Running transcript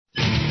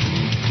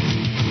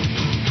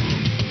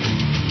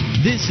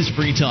This is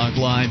Free Talk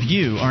Live.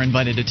 You are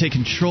invited to take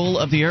control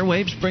of the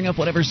airwaves. Bring up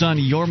whatever's on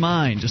your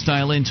mind. Just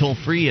dial in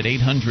toll-free at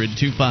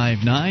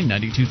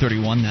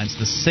 800-259-9231. That's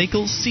the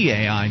SACL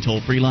CAI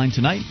toll-free line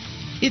tonight.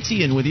 It's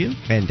Ian with you.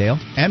 And Dale.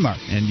 And Mark.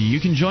 And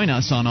you can join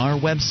us on our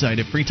website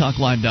at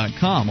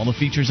freetalklive.com. All the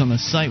features on the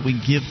site we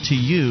give to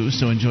you,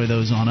 so enjoy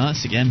those on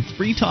us. Again,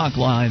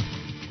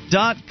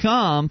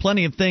 freetalklive.com.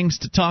 Plenty of things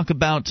to talk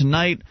about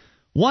tonight.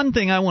 One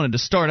thing I wanted to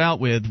start out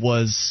with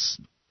was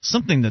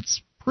something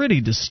that's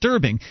pretty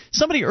disturbing.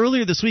 Somebody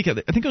earlier this week, I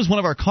think it was one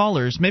of our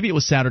callers, maybe it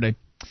was Saturday,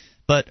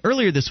 but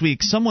earlier this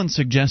week, someone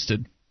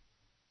suggested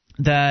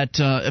that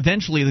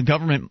eventually the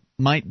government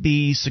might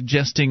be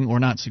suggesting, or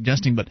not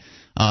suggesting, but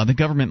the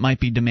government might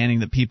be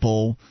demanding that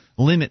people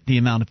limit the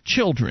amount of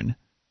children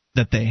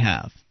that they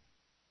have.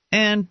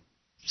 And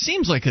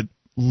seems like a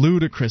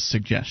ludicrous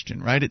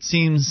suggestion, right? It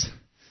seems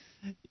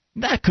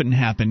that couldn't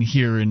happen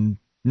here in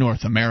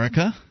North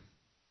America.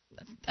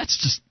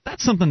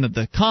 That's something that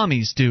the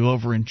commies do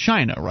over in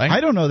China, right? I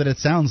don't know that it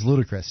sounds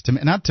ludicrous.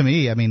 Not to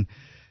me. I mean,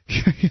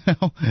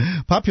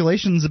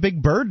 population's a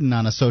big burden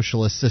on a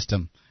socialist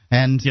system,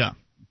 and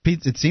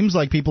it seems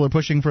like people are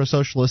pushing for a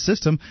socialist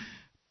system.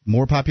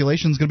 More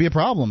population is going to be a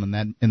problem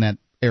in that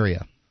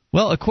area.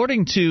 Well,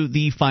 according to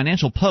the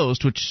Financial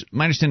Post, which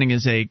my understanding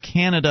is a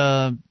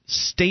Canada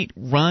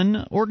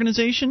state-run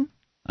organization,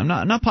 I'm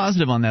not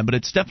positive on that, but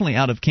it's definitely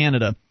out of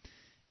Canada.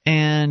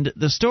 And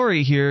the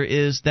story here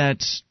is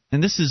that,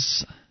 and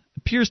this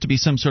appears to be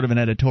some sort of an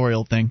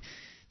editorial thing,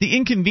 the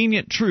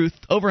inconvenient truth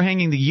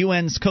overhanging the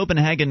UN's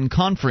Copenhagen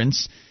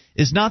conference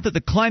is not that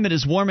the climate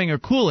is warming or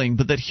cooling,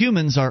 but that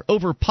humans are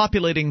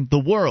overpopulating the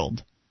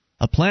world.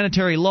 A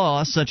planetary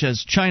law such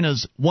as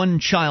China's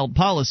one-child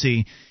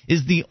policy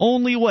is the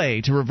only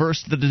way to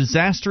reverse the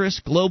disastrous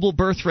global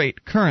birth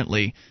rate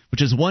currently,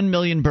 which is 1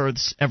 million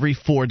births every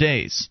 4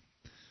 days.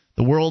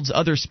 The world's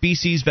other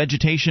species,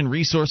 vegetation,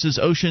 resources,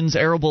 oceans,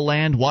 arable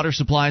land, water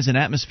supplies, and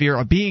atmosphere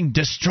are being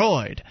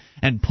destroyed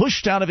and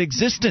pushed out of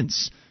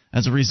existence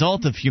as a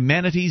result of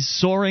humanity's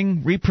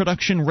soaring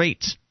reproduction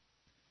rate.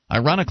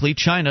 Ironically,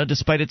 China,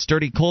 despite its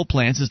dirty coal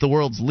plants, is the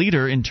world's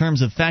leader in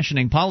terms of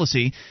fashioning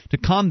policy to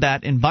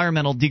combat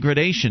environmental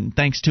degradation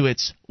thanks to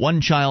its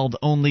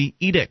one-child-only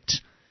edict.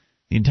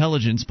 The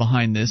intelligence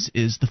behind this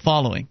is the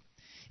following.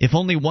 If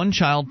only one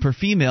child per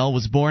female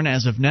was born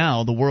as of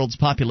now, the world's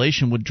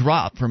population would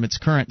drop from its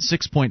current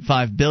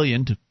 6.5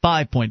 billion to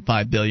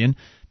 5.5 billion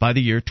by the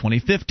year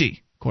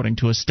 2050, according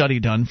to a study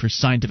done for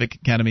Scientific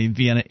Academy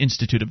Vienna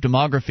Institute of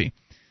Demography.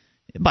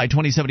 By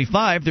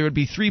 2075, there would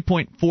be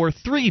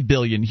 3.43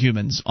 billion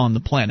humans on the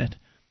planet.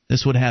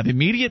 This would have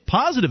immediate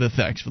positive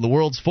effects for the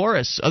world's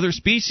forests, other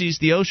species,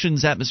 the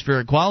ocean's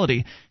atmospheric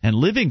quality, and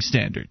living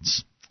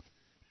standards.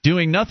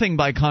 Doing nothing,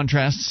 by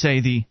contrast, say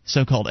the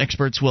so-called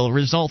experts, will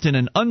result in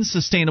an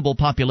unsustainable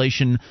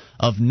population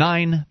of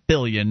 9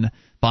 billion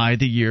by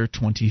the year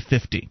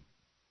 2050.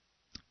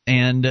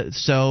 And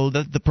so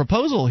the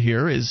proposal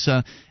here is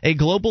a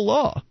global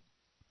law.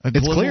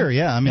 It's clear,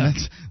 yeah. I mean,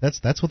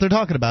 that's what they're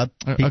talking about.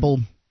 People,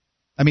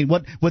 I mean,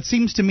 what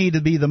seems to me to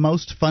be the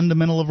most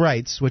fundamental of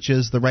rights, which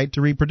is the right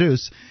to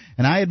reproduce.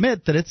 And I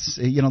admit that it's,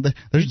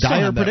 there's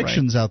dire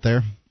predictions out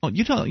there. Oh,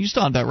 you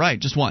still have that right,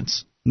 just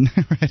once.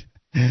 Right.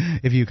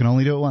 If you can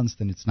only do it once,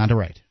 then it's not a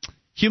right.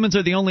 Humans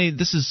are the only.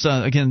 This is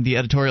again the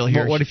editorial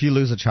here. But what if you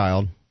lose a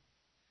child?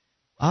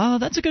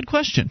 That's a good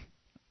question.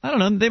 I don't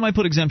know. They might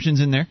put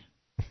exemptions in there.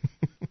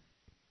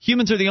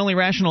 Humans are the only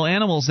rational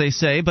animals, they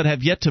say, but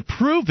have yet to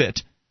prove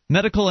it.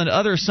 Medical and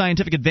other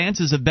scientific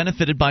advances have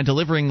benefited by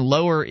delivering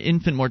lower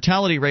infant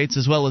mortality rates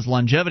as well as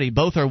longevity.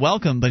 Both are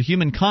welcome, but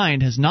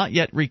humankind has not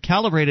yet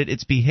recalibrated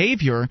its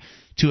behavior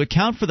to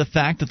account for the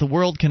fact that the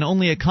world can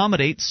only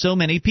accommodate so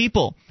many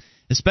people,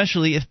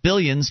 especially if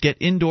billions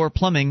get indoor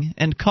plumbing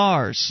and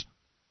cars.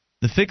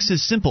 The fix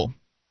is simple.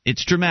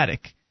 It's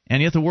dramatic.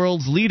 And yet the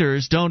world's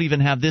leaders don't even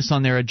have this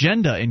on their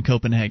agenda in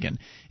Copenhagen.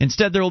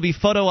 Instead, there will be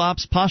photo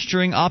ops,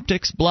 posturing,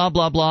 optics, blah,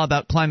 blah, blah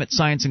about climate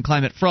science and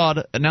climate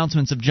fraud,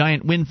 announcements of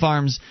giant wind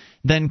farms,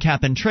 then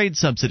cap and trade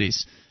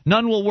subsidies.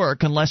 None will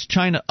work unless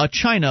a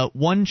China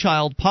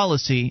one-child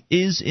policy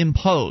is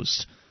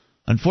imposed.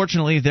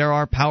 Unfortunately, there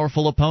are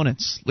powerful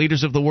opponents.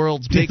 Leaders of the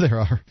world's big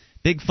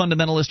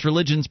fundamentalist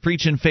religions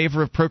preach in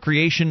favor of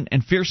procreation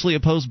and fiercely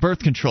oppose birth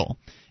control.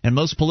 And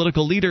most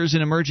political leaders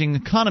in emerging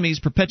economies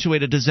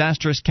perpetuate a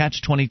disastrous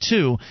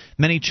catch-22.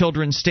 Many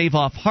children stave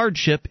off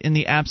hardship in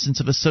the absence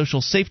of a social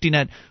safety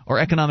net or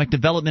economic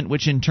development,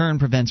 which in turn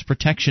prevents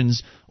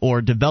protections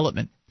or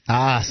development.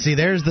 See,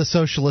 there's the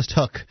socialist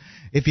hook.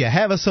 If you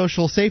have a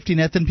social safety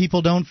net, then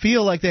people don't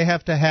feel like they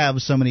have to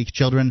have so many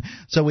children,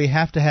 so we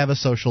have to have a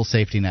social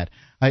safety net.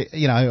 I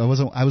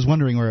was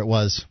wondering where it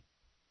was.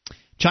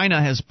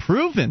 China has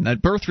proven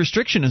that birth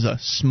restriction is a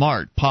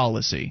smart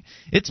policy.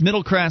 Its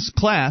middle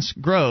class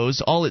grows,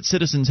 all its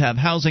citizens have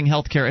housing,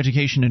 healthcare,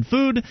 education, and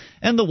food,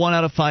 and the 1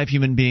 out of 5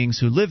 human beings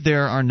who live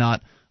there are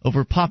not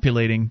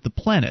overpopulating the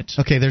planet.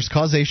 Okay, there's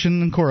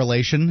causation and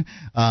correlation.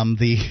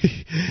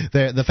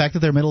 The fact that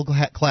their middle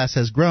class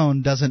has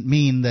grown doesn't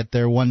mean that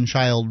their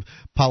one-child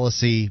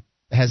policy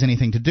has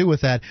anything to do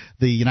with that.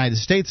 The United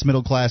States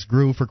middle class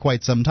grew for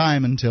quite some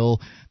time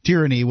until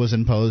tyranny was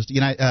imposed.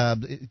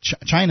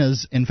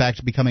 China's, in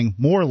fact, becoming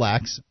more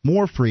lax,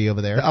 more free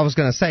over there. I was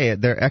going to say,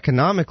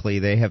 economically,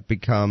 they have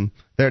become...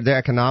 Their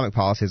economic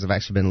policies have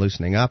actually been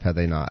loosening up, have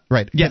they not?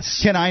 Right. Yes.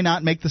 Can I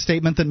not make the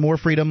statement that more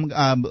freedom,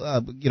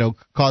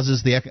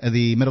 causes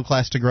the middle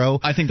class to grow?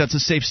 I think that's a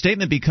safe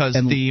statement because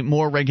the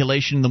more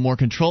regulation, the more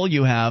control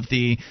you have,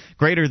 the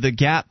greater the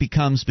gap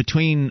becomes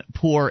between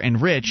poor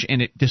and rich,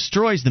 and it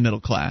destroys the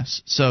middle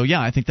class. So, yeah,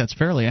 I think that's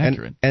fairly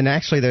accurate. And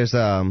actually, there's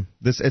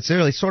it's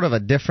really sort of a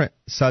different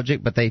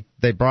subject, but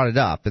they brought it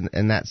up,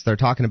 and that's they're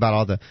talking about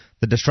all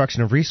the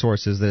destruction of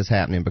resources that is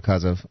happening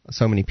because of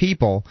so many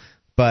people.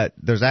 But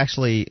there's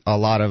actually a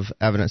lot of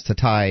evidence to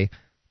tie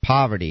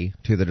poverty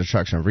to the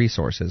destruction of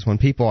resources. When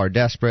people are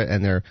desperate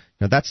and they're,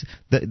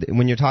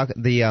 when you're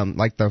talking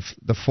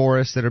the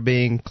forests that are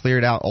being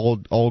cleared out,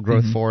 old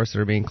growth forests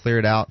that are being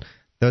cleared out,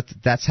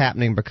 that's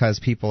happening because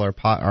people are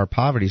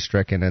poverty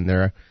stricken, and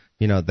they're,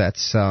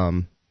 it's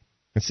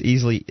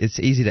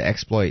easy to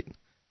exploit.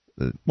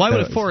 Why would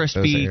a forest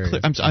be?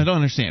 I don't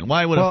understand.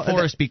 Why would a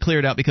forest be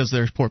cleared out because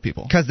there's poor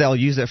people? Because they'll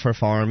use it for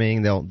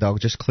farming. They'll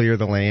just clear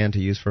the land to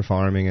use for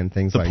farming and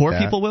things like that. The poor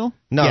people will?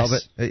 No,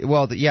 yes.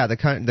 but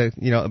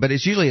but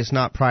it's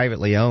not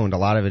privately owned. A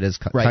lot of it is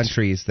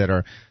countries that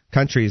are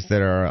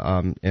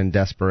in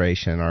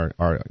desperation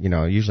are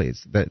usually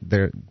it's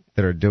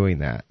that are doing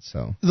that.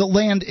 So the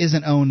land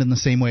isn't owned in the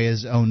same way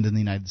as owned in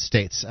the United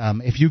States.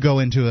 If you go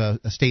into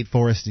a state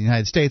forest in the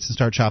United States and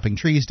start chopping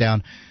trees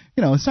down,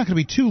 it's not going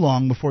to be too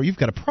long before you've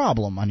got a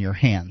problem on your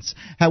hands.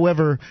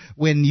 However,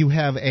 when you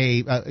have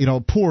a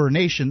poorer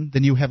nation,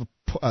 then you have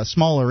a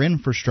smaller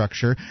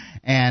infrastructure,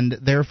 and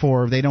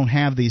therefore they don't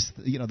have these.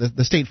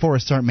 The state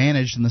forests aren't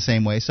managed in the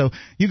same way. So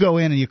you go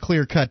in and you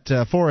clear cut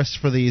forests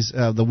for these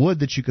the wood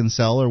that you can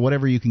sell or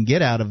whatever you can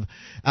get out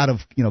of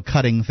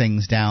cutting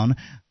things down.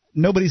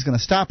 Nobody's going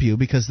to stop you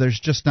because there's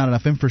just not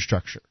enough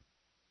infrastructure.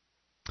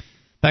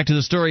 Back to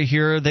the story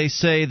here. They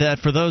say that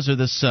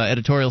this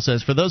editorial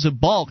says, for those who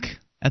balk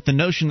at the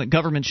notion that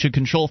government should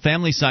control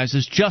family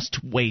sizes, just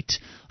wait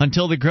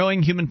until the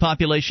growing human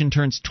population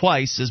turns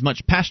twice as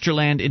much pasture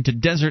land into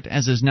desert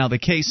as is now the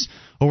case,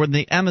 or when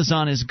the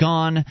Amazon is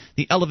gone,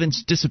 the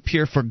elephants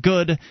disappear for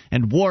good,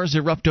 and wars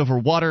erupt over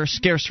water,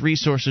 scarce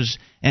resources,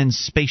 and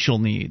spatial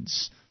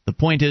needs. The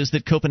point is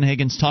that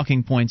Copenhagen's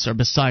talking points are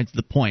besides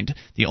the point.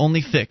 The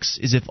only fix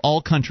is if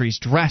all countries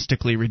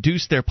drastically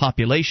reduce their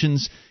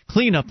populations,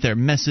 clean up their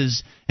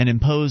messes, and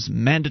impose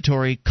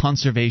mandatory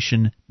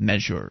conservation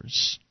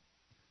measures.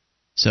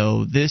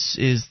 So this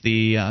is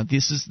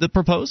the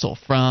proposal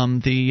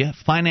from the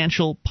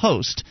Financial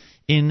Post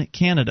in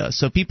Canada.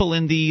 So people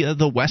in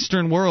the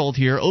Western world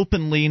here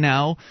openly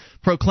now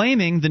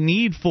proclaiming the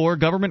need for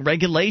government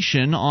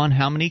regulation on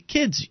how many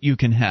kids you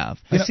can have.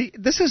 See,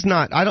 this is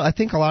not. I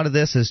think a lot of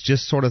this is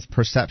just sort of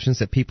perceptions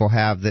that people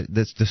have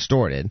that's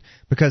distorted.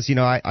 Because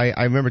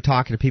I remember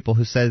talking to people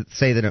who say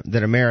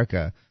that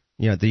America,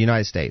 the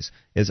United States,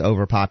 is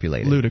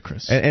overpopulated.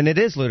 Ludicrous. And it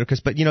is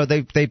ludicrous, but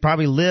they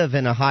probably live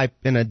in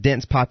a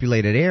dense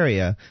populated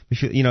area.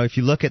 If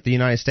you look at the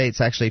United States,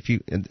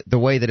 actually, the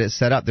way that it's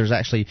set up, there's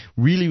actually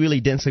really,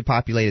 really densely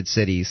populated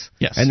cities.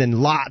 Yes. And then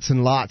lots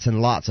and lots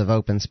and lots of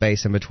open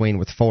space in between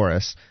with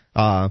forests.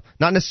 Not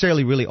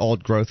necessarily really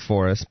old growth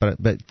forests, but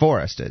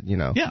forested,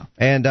 Yeah.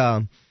 And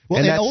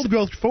in old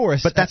growth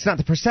forests, but that's not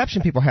the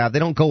perception people have. They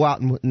don't go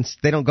out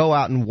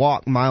and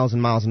walk miles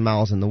and miles and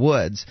miles in the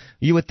woods.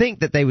 You would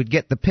think that they would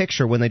get the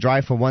picture when they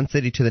drive from one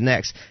city to the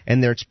next,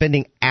 and they're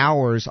spending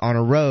hours on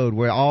a road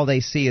where all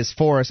they see is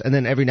forest, and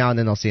then every now and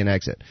then they'll see an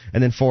exit,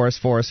 and then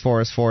forest,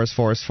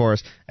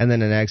 and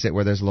then an exit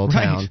where there's a little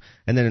town,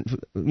 and then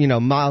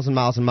miles and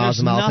miles and miles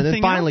and miles, and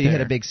then finally you hit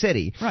a big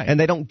city, right. And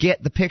they don't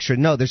get the picture.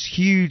 No, there's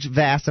huge,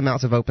 vast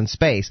amounts of open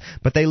space,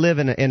 but they live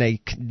in a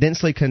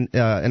densely in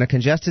a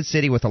congested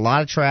city with a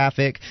lot of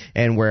traffic,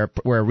 and where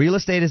real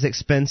estate is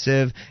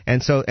expensive,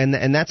 and so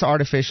and that's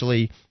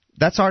artificially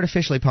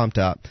pumped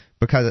up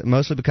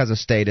mostly because of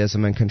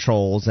statism and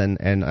controls, and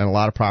a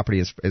lot of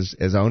property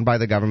is owned by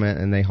the government,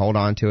 and they hold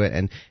on to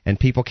it, and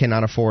people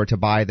cannot afford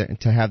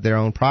to have their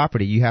own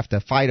property. You have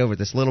to fight over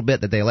this little bit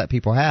that they let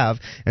people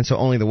have, and so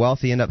only the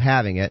wealthy end up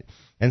having it.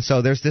 And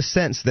so there's this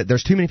sense that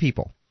there's too many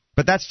people.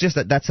 But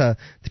the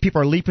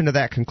people are leaping to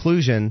that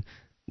conclusion,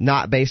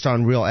 not based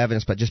on real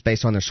evidence, but just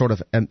based on their sort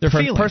of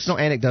personal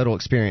anecdotal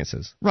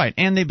experiences. Right,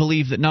 and they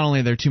believe that not only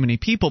are there too many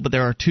people, but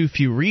there are too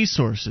few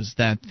resources,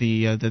 that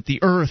the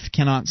Earth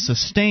cannot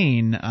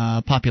sustain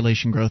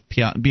population growth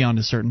beyond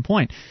a certain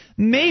point.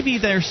 Maybe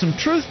there's some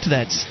truth to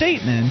that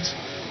statement.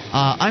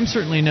 I'm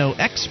certainly no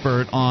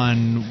expert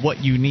on what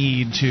you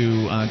need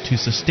to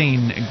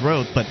sustain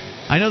growth, but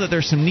I know that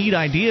there's some neat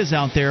ideas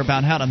out there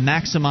about how to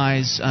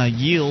maximize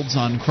yields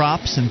on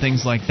crops and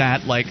things like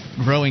that, like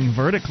growing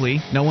vertically.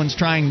 No one's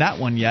trying that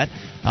one yet.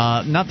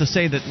 Not to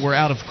say that we're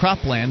out of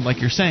cropland, like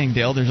you're saying,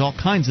 Dale. There's all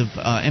kinds of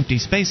empty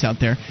space out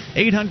there.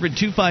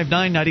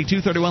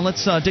 800-259-9231.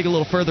 Let's dig a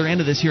little further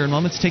into this here in a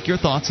moment. Let's take your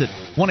thoughts at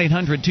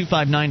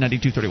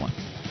 1-800-259-9231.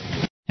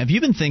 Have you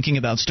been thinking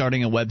about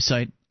starting a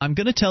website? I'm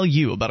going to tell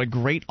you about a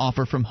great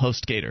offer from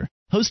HostGator.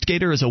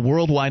 HostGator is a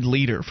worldwide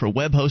leader for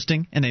web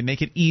hosting, and they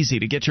make it easy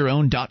to get your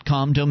own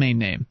 .com domain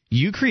name.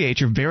 You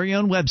create your very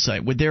own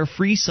website with their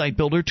free site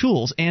builder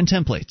tools and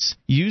templates.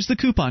 Use the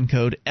coupon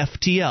code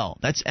FTL,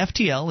 that's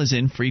FTL as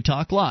in Free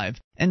Talk Live,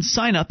 and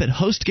sign up at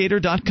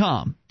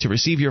HostGator.com to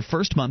receive your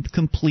first month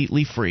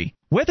completely free.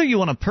 Whether you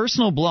want a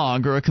personal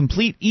blog or a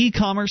complete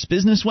e-commerce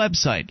business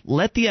website,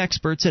 let the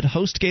experts at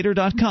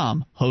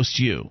HostGator.com host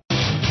you.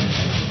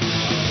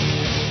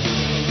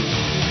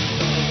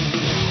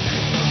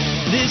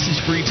 This is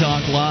Free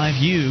Talk Live.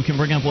 You can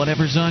bring up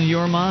whatever's on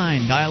your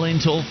mind. Dial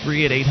in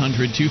toll-free at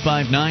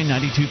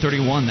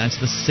 800-259-9231. That's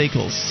the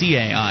SACL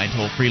CAI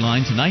toll-free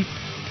line tonight.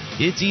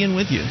 It's Ian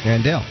with you.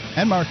 And Dale.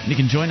 And Mark. You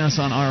can join us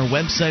on our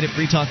website at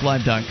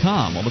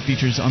freetalklive.com. All the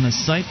features on the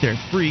site, they're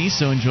free,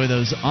 so enjoy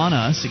those on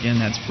us. Again,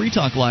 that's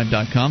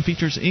freetalklive.com.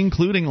 Features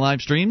including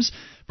live streams,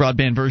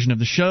 broadband version of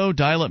the show,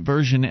 dial-up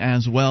version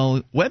as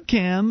well,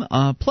 webcam,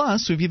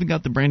 plus we've even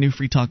got the brand new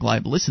Free Talk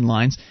Live listen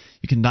lines.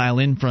 You can dial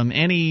in from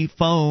any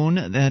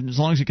phone, that as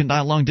long as you can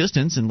dial long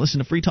distance, and listen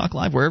to Free Talk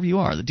Live wherever you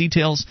are. The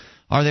details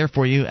are there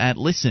for you at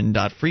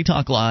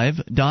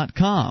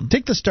listen.freetalklive.com.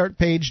 Take the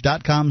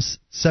StartPage.com's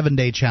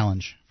 7-day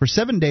challenge. For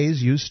 7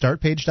 days, use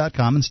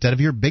StartPage.com instead of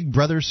your Big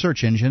Brother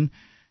search engine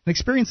and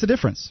experience the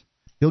difference.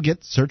 You'll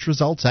get search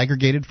results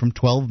aggregated from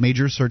 12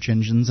 major search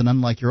engines, and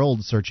unlike your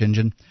old search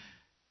engine,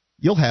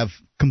 you'll have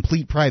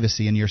complete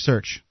privacy in your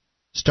search.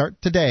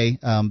 Start today,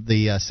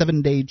 the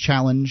 7-day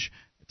challenge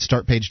at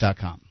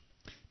StartPage.com.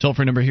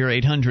 Toll-free number here,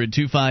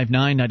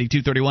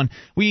 800-259-9231.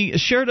 We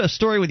shared a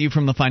story with you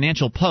from the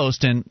Financial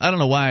Post, and I don't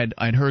know why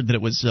I'd heard that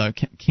it was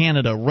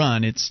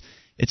Canada-run. It's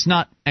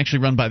not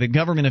actually run by the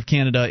government of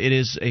Canada. It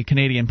is a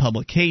Canadian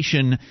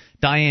publication.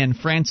 Diane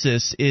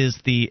Francis is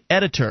the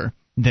editor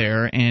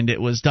there, and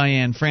it was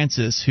Diane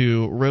Francis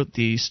who wrote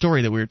the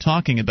story that we were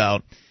talking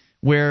about,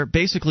 where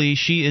basically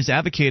she is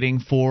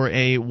advocating for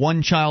a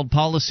one-child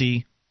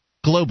policy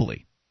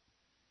globally.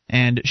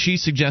 And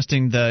she's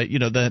suggesting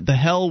the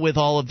hell with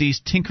all of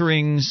these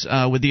tinkerings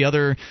with the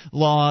other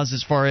laws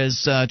as far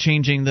as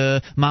changing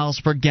the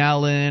miles per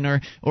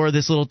gallon or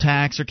this little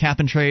tax or cap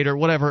and trade or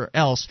whatever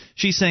else.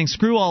 She's saying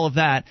screw all of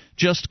that.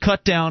 Just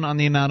cut down on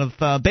the amount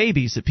of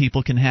babies that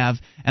people can have,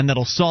 and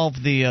that'll solve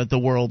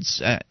the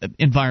world's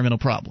environmental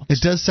problems.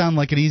 It does sound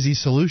like an easy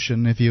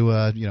solution if you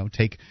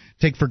take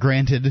for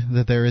granted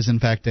that there is in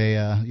fact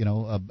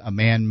a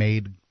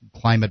man-made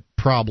climate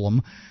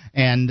problem,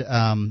 and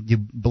you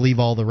believe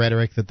all the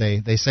rhetoric that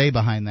they say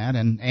behind that,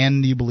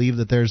 and you believe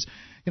that there's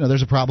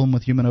a problem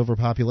with human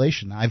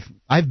overpopulation.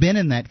 I've been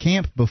in that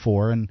camp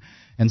before, and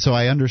so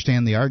I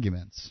understand the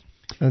arguments.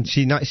 And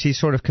she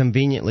sort of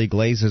conveniently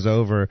glazes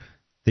over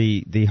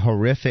the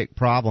horrific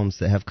problems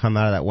that have come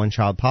out of that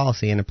one-child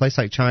policy in a place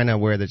like China,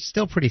 where they're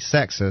still pretty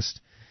sexist.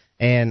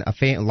 And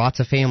lots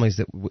of families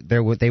that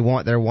they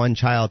want their one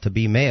child to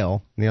be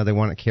male. They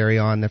want to carry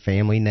on their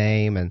family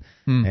name, and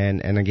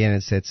again,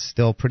 it's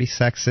still pretty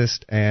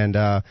sexist, and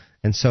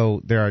so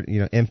there are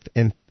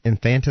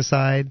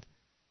infanticide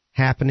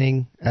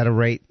happening at a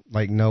rate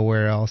like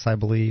nowhere else, I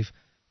believe.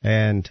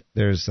 And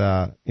there's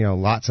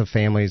lots of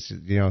families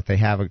if they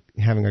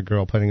having a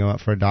girl, putting them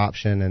up for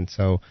adoption, and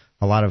so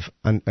a lot of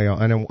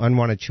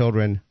unwanted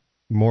children,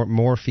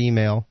 more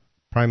female,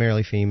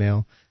 primarily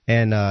female.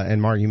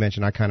 And Mark, you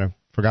mentioned, I kind of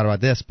forgot about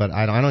this, but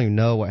I don't even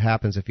know what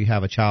happens if you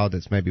have a child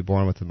that's maybe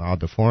born with a mild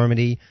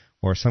deformity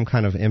or some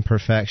kind of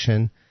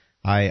imperfection.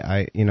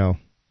 I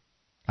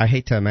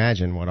hate to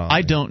imagine what all.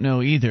 I don't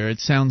know either.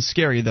 It sounds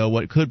scary, though,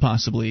 what could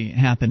possibly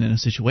happen in a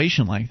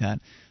situation like that.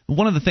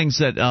 One of the things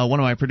that one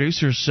of my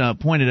producers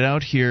pointed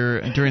out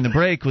here during the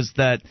break was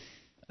that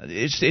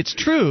it's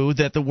true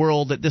that the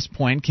world at this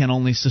point can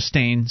only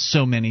sustain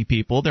so many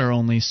people. There are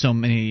only so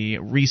many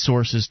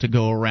resources to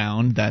go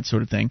around, that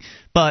sort of thing.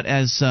 But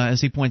as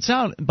he points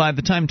out, by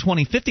the time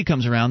 2050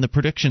 comes around, the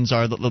predictions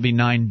are that there'll be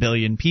 9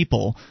 billion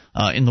people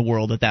in the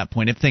world at that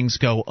point, if things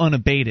go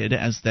unabated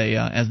as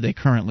they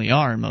currently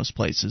are in most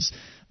places.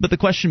 But the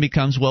question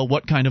becomes, well,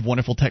 what kind of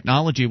wonderful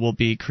technology will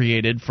be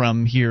created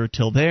from here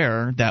till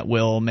there that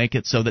will make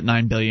it so that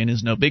 9 billion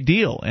is no big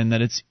deal and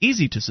that it's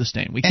easy to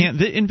sustain? We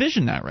can't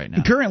envision that right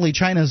now. Currently,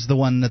 China's the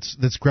one it's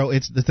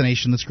the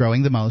nation that's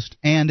growing the most,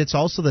 and it's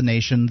also the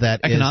nation that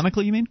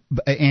economically, you mean?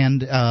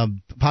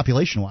 And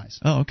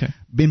population-wise. Oh, okay.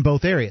 In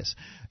both areas.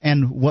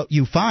 And what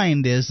you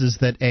find is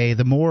that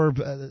the more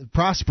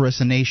prosperous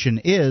a nation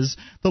is,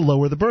 the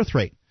lower the birth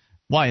rate.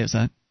 Why is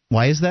that?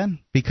 Why is that?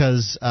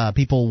 Because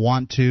people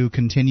want to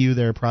continue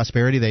their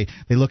prosperity. They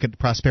look at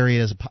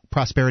prosperity as a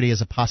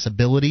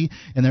possibility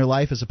in their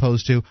life, as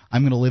opposed to,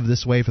 I'm going to live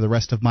this way for the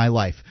rest of my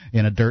life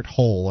in a dirt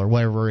hole or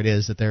wherever it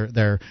is that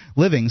they're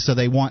living. So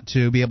they want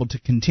to be able to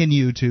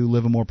continue to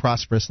live a more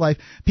prosperous life.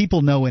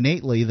 People know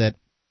innately that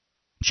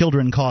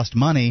children cost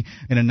money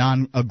in a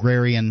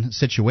non-agrarian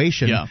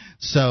situation. Yeah.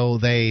 So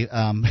they,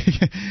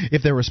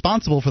 if they're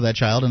responsible for that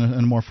child in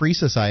a more free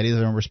society,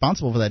 they're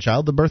responsible for that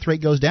child, the birth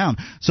rate goes down.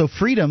 So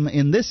freedom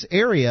in this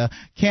area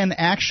can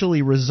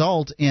actually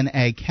result in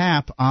a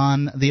cap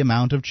on the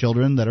amount of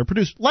children that are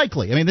produced.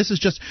 Likely. I mean, this is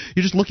just,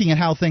 you're just looking at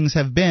how things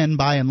have been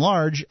by and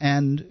large,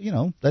 and,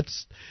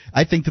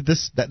 I think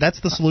that's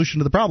the solution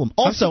to the problem.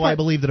 Also, I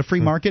believe that a free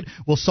market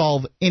will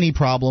solve any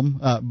problem,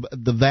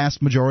 the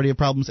vast majority of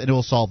problems, and it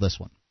will solve this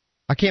one.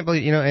 I can't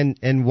believe,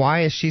 and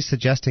why is she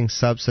suggesting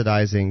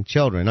subsidizing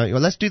children?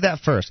 Well, let's do that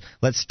first.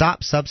 Let's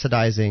stop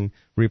subsidizing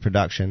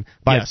reproduction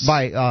by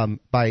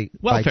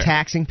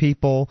taxing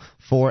people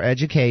for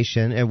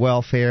education and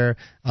welfare,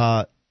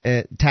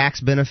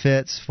 tax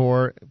benefits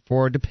for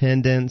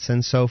dependents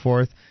and so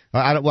forth.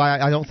 I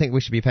don't think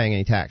we should be paying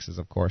any taxes,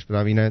 of course, but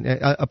I mean,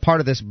 a part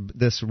of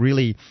this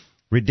really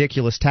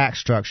ridiculous tax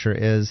structure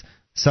is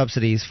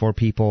subsidies for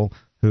people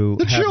who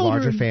have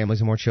larger families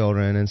and more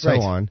children and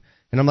so on.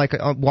 And I'm like,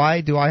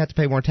 why do I have to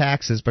pay more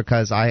taxes?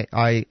 Because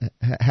I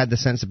had the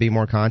sense to be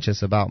more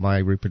conscious about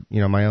my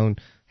my own.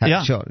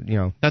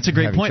 That's a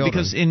great point,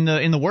 because in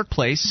the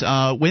workplace,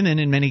 women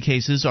in many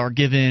cases are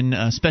given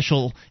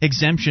special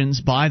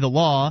exemptions by the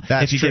law.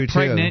 That's if you true get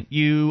pregnant, too.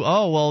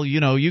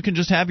 you can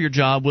just have your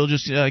job. We'll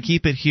just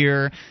keep it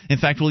here. In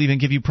fact, we'll even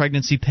give you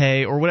pregnancy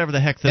pay or whatever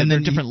the heck. There are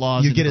different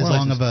laws. You get as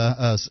long of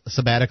a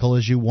sabbatical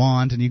as you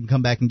want, and you can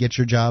come back and get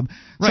your job.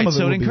 Right.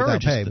 So it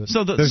encourages.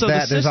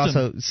 There's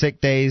also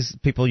sick days.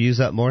 People use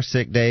up more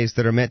sick days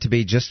that are meant to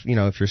be just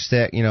if you're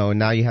sick, and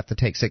now you have to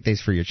take sick days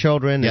for your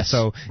children. Yes.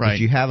 And so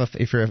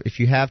if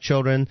you have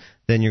children,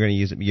 then you're going to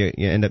use you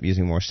end up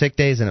using more sick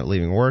days, and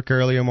leaving work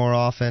earlier more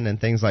often, and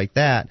things like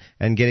that,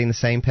 and getting the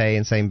same pay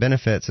and same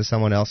benefits as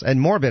someone else,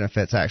 and more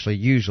benefits actually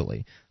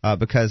usually,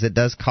 because it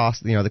does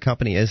cost. The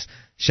company is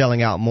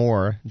shelling out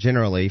more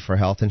generally for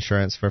health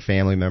insurance for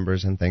family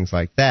members and things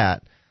like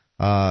that.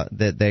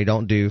 That they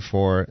don't do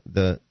for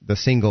the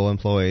single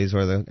employees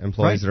or the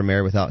employees that are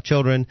married without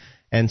children,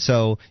 and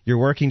so you're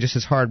working just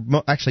as hard,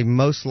 actually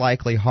most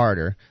likely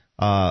harder,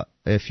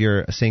 if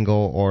you're a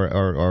single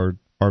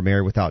or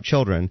married without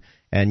children,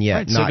 and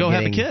yet not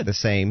getting the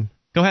same.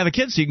 Go have a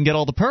kid so you can get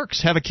all the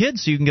perks. Have a kid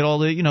so you can get all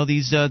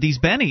the these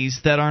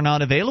bennies that are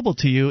not available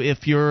to you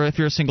if you're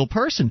a single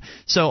person.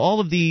 So all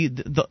of the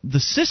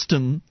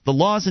system, the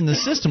laws in the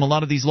system, a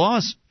lot of these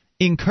laws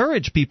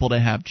encourage people to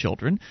have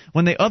children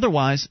when they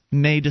otherwise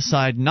may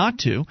decide not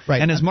to.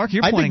 Right. And as Mark,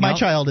 you're pointing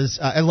out,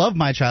 I love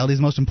my child. He's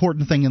the most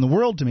important thing in the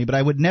world to me, but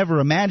I would never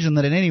imagine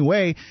that in any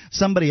way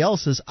somebody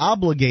else is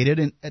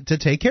obligated to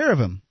take care of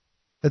him.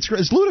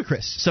 It's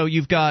ludicrous. So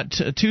you've got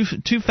two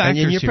factors and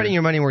you're here. putting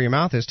your money where your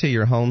mouth is too.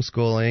 You're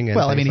homeschooling.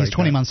 And he's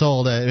 20 months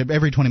old.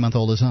 Every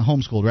 20-month-old is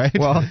homeschooled, right?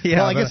 Well, yeah.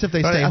 Well, I guess if they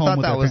stay home with their parents. I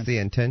thought that was the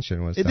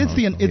intention.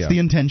 It's the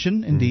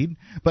intention, indeed.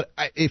 But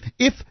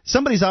if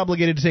somebody's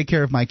obligated to take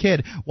care of my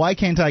kid, why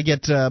can't I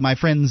get my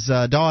friend's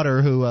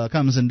daughter who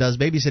comes and does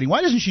babysitting?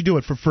 Why doesn't she do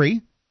it for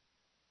free?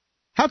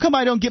 How come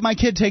I don't get my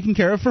kid taken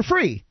care of for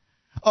free?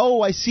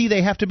 Oh, I see.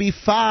 They have to be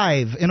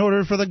 5 in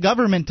order for the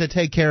government to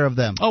take care of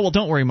them. Oh, well,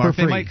 don't worry, Mark.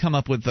 They might come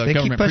up with government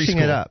preschool. They keep pushing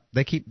it up.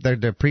 They keep their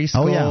preschool.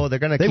 Oh,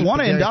 yeah. They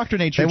want to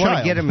indoctrinate your child. They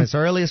want to get them as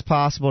early as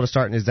possible to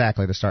start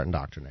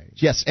indoctrinating.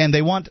 Yes, and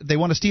they want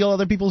to steal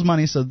other people's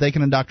money so they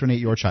can indoctrinate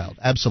your child.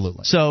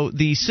 Absolutely. So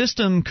the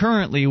system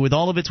currently, with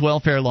all of its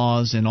welfare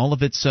laws and all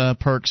of its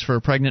perks for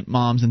pregnant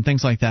moms and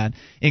things like that,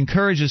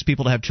 encourages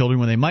people to have children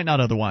when they might not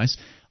otherwise.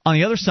 On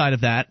the other side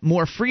of that,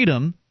 more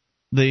freedom.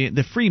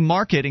 The free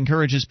market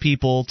encourages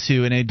people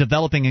to, in a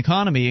developing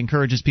economy,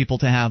 encourages people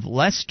to have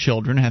less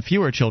children, have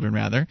fewer children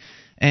rather.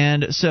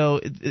 And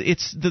so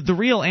it's the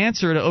real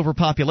answer to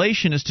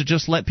overpopulation is to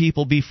just let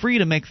people be free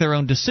to make their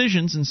own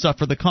decisions and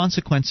suffer the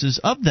consequences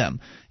of them.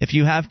 If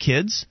you have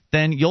kids,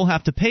 then you'll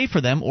have to pay for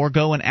them or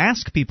go and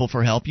ask people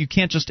for help. You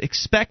can't just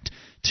expect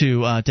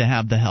to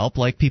have the help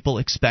like people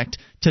expect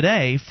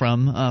today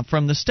from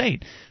the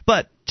state.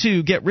 But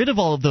to get rid of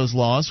all of those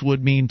laws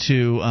would mean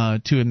to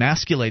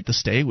emasculate the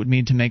state, would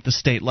mean to make the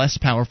state less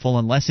powerful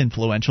and less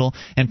influential.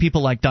 And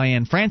people like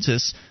Diane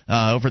Francis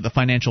over at the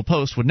Financial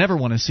Post would never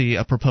want to see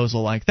a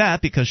proposal like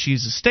that because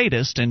she's a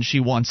statist and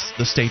she wants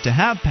the state to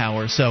have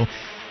power. So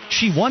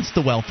she wants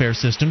the welfare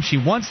system. She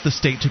wants the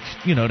state to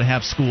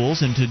have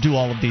schools and to do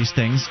all of these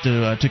things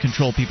to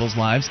control people's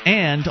lives.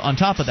 And on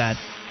top of that,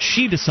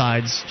 she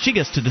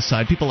gets to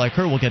decide. People like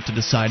her will get to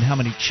decide how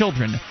many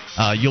children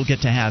you'll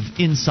get to have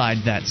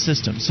inside that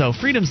system. So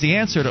freedom's the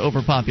answer to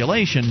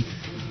overpopulation,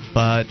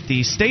 but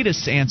the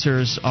statist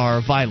answers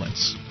are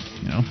violence.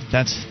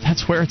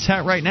 That's where it's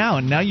at right now.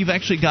 And now you've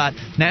actually got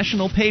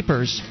national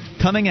papers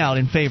coming out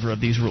in favor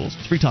of these rules.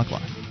 It's Free Talk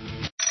Live.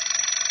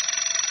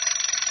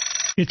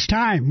 It's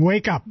time.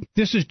 Wake up.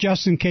 This is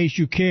Just in Case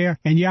You Care,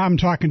 and yeah, I'm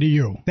talking to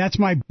you. That's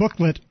my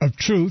booklet of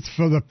truth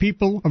for the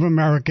people of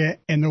America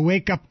and the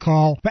wake-up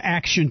call for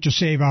action to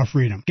save our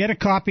freedom. Get a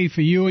copy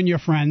for you and your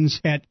friends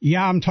at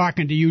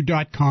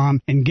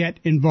yeahimtalkingtoyou.com and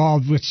get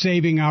involved with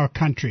saving our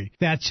country.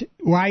 That's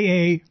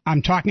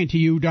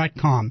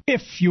YAI'mtalkingtoyou.com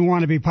if you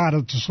want to be part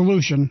of the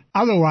solution.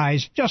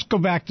 Otherwise, just go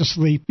back to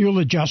sleep. You'll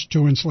adjust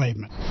to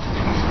enslavement.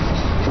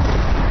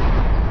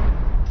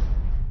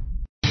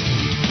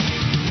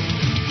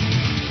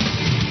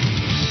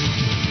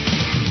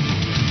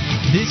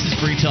 This is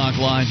Free Talk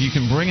Live. You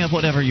can bring up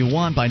whatever you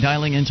want by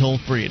dialing in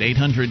toll-free at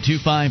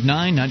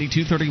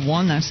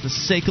 800-259-9231. That's the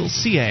SACL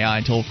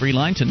CAI toll-free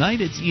line.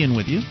 Tonight, it's Ian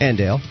with you. And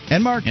Dale.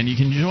 And Mark. And you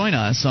can join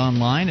us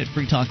online at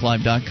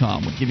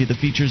freetalklive.com. We'll give you the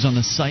features on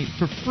the site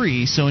for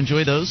free, so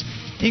enjoy those,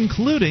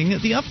 including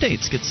the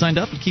updates. Get signed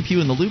up and keep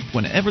you in the loop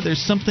whenever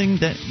there's something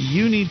that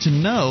you need to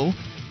know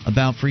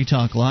about Free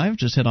Talk Live.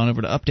 Just head on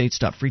over to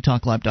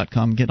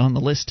updates.freetalklive.com. Get on the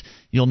list.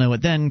 You'll know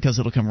it then because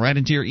it'll come right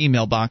into your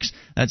email box.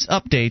 That's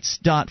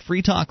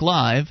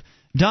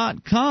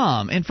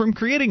updates.freetalklive.com. And from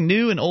creating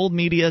new and old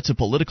media to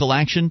political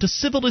action to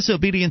civil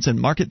disobedience and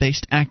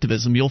market-based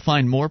activism, you'll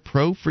find more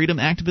pro-freedom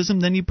activism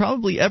than you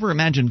probably ever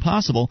imagined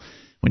possible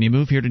when you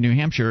move here to New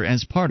Hampshire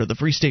as part of the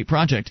Free State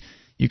Project.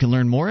 You can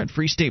learn more at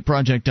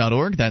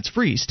freestateproject.org. That's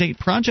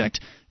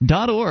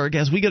freestateproject.org.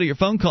 As we go to your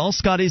phone call,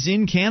 Scott is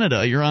in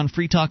Canada. You're on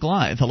Free Talk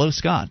Live. Hello,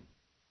 Scott.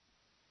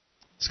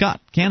 Scott,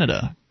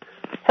 Canada.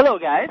 Hello,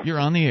 guys. You're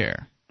on the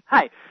air.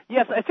 Hi.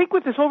 Yes, I think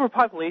with this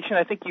overpopulation,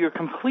 I think you're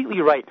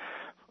completely right.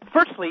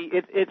 Firstly,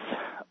 it's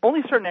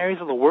only certain areas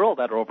of the world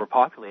that are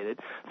overpopulated.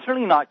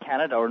 Certainly not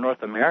Canada or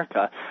North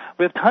America.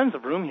 We have tons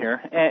of room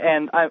here,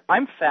 and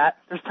I'm fat.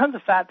 There's tons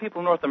of fat people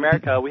in North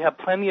America. We have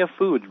plenty of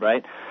food,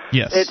 right?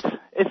 Yes.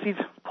 It's these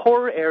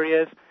poor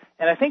areas,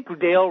 and I think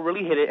Dale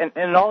really hit it,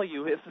 and all of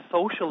you, it's the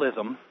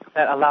socialism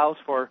that allows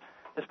for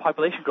this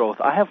population growth.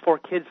 I have 4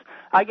 kids.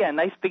 I get a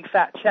nice big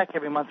fat check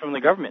every month from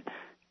the government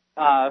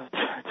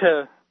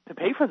to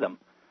pay for them.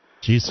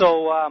 Jeez.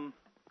 So,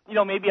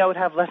 maybe I would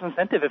have less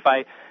incentive if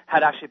I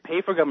had actually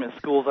paid for government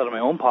schools out of my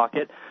own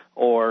pocket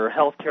or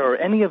health care or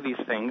any of these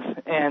things.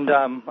 And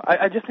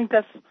I just think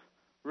that's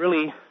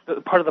really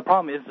part of the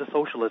problem is the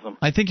socialism.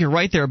 I think you're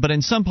right there, but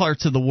in some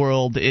parts of the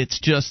world, it's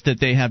just that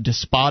they have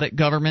despotic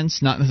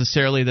governments, not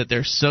necessarily that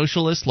they're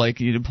socialist,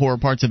 like poor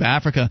parts of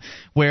Africa,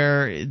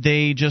 where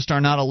they just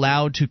are not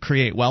allowed to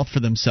create wealth for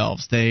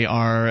themselves. They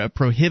are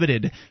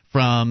prohibited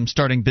from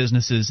starting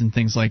businesses and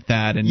things like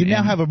that. And you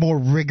now have a more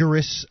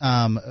rigorous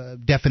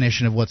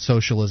definition of what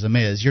socialism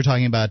is. You're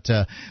talking about,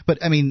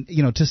 but I mean,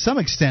 to some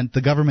extent,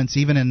 the governments,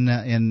 even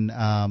in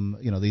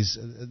these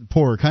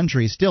poorer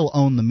countries, still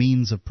own the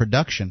means of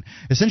production.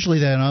 Essentially,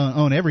 they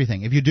own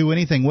everything. If you do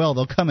anything well,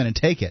 they'll come in and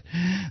take it.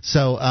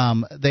 So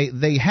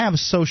they have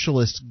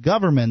socialist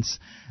governments.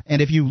 And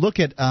if you look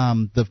at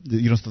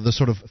the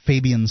sort of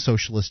Fabian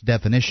socialist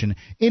definition,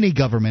 any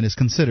government is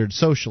considered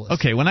socialist.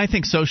 Okay, when I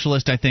think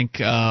socialist, I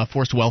think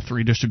forced wealth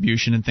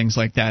redistribution and things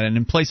like that. And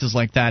in places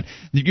like that,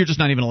 you're just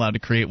not even allowed to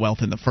create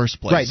wealth in the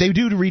first place. Right, they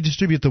do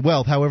redistribute the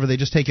wealth. However, they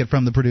just take it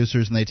from the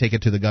producers and they take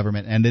it to the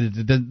government, and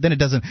then it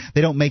doesn't.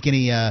 They don't make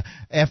any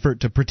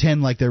effort to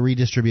pretend like they're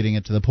redistributing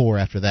it to the poor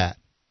after that.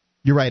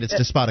 You're right; it's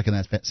despotic in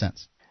that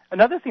sense.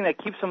 Another thing that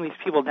keeps some of these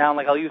people down,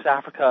 like I'll use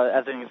Africa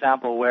as an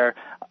example, where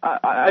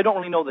I don't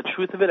really know the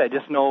truth of it. I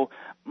just know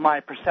my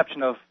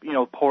perception of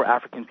poor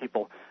African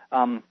people,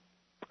 and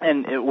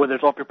where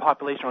there's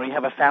overpopulation, or you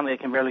have a family that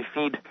can barely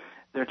feed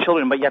their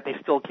children, but yet they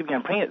still keep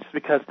getting pregnant. It's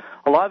because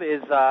a lot of it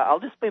is I'll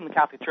just blame the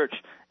Catholic Church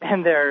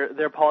and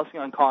their policy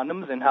on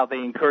condoms and how they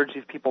encourage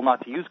these people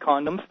not to use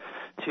condoms,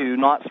 to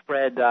not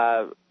spread.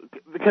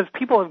 Because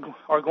people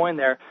are going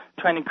there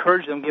trying to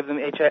encourage them, give them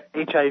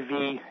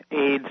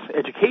HIV/AIDS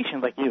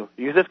education, like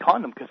use this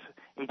condom because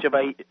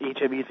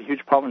HIV is a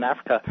huge problem in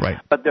Africa. Right.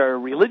 But their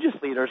religious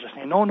leaders are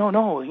saying, no,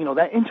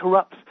 that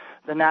interrupts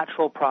the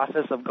natural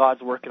process of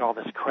God's work and all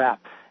this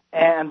crap.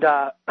 And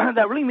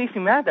that really makes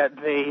me mad that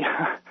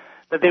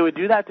they would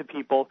do that to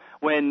people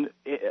when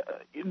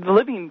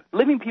living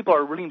people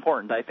are really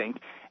important, I think,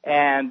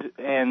 and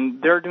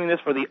they're doing this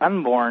for the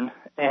unborn.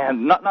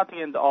 And not to get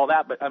into all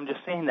that, but I'm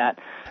just saying that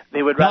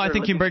they would rather. No, I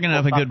think you're bringing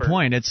up a good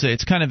point.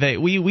 It's kind of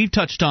we've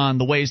touched on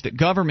the ways that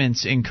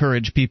governments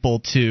encourage people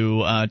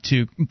to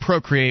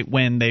procreate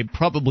when they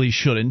probably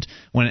shouldn't,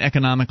 when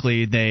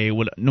economically they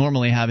would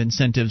normally have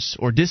incentives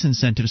or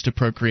disincentives to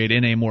procreate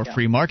in a more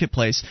free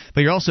marketplace.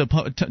 But you're also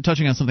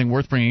touching on something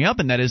worth bringing up,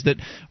 and that is that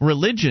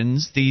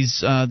religions,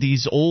 these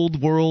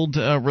old world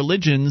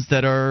religions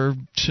that are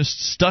just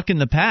stuck in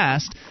the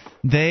past,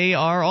 they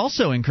are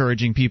also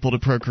encouraging people to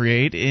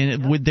procreate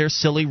with their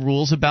silly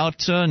rules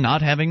about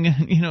not being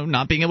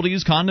able to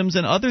use condoms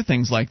and other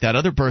things like that,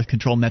 other birth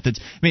control methods.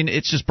 I mean,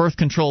 it's just birth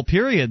control,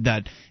 period,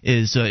 that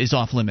is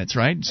off limits,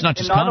 right? It's not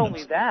just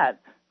condoms.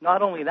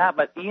 Not only that,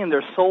 but Ian,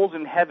 there's souls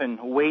in heaven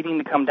waiting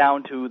to come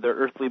down to their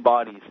earthly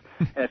bodies.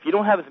 And if you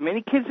don't have as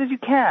many kids as you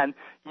can,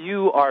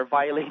 you are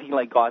violating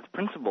like God's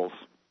principles.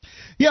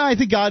 Yeah, I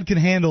think God can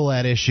handle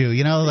that issue.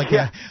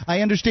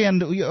 I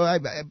understand.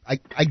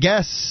 I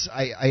guess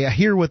I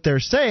hear what they're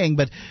saying,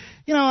 but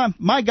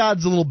my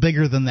God's a little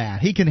bigger than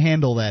that. He can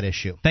handle that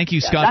issue. Thank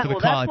you, Scott, for the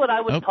call. That's what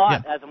I was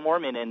taught as a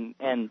Mormon,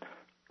 and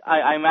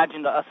I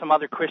imagine some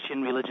other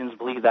Christian religions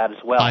believe that as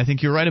well. I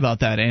think you're right about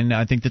that, and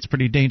I think that's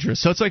pretty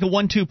dangerous. So it's like a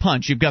 1-2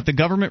 punch. You've got the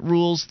government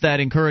rules that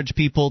encourage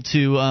people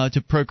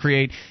to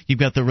procreate. You've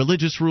got the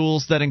religious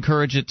rules that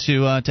encourage it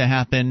to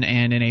happen.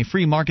 And in a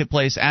free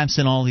marketplace,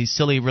 absent all these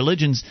silly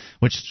religions,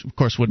 which of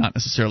course would not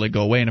necessarily go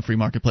away in a free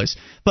marketplace,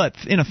 but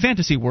in a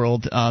fantasy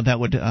world, that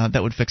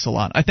would fix a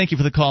lot. I thank you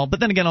for the call.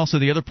 But then again, also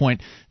the other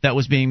point that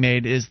was being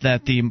made is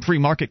that the free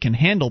market can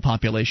handle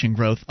population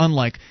growth,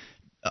 unlike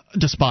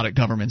despotic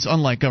governments,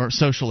 unlike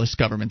socialist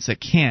governments that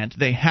can't.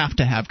 They have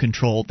to have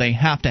control. They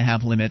have to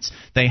have limits.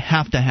 They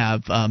have to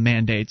have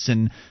mandates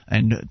and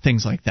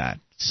things like that.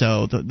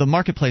 So the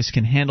marketplace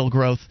can handle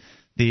growth.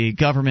 The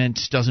government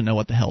doesn't know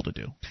what the hell to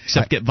do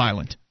except get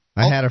violent.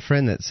 I had a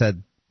friend that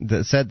said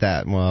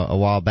that a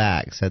while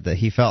back. Said that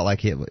he felt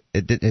like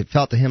it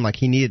felt to him like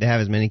he needed to have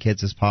as many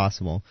kids as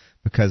possible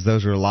because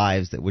those were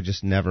lives that would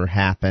just never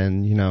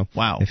happen.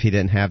 Wow. If he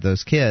didn't have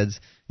those kids.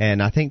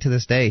 And I think to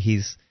this day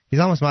He's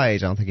almost my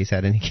age. I don't think he's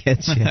had any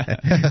kids yet.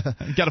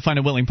 You got to find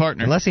a willing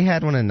partner. Unless he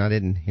had one and I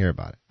didn't hear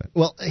about it. But.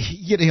 Well,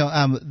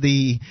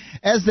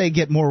 as they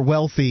get more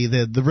wealthy,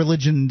 the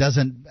religion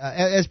doesn't.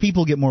 As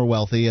people get more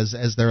wealthy,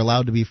 as they're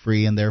allowed to be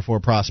free and therefore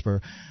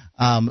prosper,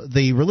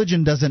 the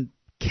religion doesn't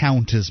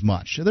count as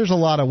much. There's a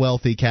lot of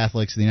wealthy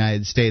Catholics in the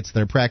United States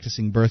that are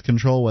practicing birth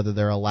control, whether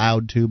they're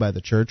allowed to by the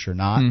church or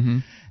not. Mm-hmm.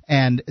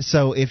 And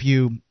so if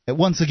you,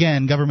 once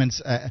again, government's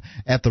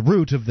at the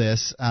root of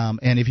this,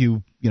 and if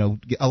you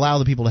allow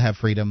the people to have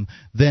freedom,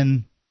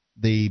 then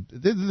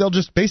they'll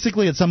just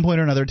basically at some point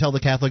or another tell the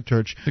Catholic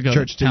Church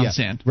to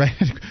sand. Right,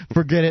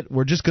 forget it.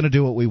 We're just going to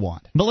do what we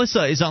want.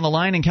 Melissa is on the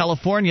line in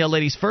California.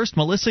 Ladies first,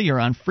 Melissa, you're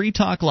on Free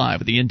Talk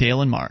Live with Ian,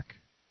 Dale, and Mark.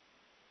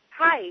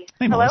 Hi.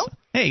 Hey, Hello? Melissa.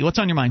 Hey, what's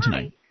on your mind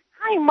tonight?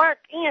 Hi, Mark,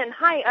 Ian.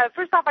 Hi.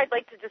 First off, I'd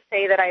like to just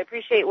say that I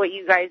appreciate what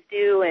you guys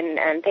do,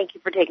 and thank you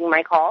for taking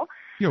my call.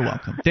 You're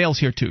welcome. Dale's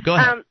here too. Go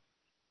ahead.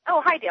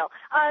 Hi, Dale.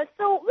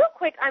 So real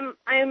quick, I'm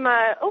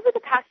over the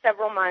past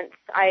several months,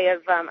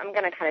 I'm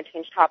going to kind of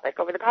change topic.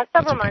 Over the past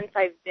several months,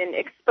 I've been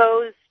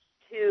exposed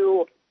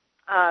to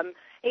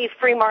a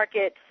free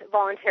market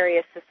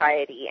voluntarious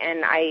society,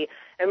 and I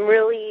am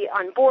really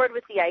on board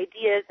with the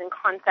ideas and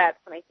concepts,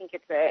 and I think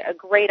it's a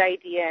great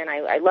idea, and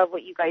I love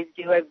what you guys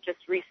do. I've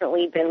just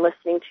recently been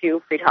listening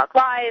to Free Talk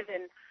Live,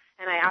 and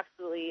I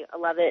absolutely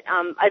love it.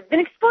 I've been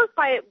exposed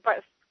by it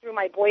through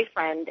my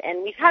boyfriend,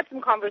 and we've had some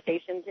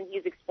conversations, and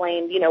he's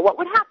explained, what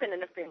would happen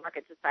in a free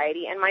market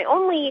society. And my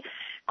only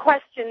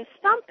question is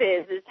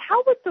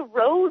how would the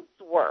roads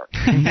work?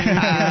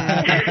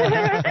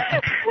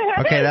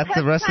 Okay, that's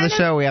the rest of the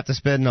show we have to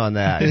spend on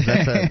that.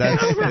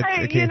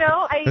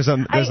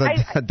 There's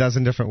a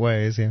dozen different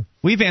ways. Yeah,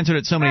 we've answered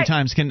it so many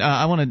times.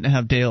 I want to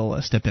have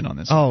Dale step in on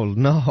this. Oh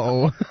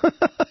no.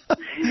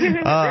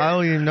 I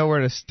don't even know where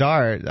to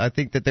start. I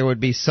think that there would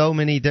be so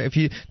many. Who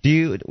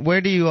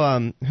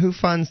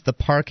funds the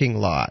parking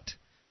lot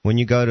when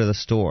you go to the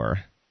store?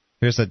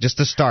 Here's just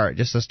a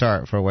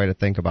start for a way to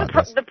think about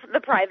this. The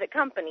private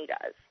company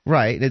does.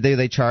 Right.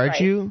 They charge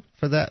you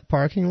for that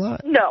parking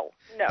lot? No.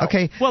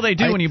 Okay. Well, they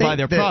do when you buy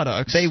their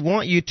products. They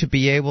want you to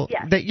be able.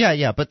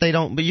 Yeah. But they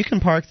don't. But you can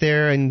park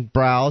there and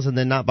browse and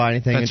then not buy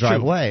anything and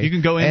drive away. You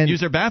can go in and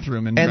use their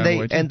bathroom and drive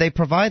away too. And they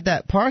provide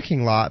that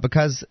parking lot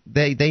because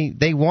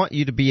they want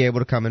you to be able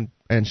to come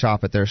and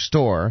shop at their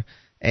store.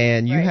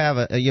 And you have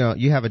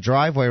a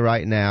driveway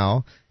right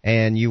now,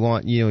 and you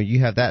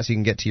have that so you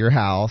can get to your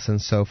house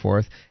and so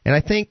forth. And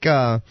I think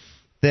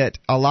that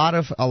a lot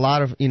of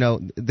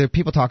there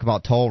people talk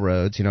about toll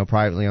roads,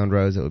 privately owned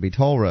roads that would be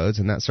toll roads,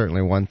 and that's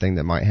certainly one thing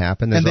that might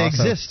happen. They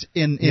exist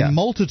in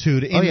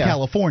multitude in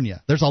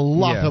California. There's a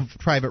lot of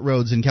private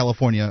roads in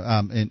California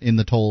in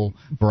the toll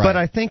variety. But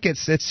I think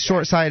it's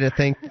short-sighted to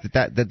think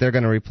that they're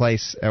going to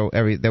replace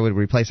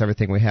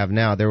everything we have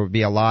now. There would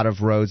be a lot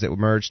of roads that would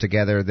merge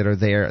together that are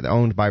there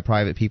owned by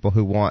private people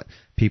who want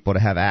people to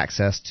have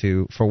access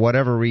to for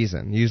whatever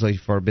reason, usually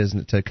for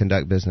business to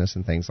conduct business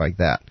and things like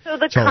that. So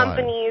the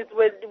companies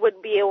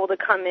would be able to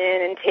come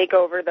in and take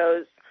over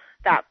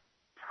that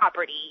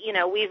property.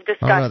 We've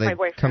discussed my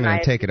boyfriend come in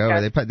and take it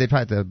over. They'd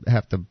probably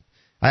have to.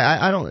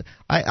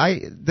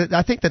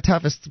 I think the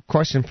toughest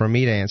question for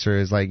me to answer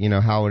is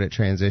how would it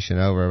transition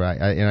over?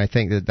 And I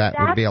think that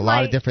would be a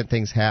lot of different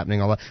things happening.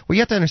 Well, you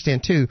have to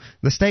understand too,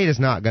 the state is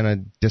not going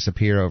to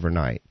disappear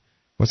overnight.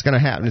 What's going to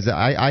happen is that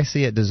I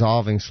see it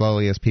dissolving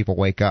slowly as people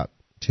wake up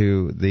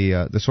to we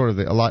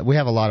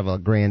have a lot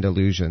of grand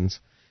illusions,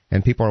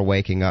 and people are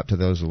waking up to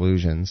those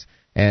illusions.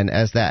 And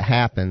as that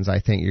happens, I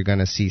think you're going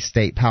to see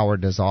state power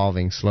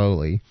dissolving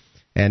slowly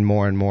and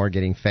more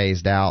getting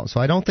phased out. So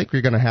I don't think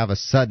you're going to have a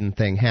sudden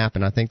thing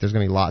happen. I think there's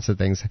going to be lots of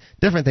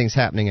different things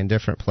happening in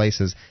different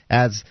places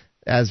as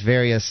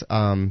various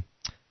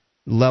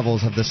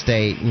levels of the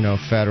state,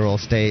 federal,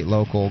 state,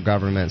 local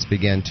governments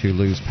begin to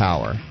lose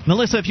power.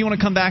 Melissa, if you want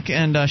to come back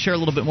and share a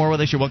little bit more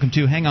with us, you're welcome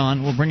to. Hang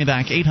on. We'll bring you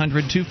back.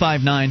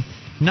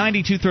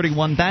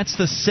 800-259-9231. That's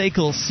the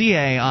SACL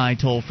CAI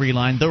toll-free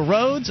line. The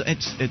roads,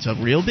 it's a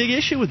real big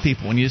issue with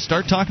people. When you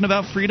start talking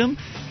about freedom,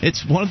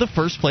 it's one of the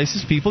first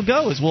places people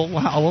go is, well,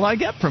 how will I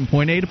get from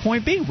point A to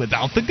point B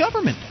without the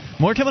government?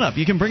 More coming up.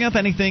 You can bring up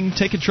anything.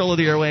 Take control of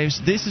the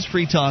airwaves. This is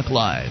Free Talk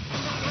Live.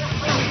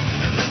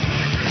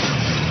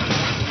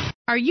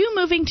 Are you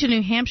moving to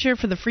New Hampshire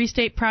for the Free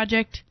State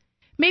Project?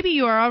 Maybe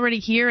you are already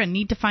here and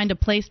need to find a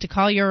place to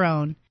call your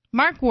own.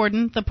 Mark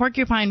Warden, the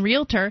Porcupine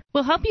Realtor,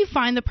 will help you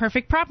find the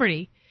perfect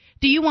property.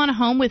 Do you want a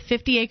home with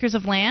 50 acres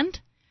of land?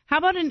 How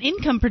about an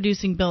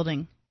income-producing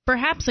building?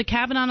 Perhaps a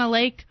cabin on a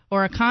lake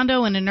or a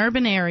condo in an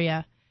urban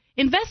area.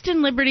 Invest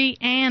in liberty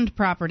and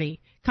property.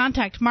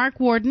 Contact Mark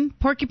Warden,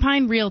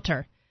 Porcupine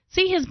Realtor.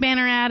 See his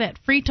banner ad at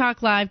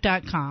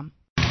freetalklive.com.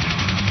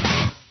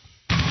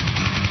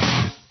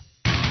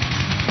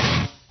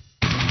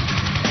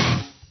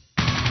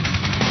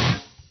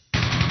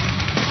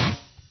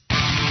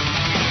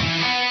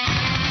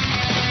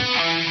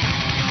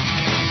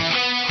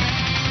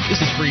 This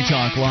is Free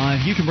Talk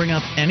Live. You can bring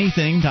up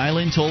anything. Dial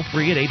in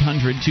toll-free at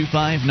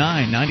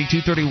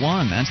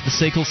 800-259-9231. That's the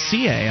SACL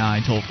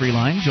CAI toll-free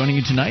line. Joining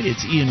you tonight,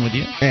 it's Ian with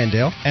you. And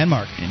Dale. And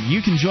Mark. And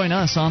you can join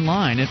us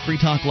online at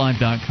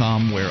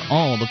freetalklive.com, where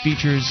all the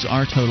features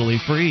are totally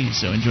free.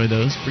 So enjoy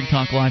those.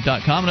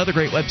 freetalklive.com. Another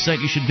great website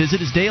you should visit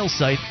is Dale's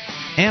site,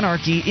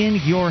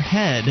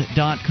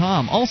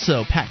 anarchyinyourhead.com.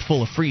 Also packed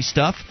full of free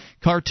stuff,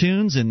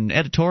 cartoons and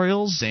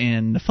editorials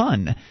and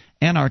fun.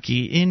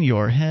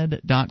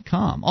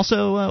 anarchyinyourhead.com.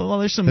 Also,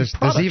 there's some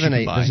products you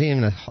can buy. There's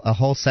even a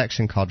whole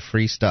section called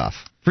free stuff.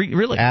 Free,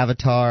 really?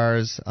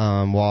 Avatars,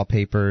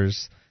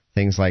 wallpapers,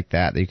 things like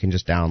that you can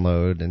just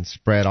download and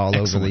spread all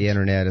over the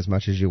internet as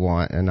much as you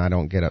want, and I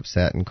don't get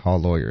upset and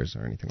call lawyers or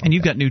anything like that. And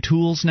you've got new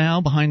tools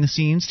now behind the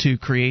scenes to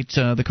create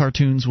the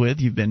cartoons with.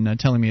 You've been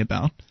telling me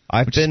about.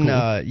 I don't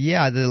know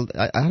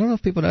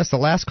if people noticed, the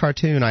last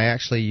cartoon I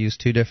actually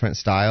used two different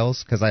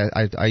styles because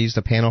I used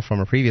a panel from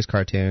a previous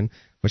cartoon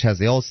which has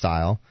the old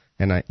style,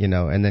 and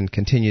and then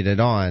continued it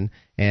on,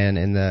 and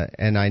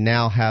I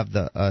now have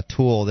a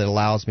tool that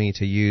allows me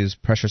to use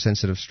pressure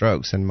sensitive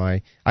strokes, and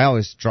I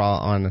always draw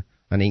on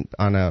a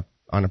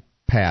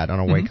pad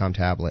on a Wacom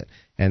tablet,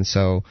 and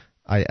so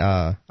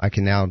I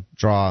can now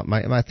draw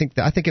I think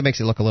it makes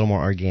it look a little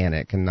more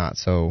organic and not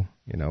so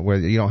where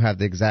you don't have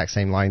the exact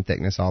same line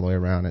thickness all the way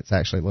around. It's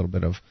actually a little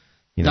bit of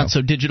not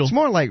so digital. It's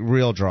more like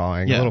real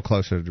drawing, a little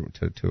closer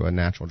to a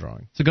natural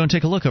drawing. So go and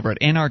take a look over at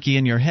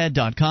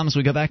anarchyinyourhead.com as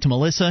we go back to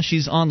Melissa.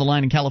 She's on the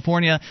line in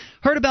California.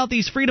 Heard about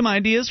these freedom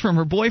ideas from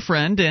her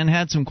boyfriend and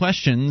had some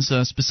questions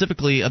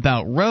specifically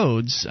about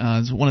roads.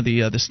 It's one of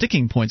the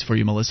sticking points for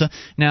you, Melissa.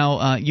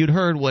 Now, you'd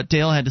heard what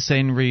Dale had to say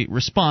in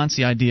response,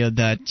 the idea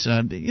that,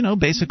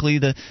 basically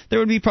there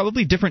would be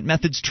probably different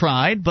methods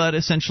tried, but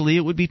essentially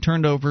it would be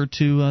turned over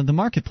to the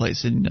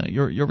marketplace. And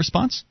your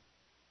response?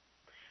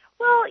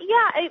 Well,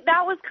 yeah,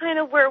 that was kind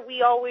of where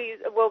we always,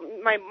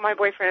 my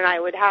boyfriend and I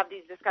would have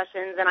these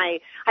discussions, and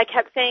I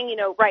kept saying,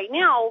 right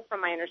now,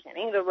 from my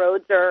understanding, the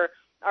roads are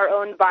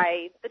owned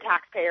by the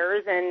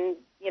taxpayers, and,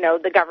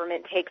 the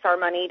government takes our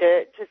money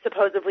to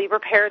supposedly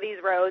repair these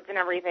roads and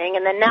everything,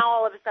 and then now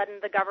all of a sudden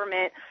the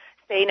government,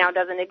 say, now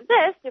doesn't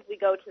exist if we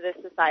go to this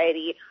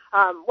society.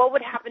 What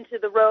would happen to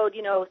the road,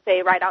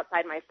 say, right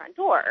outside my front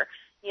door,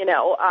 who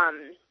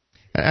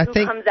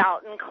comes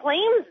out and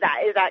claims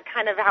that? Is that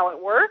kind of how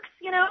it works?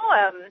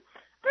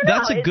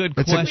 That's a good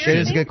question. It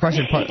is a good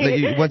question.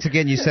 Once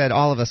again, you said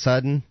all of a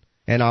sudden,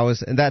 and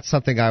that's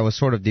something I was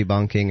sort of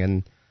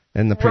debunking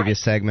in the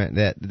previous segment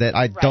that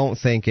I don't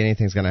think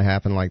anything's going to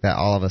happen like that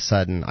all of a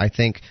sudden. I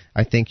think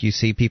you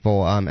see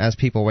people as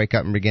people wake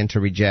up and begin to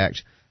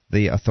reject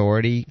the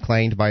authority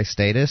claimed by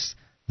statists.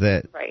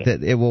 That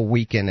it will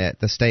weaken it.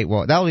 The state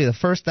will. That will be the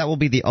first. That will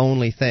be the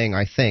only thing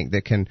I think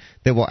that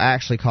will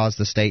actually cause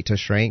the state to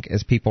shrink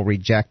is people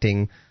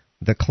rejecting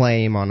the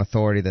claim on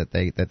authority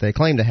that they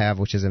claim to have,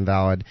 which is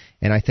invalid.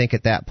 And I think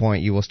at that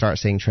point you will start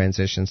seeing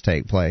transitions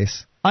take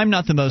place. I'm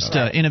not the most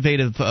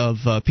innovative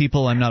of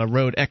people. I'm not a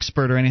road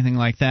expert or anything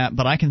like that,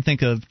 but I can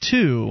think of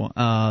two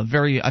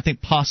very, I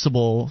think,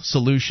 possible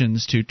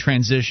solutions to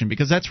transition,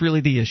 because that's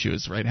really the issue,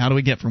 is right. How do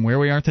we get from where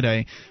we are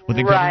today with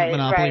the government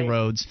monopoly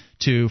roads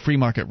to free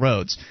market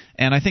roads?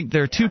 And I think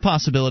there are two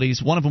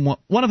possibilities. One of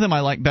them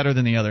I like better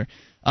than the other.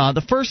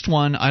 The first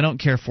one I don't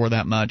care for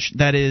that much.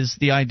 That is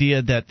the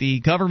idea that the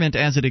government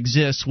as it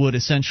exists would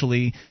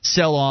essentially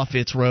sell off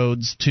its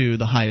roads to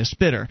the highest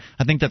bidder.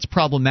 I think that's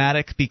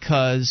problematic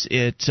because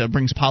it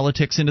brings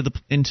politics into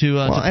play.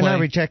 And I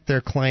reject their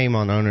claim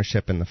on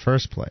ownership in the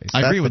first place.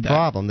 I agree with that. That's the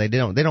problem. They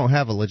don't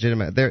have a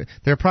legitimate.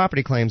 Their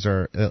property claims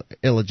are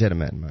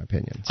illegitimate in my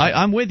opinion. So.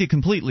 I'm with you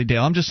completely,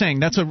 Dale. I'm just saying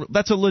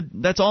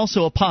that's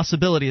also a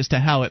possibility as to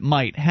how it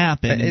might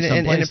happen in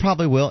some places. And it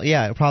probably will.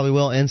 Yeah, it probably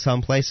will in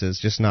some places,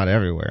 just not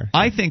everywhere. everywhere.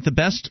 I think the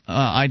best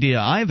idea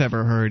I've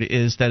ever heard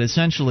is that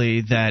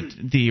essentially that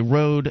the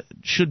road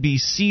should be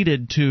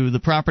ceded to the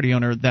property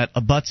owner that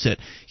abuts it.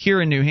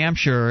 Here in New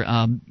Hampshire,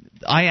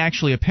 I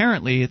actually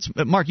apparently, it's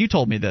Mark, you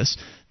told me this,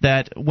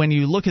 that when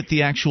you look at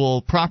the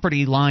actual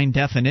property line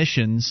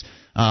definitions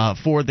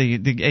for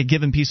a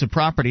given piece of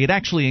property, it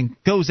actually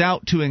goes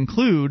out to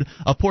include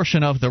a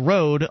portion of the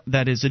road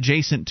that is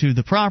adjacent to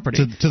the property.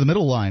 To the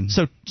middle line.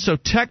 So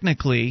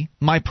technically,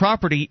 my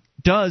property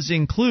does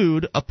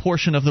include a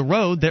portion of the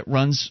road that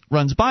runs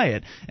by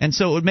it. And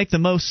so it would make the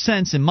most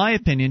sense, in my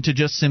opinion, to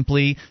just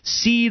simply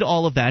cede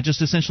all of that,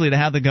 just essentially to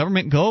have the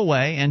government go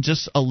away and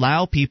just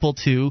allow people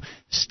to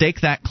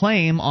stake that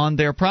claim on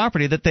their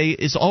property that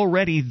is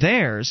already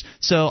theirs.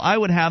 So I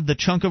would have the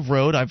chunk of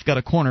road. I've got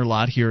a corner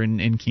lot here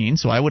in Keene,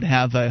 so I would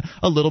have a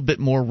little bit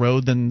more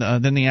road than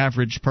the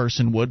average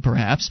person would,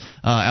 perhaps,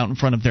 out in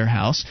front of their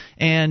house.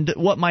 And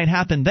what might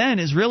happen then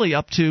is really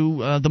up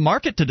to the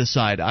market to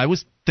decide. I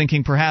was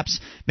thinking perhaps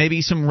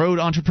maybe some road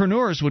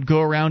entrepreneurs would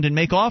go around and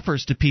make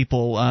offers to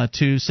people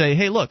to say,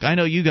 hey, look, I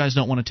know you guys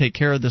don't want to take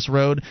care of this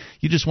road.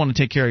 You just want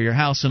to take care of your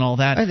house and all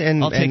that.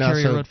 I'll take care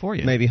of your road for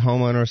you. Maybe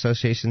homeowner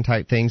association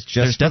type things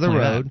just for the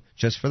road.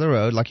 Just for the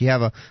road. Like you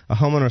have a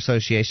homeowner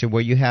association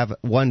where you have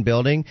one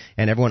building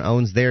and everyone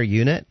owns their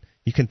unit.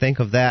 You can think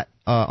of that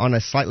on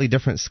a slightly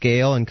different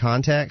scale and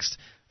context,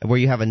 where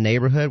you have a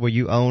neighborhood where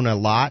you own a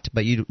lot,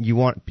 but you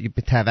want to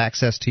have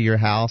access to your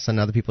house and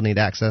other people need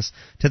access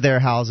to their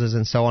houses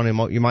and so on. And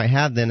what you might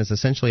have then is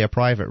essentially a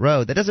private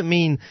road. That doesn't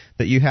mean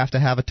that you have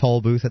to have a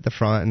toll booth at the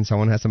front and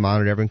someone has to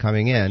monitor everyone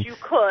coming in. You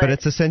could. But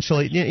it's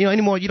essentially,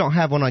 anymore you don't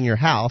have one on your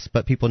house,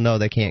 but people know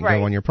they can't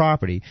go on your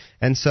property.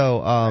 And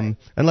so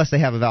unless they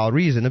have a valid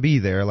reason to be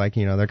there, like,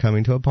 they're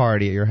coming to a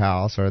party at your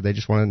house, or they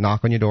just want to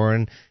knock on your door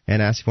and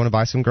ask if you want to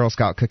buy some Girl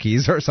Scout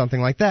cookies or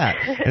something like that.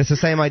 And it's the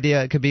same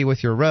idea it could be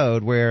with your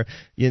road, where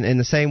in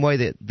the same way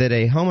that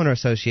a homeowner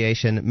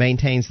association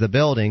maintains the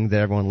building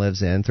that everyone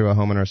lives in through a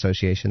homeowner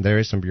association, there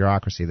is some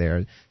bureaucracy there.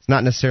 It's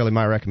not necessarily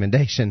my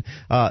recommendation.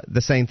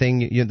 The same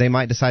thing, they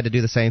might decide to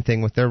do the same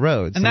thing with their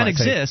roads. And that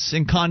exists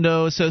in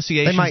condo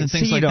associations and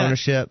things like that. They might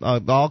cede ownership,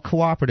 all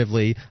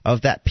cooperatively,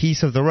 of that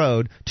piece of the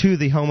road to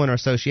the homeowner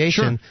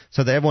association,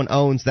 so that everyone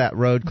owns that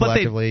road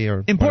collectively.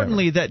 Or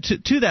importantly, whatever.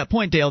 that to that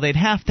point, Dale, they'd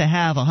have to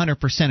have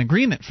 100%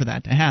 agreement for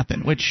that to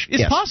happen, which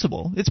is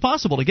possible. It's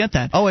possible to get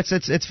that. Oh,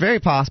 it's very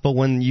possible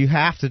when you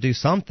have to do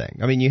something.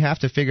 I mean, you have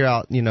to figure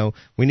out, you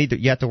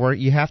have to work.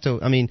 You have to.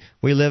 I mean,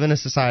 we live in a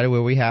society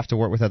where we have to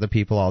work with other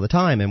people all the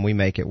time, and we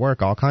make it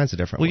work all kinds of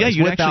different ways. Well, yeah,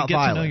 you without actually get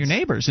violence. to know your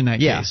neighbors in that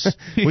case.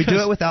 We do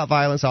it without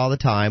violence all the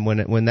time.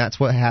 When that's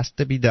what has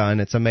to be done,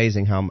 it's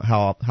amazing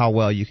how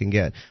well you can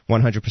get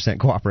 100%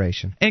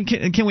 cooperation. And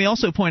can we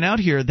also point out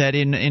here that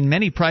in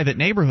many private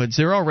neighborhoods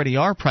there already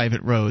are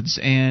private roads,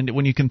 and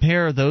when you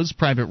compare those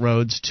private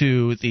roads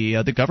to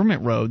the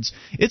government roads,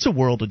 it's a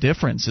world of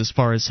difference as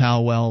far as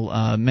how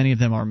well many of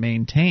them are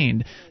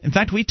maintained. In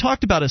fact, we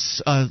talked about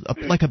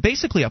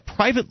basically a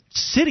private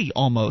city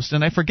almost,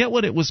 and I forget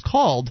what it was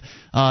called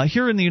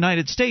here in the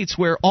United States,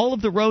 where all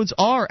of the roads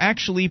are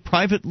actually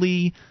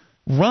privately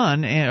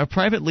run and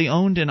privately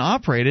owned and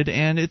operated,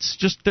 and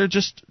they're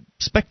just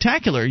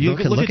spectacular. You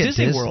look at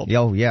Disney World.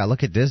 Oh yeah,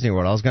 look at Disney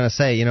World. I was going to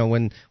say,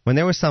 when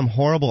there was some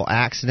horrible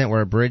accident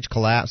where a bridge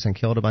collapsed and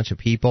killed a bunch of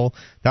people,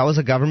 that was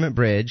a government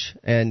bridge,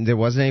 and there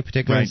wasn't any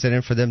particular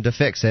incentive for them to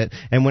fix it.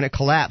 And when it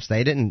collapsed,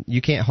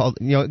 you can't hold.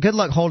 Good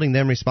luck holding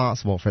them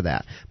responsible for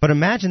that. But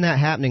imagine that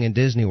happening in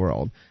Disney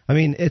World. I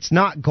mean, it's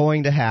not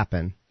going to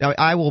happen.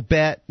 I will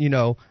bet,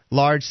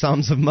 large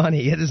sums of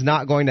money. It is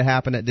not going to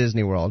happen at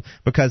Disney World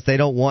because they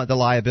don't want the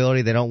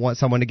liability. They don't want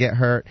someone to get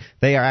hurt.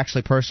 They are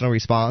actually personally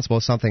responsible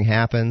if something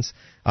happens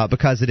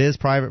because it is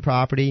private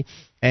property.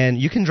 And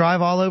you can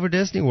drive all over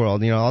Disney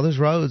World. All those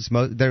roads,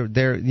 they're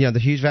the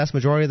huge vast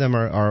majority of them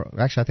are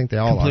actually, I think they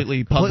all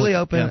completely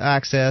open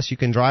access. You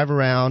can drive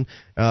around.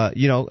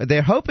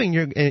 They're hoping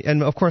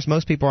and of course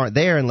most people aren't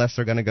there unless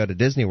they're going to go to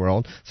Disney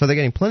World, so they're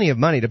getting plenty of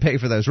money to pay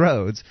for those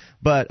roads.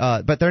 But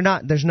they're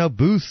not. There's no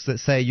booths that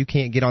say you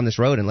can't get on this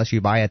road unless you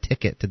buy a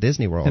ticket to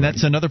Disney World. And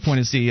that's another point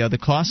is the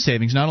cost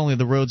savings. Not only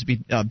the roads be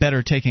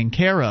better taken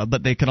care of,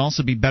 but they can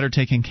also be better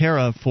taken care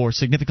of for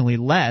significantly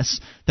less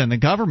than the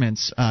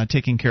government's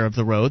taking care of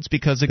the roads,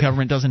 because the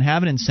government doesn't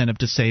have an incentive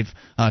to save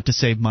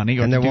money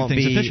or to do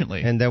things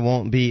efficiently. And there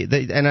won't be.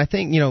 And I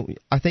think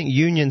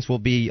unions will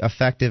be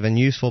effective and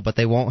useful, but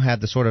they won't have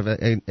the sort of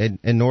an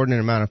inordinate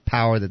amount of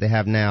power that they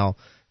have now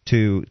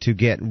to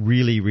get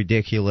really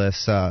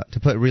ridiculous to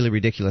put really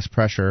ridiculous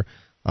pressure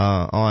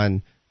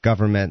on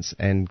governments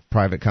and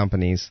private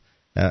companies.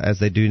 As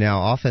they do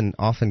now,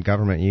 often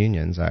government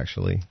unions,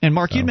 actually. And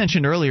Mark, you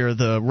mentioned earlier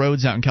the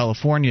roads out in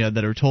California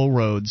that are toll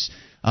roads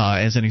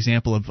as an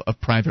example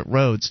of private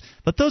roads.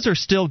 But those are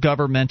still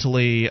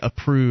governmentally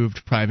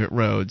approved private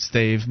roads.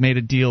 They've made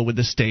a deal with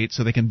the state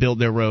so they can build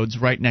their roads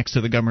right next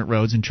to the government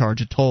roads and charge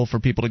a toll for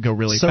people to go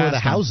really fast. So are the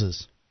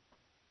houses.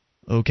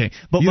 Okay,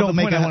 but you don't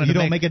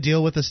make a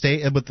deal with the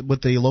state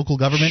with the local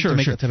government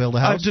to build a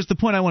house. Just the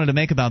point I wanted to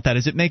make about that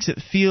is it makes it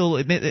feel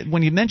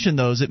when you mention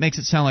those, it makes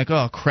it sound like,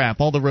 oh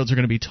crap, all the roads are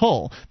going to be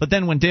toll. But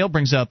then when Dale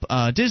brings up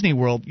Disney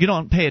World, you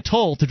don't pay a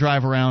toll to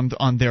drive around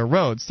on their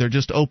roads; they're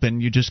just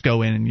open. You just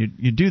go in and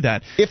you do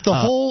that. If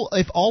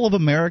if all of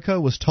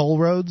America was toll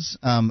roads,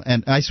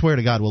 and I swear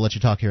to God, we'll let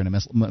you talk here in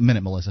a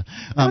minute, Melissa.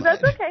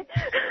 That's okay.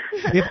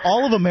 If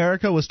all of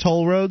America was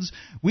toll roads,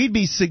 we'd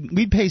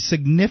pay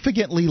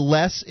significantly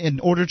less in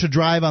order to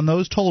drive on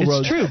those toll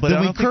roads than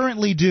we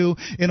currently do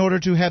in order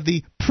to have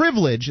the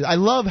privilege. I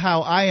love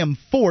how I am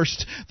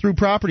forced through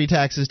property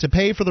taxes to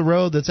pay for the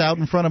road that's out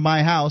in front of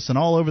my house and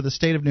all over the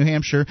state of New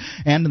Hampshire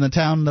and in the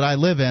town that I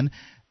live in,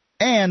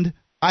 and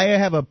I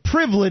have a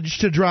privilege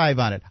to drive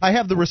on it. I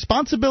have the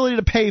responsibility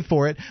to pay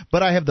for it,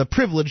 but I have the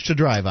privilege to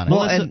drive on it.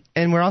 Well,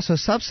 and we're also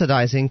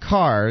subsidizing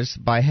cars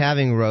by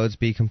having roads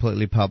be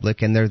completely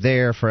public, and they're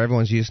there for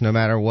everyone's use no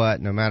matter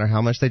what, no matter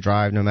how much they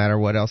drive, no matter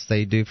what else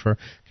they do for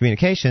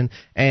communication.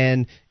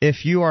 And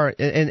if you are,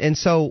 and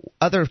so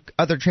other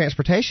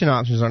transportation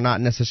options are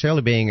not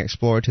necessarily being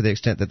explored to the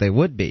extent that they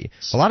would be.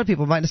 A lot of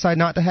people might decide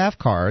not to have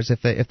cars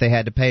if they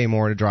had to pay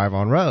more to drive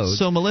on roads.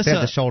 So Melissa, they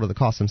have to shoulder the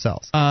cost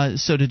themselves.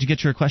 So did you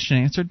get your question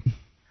answered?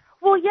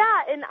 Well, yeah,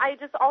 and I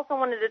just also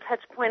wanted to touch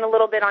point a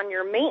little bit on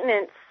your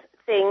maintenance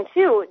thing,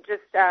 too.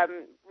 Just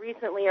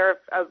recently or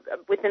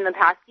within the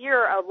past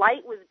year, a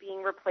light was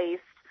being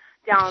replaced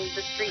down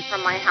the street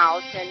from my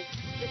house, and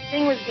this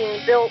thing was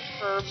being built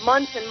for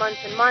months and months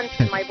and months,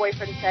 and my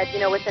boyfriend said,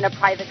 within a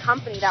private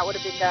company that would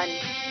have been done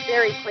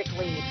very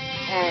quickly,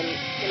 and,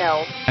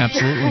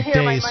 Absolutely.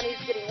 here my money's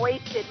getting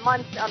wasted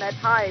months on a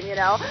time,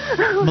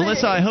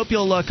 Melissa, I hope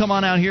you'll come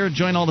on out here and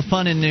join all the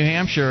fun in New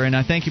Hampshire, and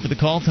I thank you for the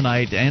call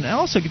tonight, and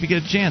also if you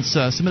get a chance,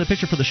 submit a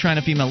picture for the Shrine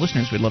of Female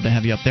Listeners. We'd love to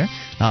have you up there.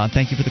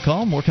 Thank you for the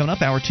call. More coming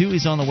up. Hour 2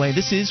 is on the way.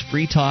 This is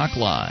Free Talk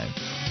Live.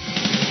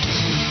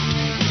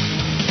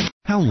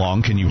 How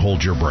long can you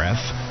hold your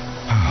breath?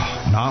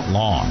 Not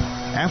long.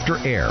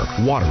 After air,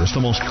 water is the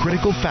most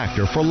critical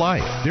factor for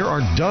life. There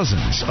are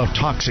dozens of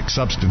toxic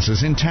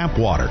substances in tap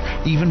water,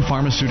 even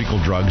pharmaceutical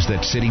drugs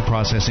that city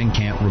processing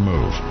can't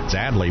remove.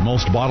 Sadly,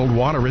 most bottled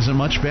water isn't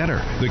much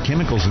better. The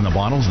chemicals in the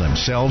bottles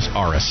themselves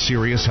are a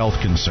serious health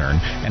concern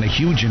and a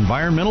huge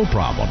environmental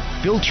problem.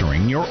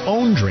 Filtering your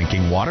own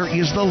drinking water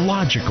is the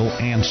logical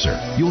answer.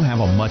 You'll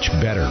have a much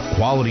better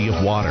quality of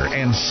water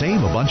and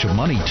save a bunch of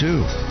money,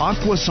 too.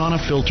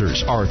 Aquasana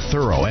filters are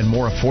thorough and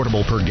more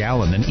affordable per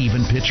gallon than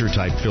even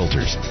pitcher-type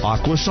filters.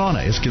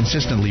 Aquasana is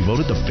consistently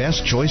voted the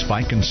best choice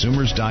by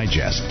Consumers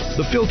Digest.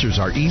 The filters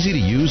are easy to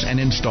use and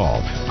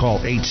install. Call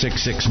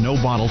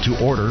 866-NO-BOTTLE to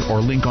order or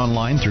link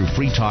online through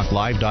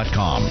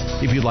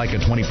freetalklive.com. If you'd like a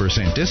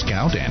 20%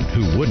 discount, and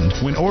who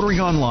wouldn't, when ordering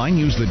online,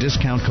 use the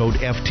discount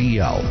code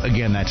FTL.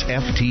 Again, that's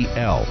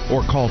FTL.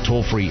 Or call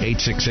toll-free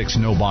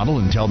 866-NO-BOTTLE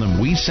and tell them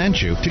we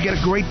sent you to get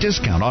a great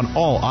discount on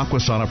all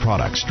Aquasana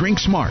products. Drink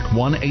smart.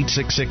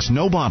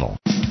 1-866-NO-BOTTLE.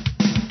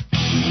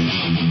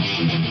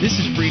 This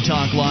is Free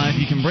Talk Live.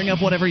 You can bring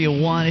up whatever you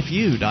want if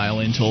you dial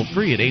in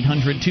toll-free at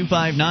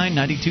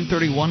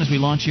 800-259-9231 as we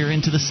launch here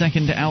into the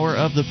second hour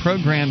of the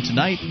program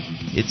tonight.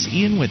 It's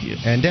Ian with you.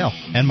 And Dale.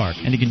 And Mark.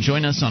 And you can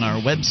join us on our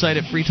website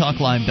at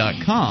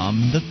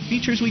freetalklive.com. The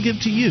features we give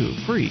to you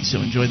free, so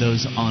enjoy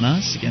those on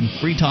us. Again,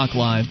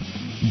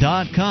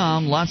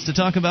 freetalklive.com. Lots to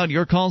talk about.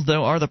 Your calls,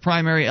 though, are the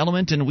primary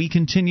element, and we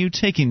continue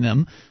taking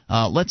them.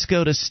 Let's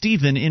go to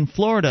Stephen in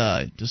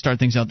Florida to start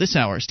things out this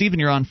hour. Stephen,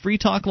 you're on Free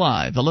Talk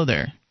Live. Hello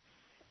there.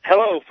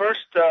 Hello.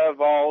 First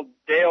of all,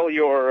 Dale,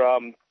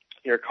 your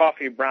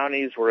coffee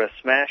brownies were a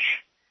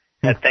smash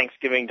at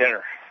Thanksgiving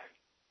dinner.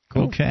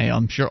 Cool. Okay,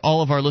 I'm sure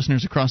all of our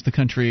listeners across the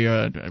country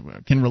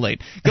can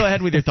relate. Go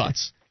ahead with your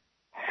thoughts.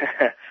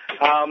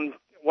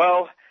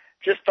 Well,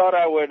 just thought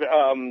I would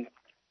kind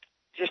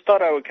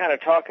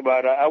of talk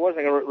about. I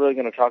wasn't really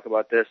going to talk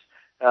about this,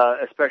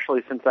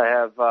 especially since I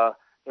have.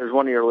 There's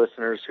one of your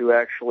listeners who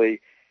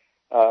actually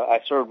I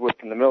served with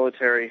in the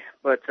military,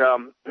 but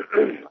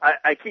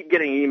I keep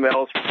getting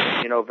emails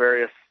from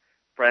various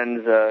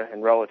friends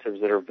and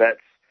relatives that are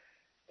vets.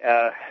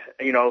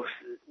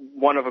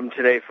 One of them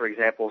today, for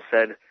example,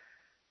 said,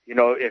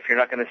 if you're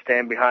not going to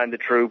stand behind the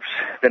troops,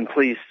 then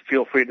please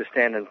feel free to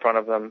stand in front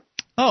of them.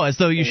 Oh, as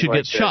though you should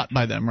get shot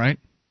by them, right?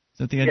 Is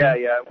that the idea?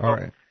 Yeah.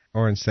 Well,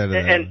 or instead of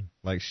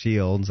like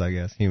shields, I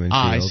guess, human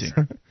shields. I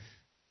see.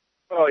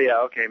 Oh, yeah,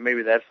 okay,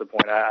 maybe that's the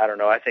point. I don't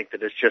know. I think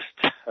that it's just,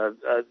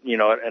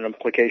 an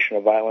implication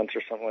of violence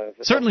or something like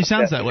that. Certainly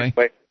sounds that way.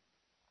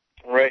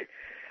 Right.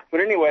 But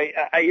anyway,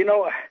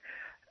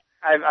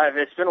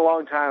 it's been a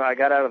long time. I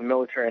got out of the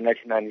military in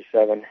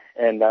 1997,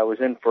 and I was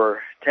in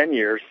for 10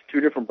 years,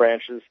 2 different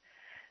branches.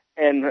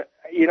 And,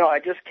 I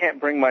just can't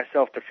bring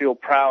myself to feel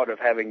proud of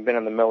having been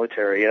in the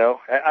military,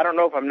 I don't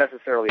know if I'm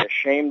necessarily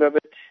ashamed of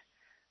it,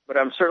 but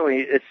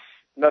it's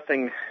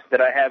nothing that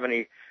I have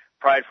any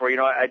pride for.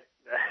 I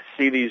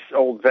see these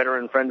old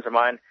veteran friends of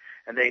mine,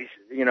 and they,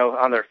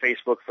 on their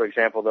Facebook, for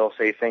example, they'll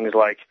say things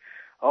like,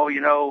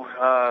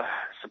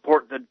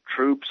 support the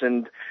troops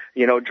and,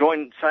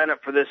 sign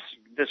up for this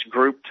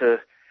group to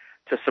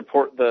to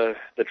support the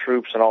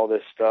troops and all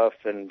this stuff.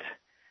 And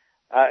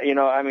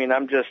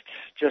I'm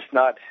just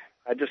not.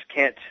 I just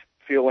can't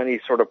feel any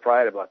sort of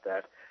pride about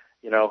that.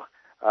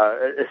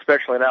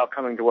 Especially now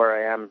coming to where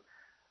I am.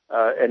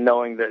 And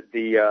knowing that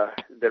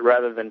that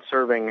rather than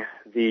serving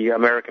the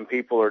American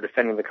people or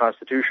defending the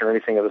Constitution or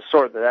anything of the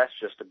sort, that's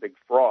just a big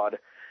fraud,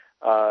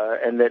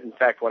 and that in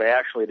fact what I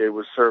actually did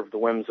was serve the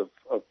whims of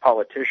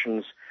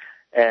politicians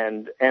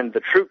and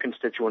the true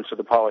constituents of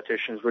the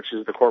politicians, which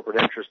is the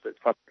corporate interest that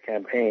fund their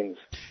campaigns.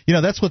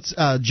 That's what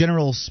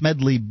General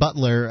Smedley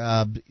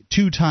Butler,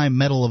 two-time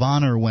Medal of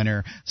Honor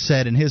winner,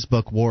 said in his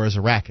book War is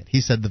a Racket.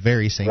 He said the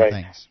very same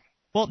things.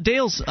 Well,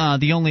 Dale's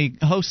the only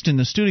host in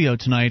the studio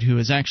tonight who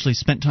has actually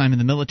spent time in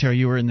the military.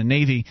 You were in the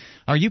Navy.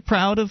 Are you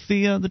proud of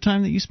the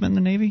time that you spent in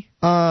the Navy?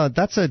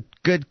 That's a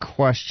good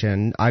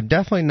question. I'm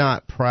definitely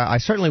not proud. I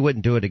certainly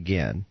wouldn't do it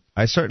again.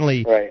 I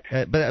certainly,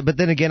 but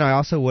then again, I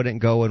also wouldn't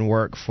go and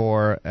work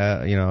for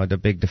the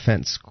big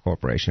defense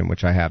corporation,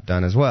 which I have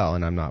done as well,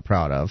 and I'm not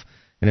proud of.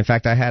 And in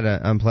fact, I had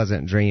an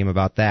unpleasant dream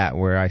about that,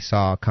 where I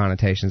saw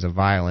connotations of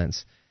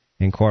violence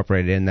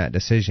incorporated in that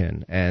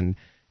decision, and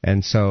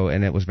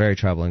it was very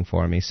troubling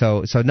for me.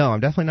 So no, I'm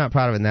definitely not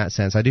proud of it in that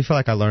sense. I do feel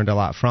like I learned a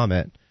lot from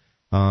it.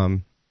 So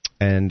from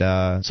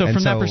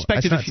that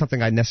perspective, it's not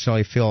something I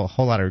necessarily feel a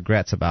whole lot of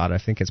regrets about. I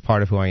think it's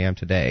part of who I am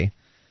today.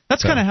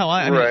 That's kind of how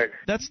I mean,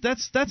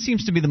 that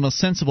seems to be the most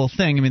sensible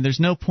thing. I mean, there's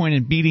no point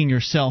in beating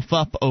yourself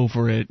up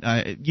over it.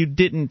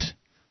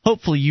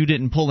 Hopefully you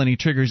didn't pull any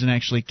triggers and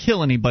actually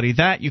kill anybody.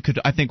 That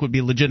I think would be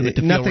legitimate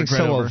to feel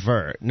regret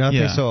over.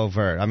 Nothing so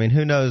overt. I mean,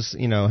 who knows,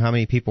 how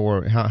many people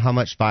were, how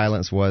much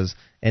violence was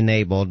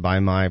enabled by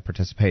my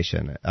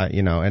participation,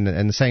 and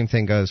the same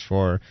thing goes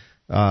for,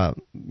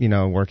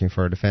 working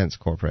for a defense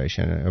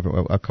corporation,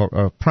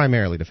 a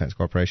primarily defense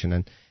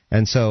corporation.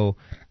 And so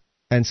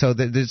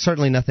there's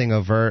certainly nothing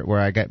overt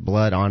where I get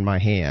blood on my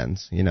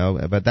hands,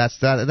 but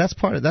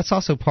that's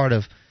also part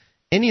of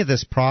any of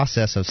this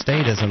process of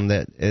statism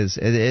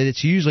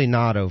it's usually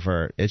not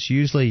overt. It's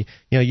usually,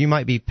 you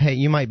might be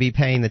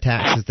paying the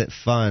taxes that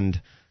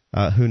fund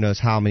who knows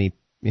how many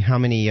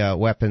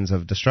weapons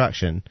of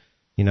destruction,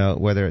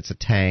 whether it's a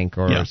tank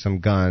or some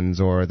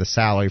guns or the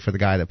salary for the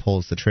guy that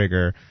pulls the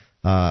trigger,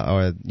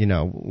 or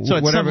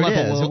so whatever it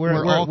is.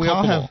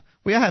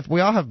 We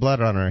all have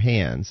blood on our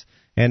hands.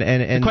 And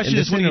the question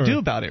is, what do you do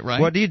about it,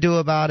 right? What do you do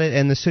about it?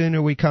 And the sooner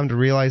we come to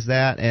realize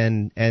that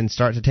and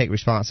start to take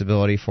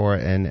responsibility for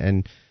it,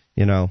 then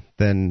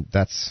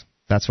that's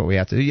what we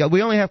have to do.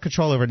 We only have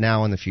control over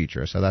now and the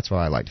future, so that's what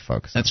I like to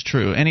focus on. That's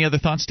true. Any other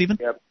thoughts, Stephen?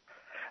 Yep.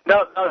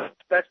 No,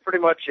 that's pretty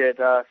much it.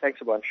 Thanks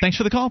a bunch. Thanks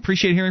for the call.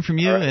 Appreciate hearing from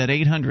you at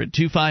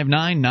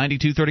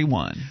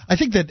 800-259-9231. I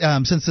think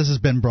that since this has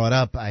been brought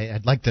up,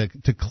 I'd like to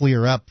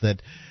clear up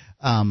that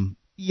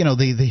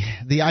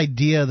the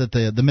idea that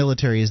the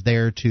military is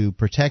there to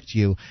protect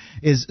you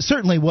is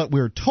certainly what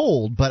we're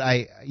told, but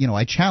I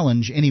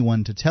challenge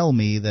anyone to tell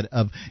me that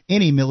of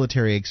any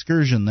military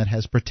excursion that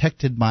has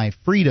protected my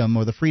freedom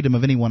or the freedom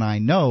of anyone I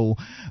know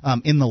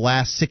in the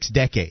last 6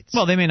 decades.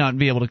 Well, they may not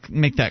be able to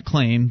make that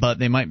claim, but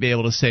they might be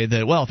able to say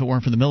that, well, if it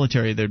weren't for the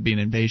military, there'd be an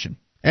invasion.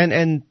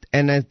 And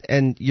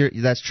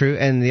that's true.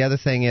 And the other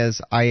thing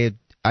is, I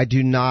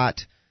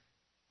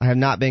have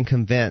not been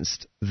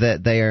convinced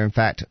that they are in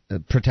fact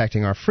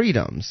protecting our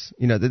freedoms.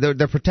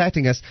 They're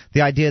protecting us. The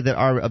idea that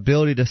our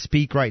ability to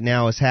speak right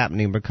now is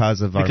happening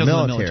because of our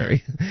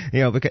military.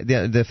 Because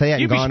if they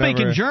hadn't gone over, you'd be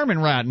speaking German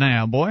right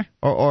now, boy,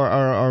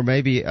 or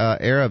maybe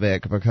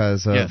Arabic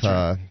because of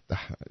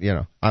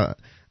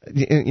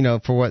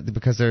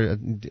because there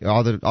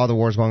all the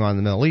wars going on in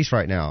the Middle East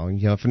right now.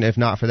 If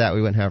not for that,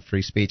 we wouldn't have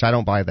free speech. I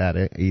don't buy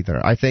that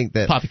either. I think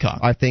that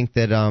poppycock.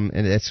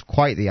 And it's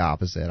quite the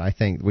opposite. I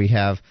think we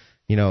have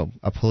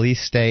a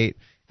police state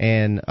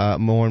and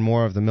more and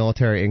more of the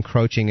military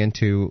encroaching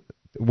into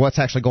what's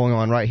actually going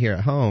on right here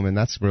at home, and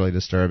that's really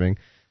disturbing.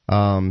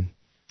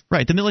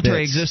 Right, the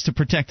military exists to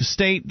protect the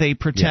state. They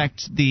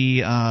protect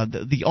the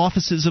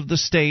offices of the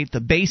state,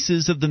 the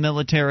bases of the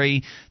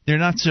military. They're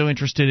not so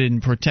interested in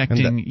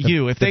protecting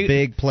you. If the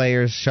big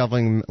players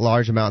shoveling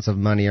large amounts of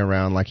money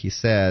around, like you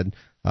said,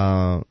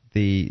 the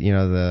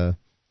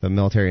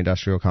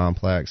military-industrial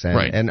complex,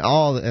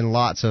 and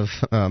lots of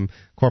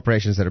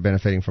corporations that are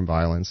benefiting from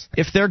violence.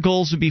 If their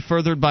goals would be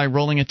furthered by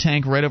rolling a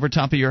tank right over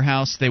top of your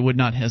house, they would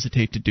not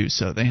hesitate to do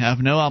so. They have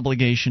no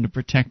obligation to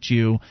protect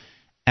you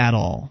at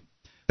all.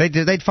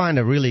 They'd find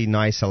a really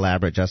nice,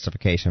 elaborate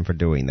justification for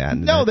doing that.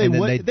 No, they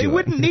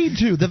wouldn't need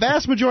to. The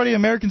vast majority of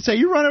Americans say,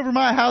 "You run over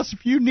my house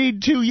if you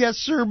need to." Yes,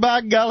 sir.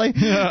 By golly,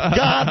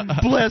 God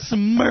bless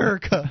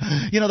America.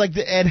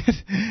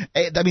 That's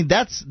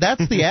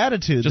the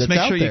attitude. Just that's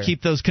make sure you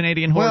keep those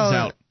Canadian hordes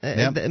out.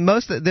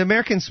 Most of the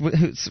Americans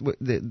who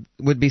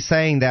would be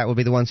saying that would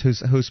be the ones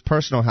whose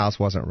personal house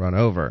wasn't run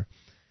over.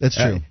 That's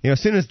true. As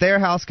soon as their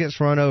house gets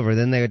run over,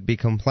 then they would be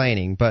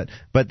complaining. But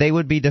they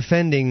would be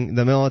defending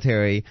the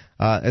military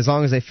as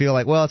long as they feel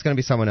like, well, it's going to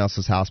be someone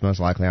else's house.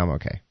 Most likely, I'm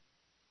okay.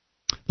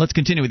 Let's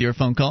continue with your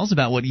phone calls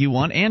about what you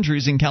want.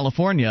 Andrew's in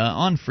California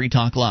on Free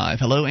Talk Live.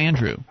 Hello,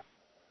 Andrew.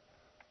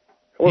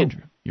 Hello.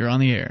 Andrew, you're on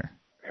the air.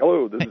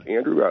 Hello, this is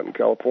Andrew out in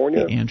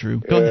California. Hey, Andrew.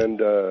 Go ahead.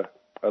 And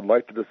I'd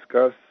like to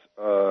discuss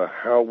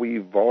how we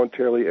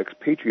voluntarily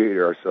expatriate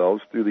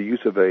ourselves through the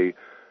use of a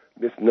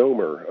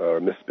misnomer,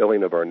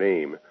 misspelling of our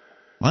name.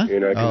 What?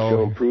 And I can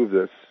show and prove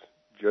this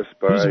just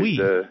by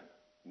the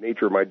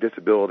nature of my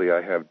disability.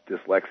 I have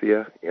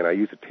dyslexia, and I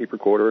use a tape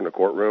recorder in the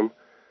courtroom.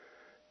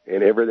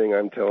 And everything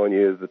I'm telling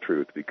you is the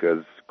truth,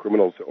 because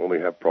criminals only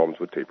have problems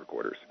with tape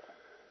recorders.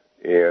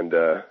 And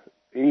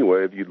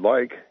anyway, if you'd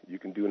like, you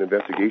can do an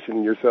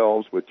investigation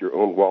yourselves with your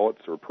own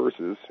wallets or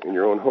purses in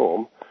your own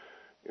home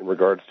in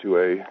regards to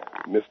a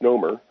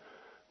misnomer,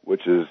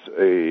 which is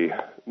a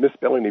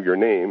misspelling of your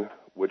name,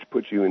 which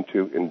puts you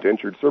into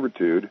indentured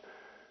servitude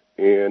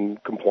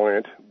and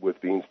compliant with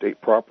being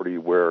state property,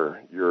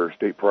 where you're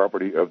state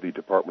property of the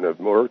Department of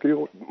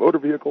Motor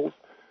Vehicles,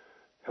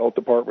 Health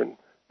Department,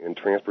 and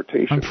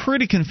Transportation. I'm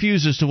pretty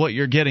confused as to what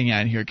you're getting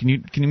at here. Can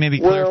you maybe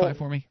clarify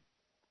for me?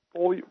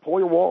 Pull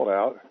your wallet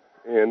out,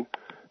 and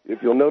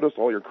if you'll notice,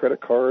 all your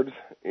credit cards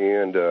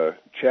and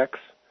checks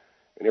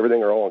and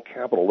everything are all in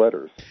capital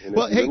letters. And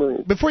well, hey,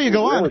 before you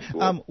go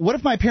on, what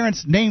if my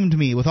parents named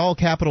me with all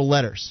capital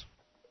letters?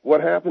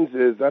 What happens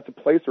is that's a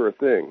place or a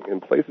thing,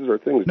 and places or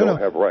things don't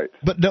have rights.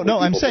 But no,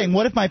 I'm saying,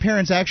 what if my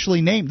parents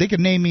actually they could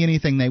name me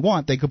anything they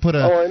want. They could put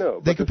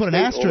they could put an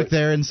asterisk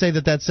there and say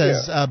that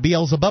says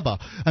Beelzebub.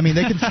 I mean,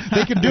 they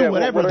can do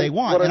whatever they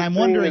want. And I'm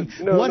wondering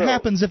what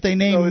happens if they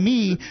name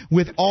me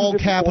with all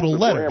capital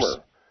letters.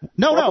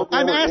 No,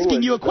 I'm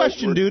asking you a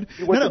question, dude.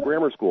 You went to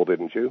grammar school,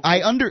 didn't you?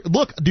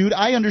 Look, dude,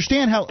 I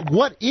understand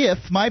what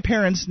if my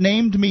parents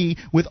named me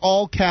with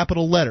all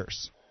capital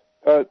letters?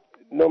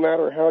 No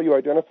matter how you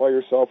identify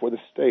yourself with a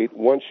state,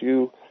 once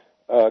you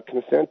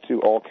consent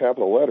to all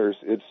capital letters,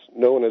 it's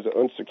known as an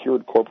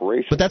unsecured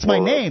corporation. But that's my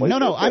name.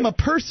 No, I'm a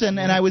person,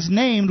 and I was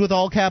named with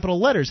all capital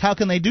letters. How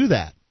can they do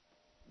that?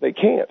 They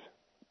can't.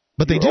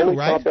 But they do, right?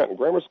 right? You taught that in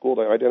grammar school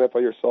to identify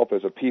yourself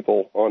as a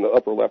people on the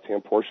upper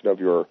left-hand portion of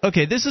your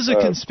Okay, this is a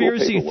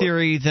conspiracy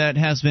theory that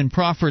has been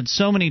proffered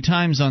so many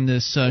times on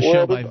this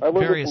show by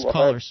various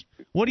callers.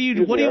 What do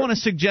you want to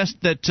suggest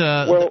that...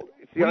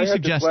 See, I have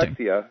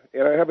dyslexia,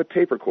 and I have a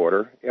tape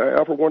recorder, and I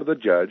offer one to the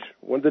judge,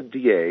 one to the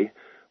DA,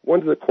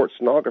 one to the court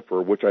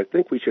stenographer, which I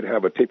think we should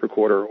have a tape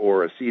recorder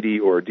or a CD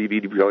or a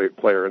DVD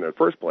player in the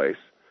first place,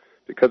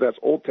 because that's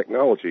old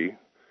technology.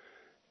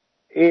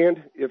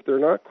 And if they're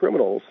not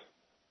criminals,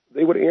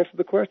 they would answer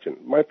the question.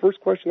 My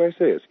first question I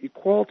say is,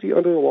 equality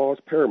under the law is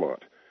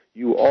paramount.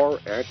 You are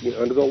acting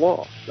under the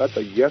law. That's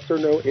a yes or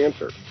no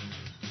answer.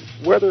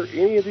 Whether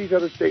any of these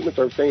other statements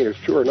I'm saying is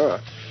true or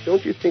not,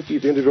 don't you think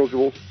these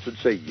individuals should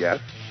say yes?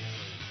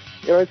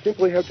 And I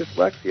simply have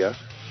dyslexia.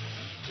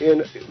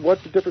 And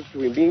what's the difference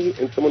between me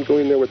and someone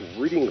going there with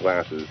reading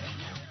glasses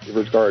in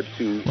regards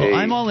to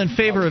I'm all in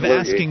favor of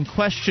asking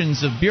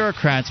questions of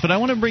bureaucrats, but I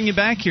want to bring you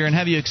back here and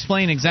have you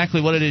explain exactly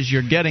what it is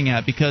you're getting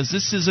at, because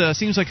this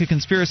seems like a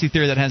conspiracy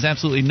theory that has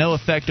absolutely no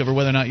effect over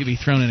whether or not you'll be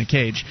thrown in a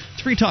cage.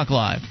 It's Free Talk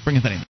Live. Bring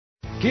it in.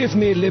 Give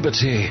me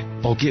liberty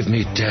or give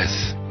me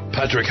death.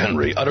 Patrick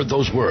Henry uttered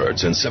those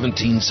words in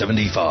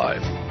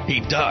 1775.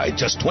 He died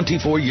just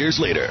 24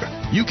 years later.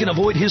 You can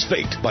avoid his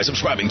fate by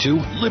subscribing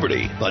to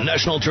Liberty, the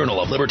National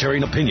Journal of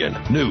Libertarian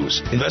Opinion,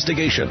 News,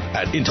 Investigation,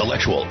 and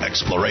Intellectual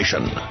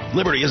Exploration.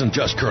 Liberty isn't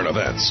just current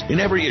events.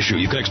 In every issue,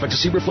 you can expect to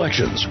see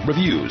reflections,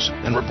 reviews,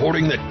 and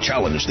reporting that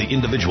challenge the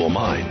individual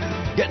mind.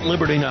 Get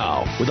Liberty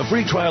now with a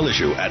free trial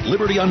issue at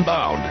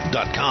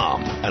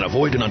libertyunbound.com and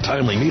avoid an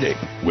untimely meeting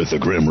with the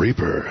Grim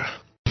Reaper.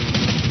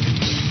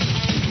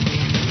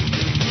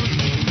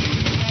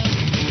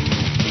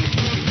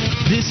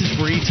 This is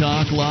Free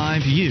Talk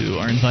Live. You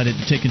are invited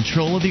to take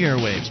control of the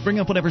airwaves. Bring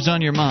up whatever's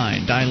on your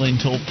mind. Dial in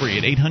toll-free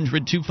at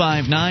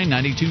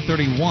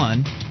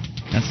 800-259-9231.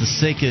 That's the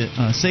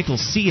SACL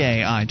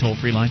CAI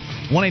toll-free line.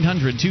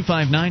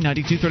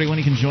 1-800-259-9231.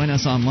 You can join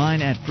us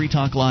online at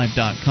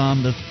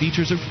freetalklive.com. The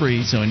features are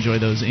free, so enjoy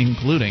those,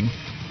 including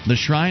the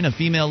shrine of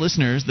female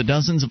listeners, the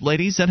dozens of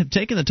ladies that have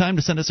taken the time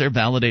to send us their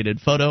validated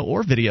photo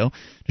or video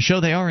to show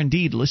they are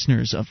indeed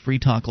listeners of Free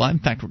Talk Live. In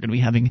fact, we're going to be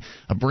having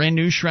a brand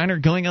new shriner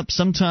going up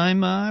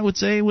sometime, I would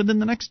say, within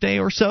the next day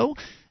or so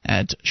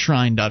at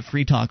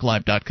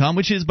shrine.freetalklive.com,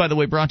 which is, by the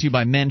way, brought to you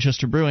by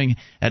Manchester Brewing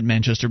at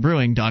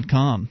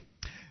manchesterbrewing.com.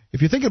 If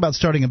you're thinking about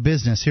starting a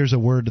business, here's a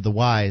word to the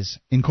wise.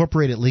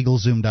 Incorporate at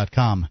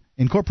LegalZoom.com.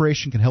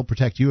 Incorporation can help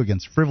protect you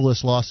against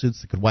frivolous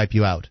lawsuits that could wipe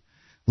you out.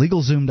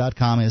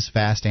 LegalZoom.com is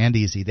fast and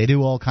easy. They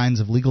do all kinds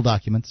of legal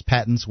documents,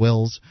 patents,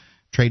 wills,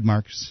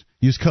 trademarks.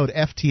 Use code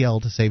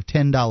FTL to save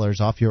 $10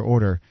 off your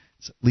order.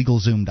 It's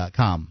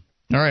LegalZoom.com.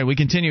 All right, we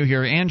continue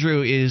here.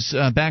 Andrew is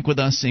back with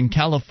us in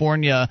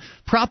California,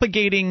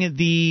 propagating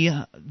the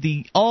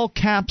all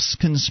caps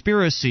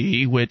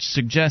conspiracy, which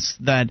suggests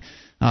that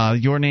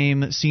your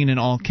name seen in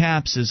all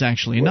caps is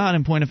actually not,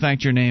 in point of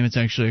fact, your name. It's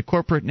actually a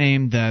corporate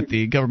name that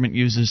the government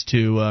uses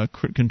to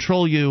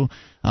control you.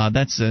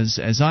 That's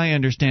as I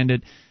understand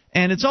it.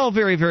 And it's all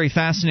very, very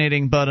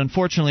fascinating, but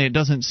unfortunately it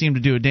doesn't seem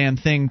to do a damn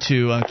thing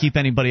to keep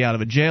anybody out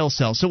of a jail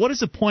cell. So what is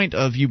the point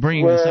of you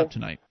bringing this up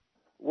tonight?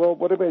 Well,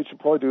 what everybody should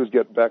probably do is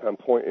get back on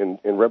point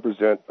and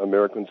represent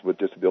Americans with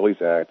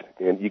Disabilities Act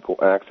and equal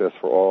access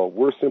for all.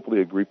 We're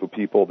simply a group of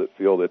people that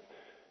feel that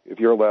if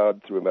you're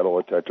allowed through a metal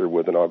detector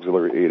with an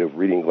auxiliary aid of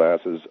reading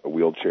glasses, a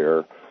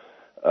wheelchair,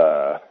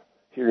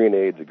 hearing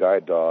aids, a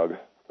guide dog,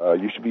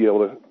 you should be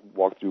able to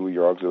walk through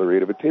your auxiliary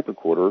aid of a tape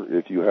recorder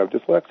if you have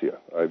dyslexia.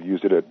 I've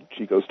used it at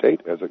Chico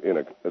State as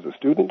a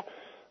student,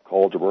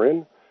 College of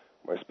Marin.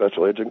 My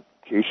special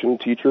education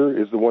teacher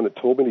is the one that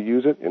told me to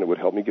use it, and it would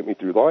help me get me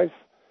through life.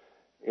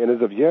 And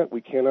as of yet,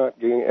 we cannot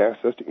gain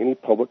access to any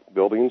public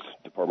buildings,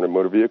 Department of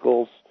Motor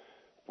Vehicles,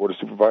 Board of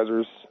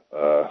Supervisors,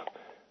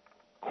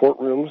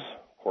 courtrooms,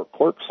 court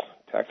clerks,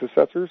 tax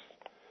assessors.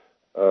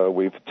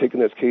 We've taken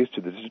this case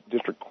to the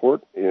district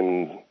court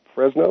in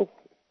Fresno,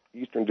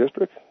 Eastern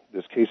District.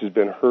 This case has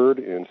been heard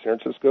in San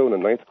Francisco in the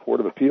Ninth Court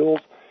of Appeals.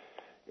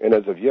 And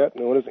as of yet,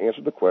 no one has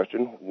answered the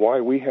question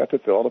why we have to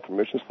fill out a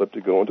permission slip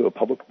to go into a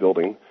public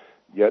building,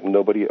 yet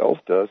nobody else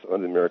does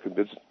under the American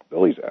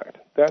Disabilities Act.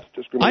 That's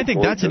discriminatory. I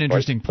think that's an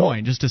interesting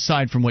point, just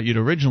aside from what you'd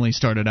originally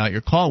started out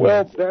your call with.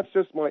 Well, that's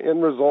just my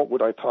end result,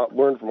 what I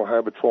learned from a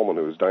high patrolman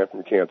who was dying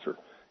from cancer.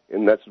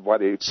 And that's why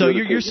they... So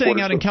you're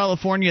saying out in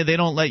California they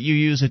don't let you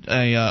use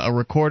a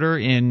recorder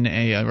in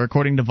a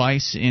recording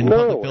device in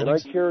public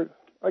buildings? No, and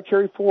I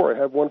carry four. I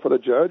have one for the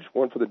judge,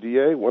 one for the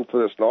DA, one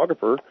for the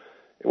stenographer,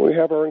 and we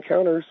have our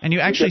encounters. And you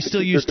actually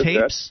still use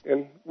tapes?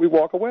 And we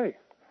walk away.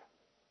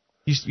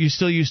 You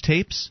still use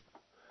tapes?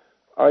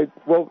 I'm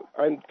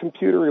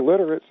computer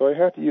illiterate, so I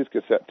have to use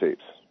cassette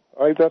tapes.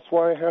 That's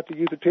why I have to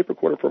use a tape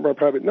recorder for my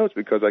private notes,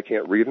 because I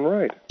can't read and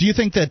write. Do you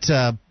think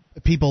that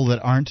people that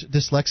aren't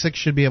dyslexic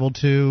should be able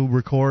to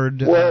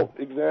record? Well,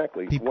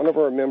 exactly. One of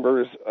our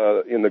members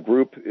in the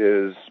group,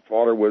 his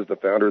father was the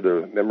founder of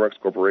the Memorex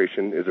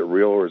Corporation. Is it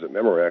real or is it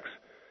Memorex?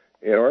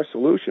 And our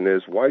solution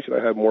is, why should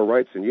I have more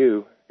rights than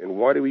you? And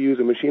why do we use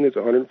a machine that's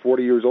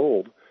 140 years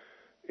old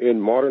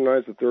and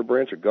modernize the third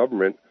branch of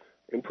government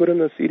and put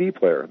in a CD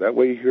player? That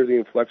way you hear the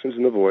inflections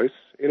in the voice,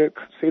 and it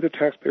saves the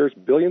taxpayers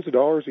billions of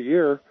dollars a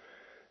year.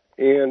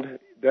 And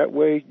that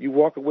way you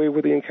walk away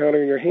with the encounter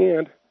in your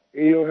hand,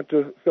 and you don't have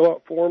to fill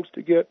out forms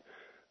to get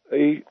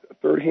a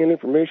third-hand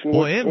information.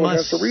 Boy, it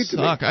must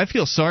suck. I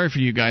feel sorry for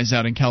you guys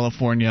out in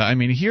California. I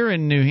mean, here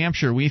in New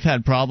Hampshire, we've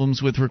had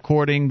problems with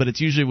recording, but it's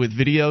usually with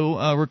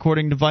video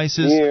recording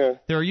devices. Yeah.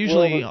 There are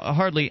usually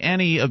hardly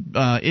any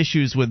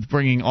issues with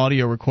bringing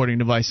audio recording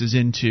devices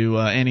into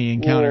any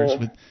encounters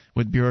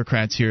with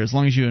bureaucrats here, as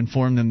long as you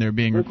inform them they're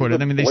being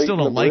recorded. I mean, they still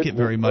don't like it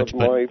very much.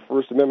 But my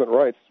First Amendment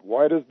rights.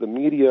 Why does the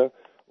media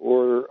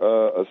or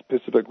a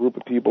specific group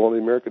of people on the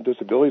American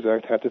Disabilities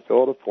Act have to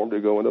fill out a form to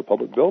go into a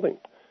public building?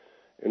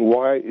 And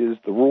why is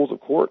the rules of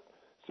court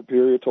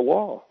superior to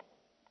law?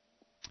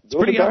 It's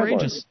pretty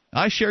outrageous.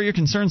 I share your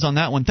concerns on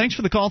that one. Thanks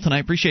for the call tonight.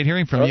 Appreciate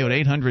hearing from you at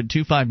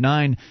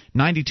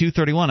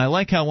 800-259-9231. I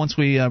like how once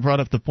we brought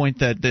up the point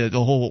that the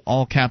whole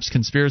all-caps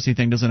conspiracy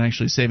thing doesn't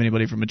actually save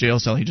anybody from a jail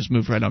cell, he just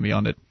moved right on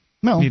beyond it.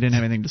 No. He didn't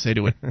have anything to say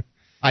to it.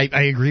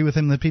 I agree with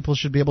him that people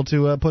should be able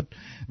to put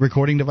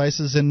recording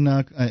devices in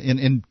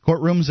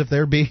courtrooms if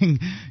they're being,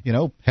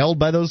 held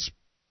by those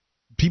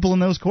people in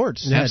those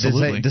courts. Yeah,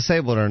 absolutely.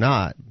 Disabled or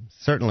not.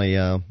 Certainly,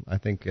 I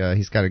think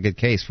he's got a good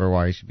case for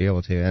why he should be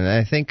able to. And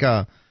I think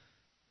that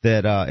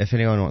if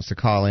anyone wants to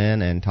call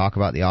in and talk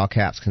about the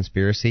all-caps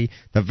conspiracy,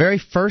 the very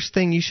first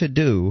thing you should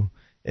do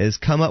is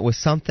come up with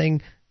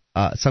something,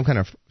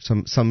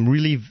 some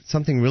really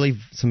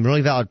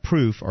valid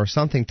proof or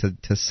something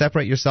to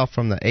separate yourself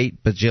from the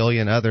 8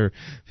 bajillion other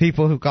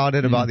people who called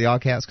in about the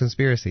all-caps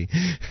conspiracy.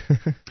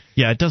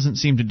 Yeah, it doesn't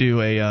seem to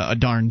do a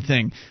darn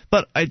thing.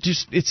 But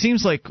it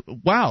seems like,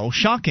 wow,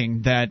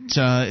 shocking that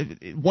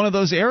one of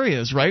those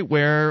areas, right,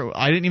 where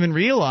I didn't even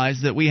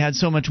realize that we had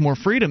so much more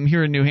freedom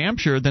here in New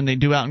Hampshire than they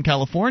do out in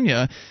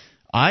California.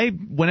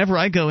 Whenever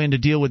I go in to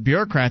deal with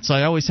bureaucrats,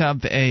 I always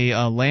have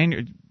a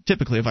lanyard.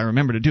 Typically, if I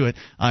remember to do it,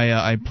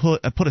 I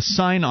put a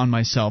sign on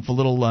myself, a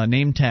little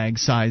name tag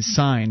size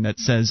sign that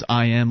says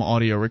I am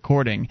audio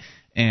recording,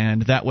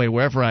 and that way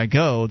wherever I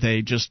go,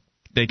 they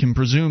can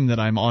presume that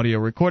I'm audio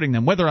recording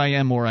them, whether I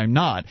am or I'm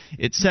not.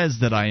 It says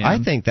that I am. I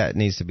think that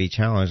needs to be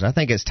challenged. I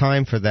think it's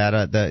time for that.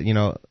 In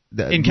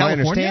California? My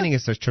understanding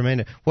is there's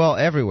tremendous. Well,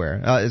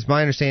 everywhere. It's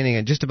my understanding,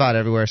 and just about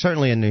everywhere.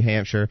 Certainly in New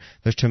Hampshire,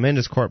 there's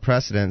tremendous court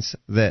precedents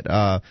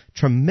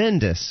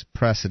tremendous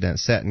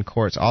precedents set in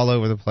courts all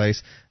over the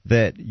place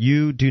that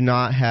you do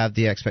not have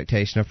the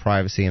expectation of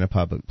privacy in a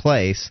public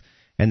place.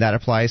 And that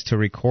applies to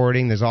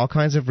recording. There's all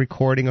kinds of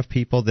recording of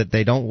people that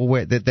they don't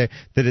that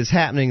is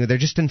happening. They're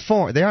just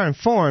informed. They are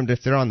informed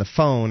if they're on the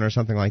phone or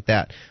something like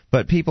that.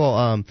 But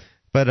people,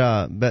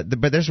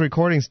 but there's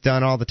recordings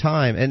done all the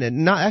time,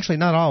 and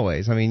not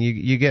always. I mean,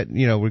 you get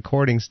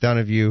recordings done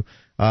of you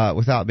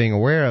without being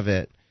aware of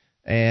it.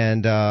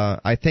 And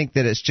I think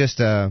that it's just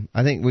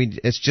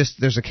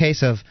there's a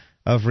case of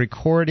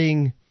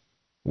recording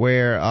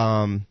where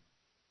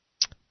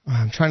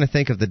I'm trying to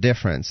think of the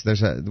difference.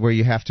 There's where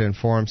you have to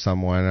inform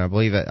someone. And I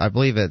believe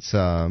it's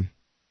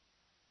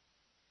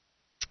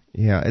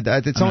Yeah,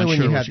 it's only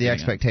when you have the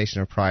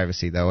expectation of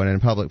privacy, though, and in a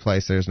public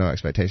place there's no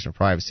expectation of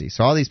privacy.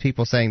 So all these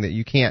people saying that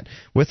you can't,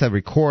 with a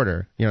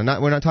recorder, we're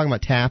not talking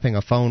about tapping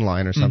a phone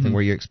line or something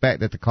where you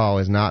expect that the call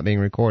is not being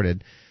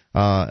recorded.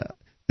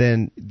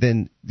 Then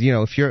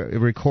if you're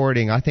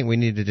recording, I think we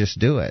need to just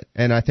do it.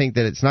 And I think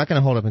that it's not going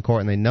to hold up in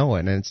court, and they know it,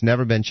 and it's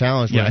never been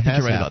challenged when it has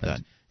happened. Yeah, I think you're right about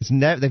that.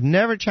 They've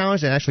never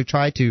challenged and actually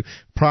tried to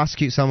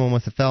prosecute someone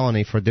with a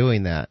felony for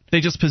doing that.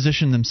 They just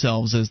position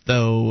themselves as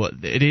though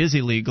it is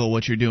illegal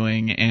what you're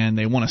doing, and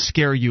they want to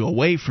scare you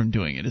away from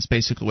doing it. Is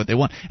basically what they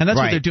want, and that's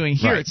what they're doing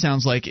here. It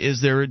sounds like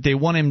they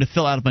want him to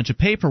fill out a bunch of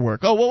paperwork.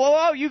 Oh,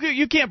 whoa!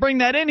 You can't bring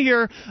that in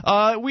here.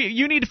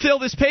 You need to fill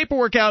this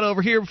paperwork out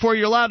over here before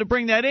you're allowed to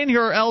bring that in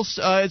here, or else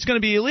it's going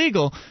to be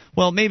illegal.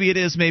 Well, maybe it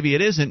is, maybe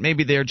it isn't.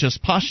 Maybe they're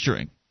just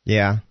posturing.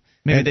 Yeah.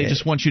 Maybe they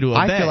just want you to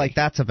obey. I feel like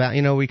that's about,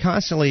 we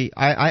constantly,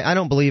 I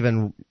don't believe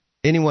in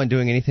anyone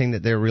doing anything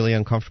that they're really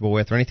uncomfortable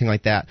with or anything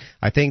like that.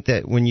 I think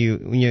that when you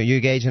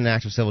engage in an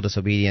act of civil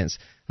disobedience,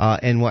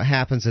 and what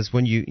happens is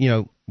when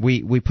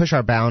we push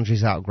our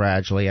boundaries out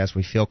gradually as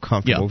we feel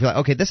comfortable. We feel like,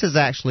 okay, this is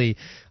actually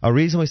a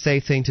reasonably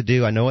safe thing to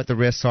do. I know what the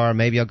risks are.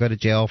 Maybe I'll go to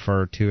jail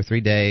for 2 or 3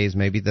 days.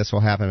 Maybe this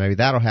will happen. Maybe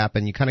that'll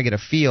happen. You kind of get a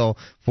feel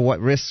for what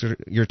risks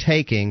you're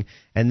taking,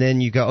 and then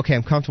you go, okay,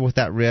 I'm comfortable with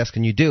that risk,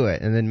 and you do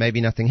it, and then maybe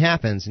nothing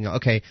happens, and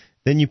okay,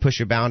 then you push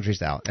your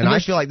boundaries out. And I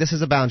feel like this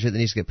is a boundary that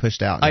needs to get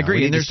pushed out now. I agree.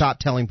 We need to stop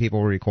telling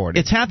people we're recording.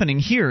 It's happening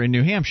here in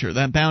New Hampshire.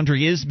 That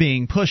boundary is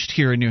being pushed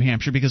here in New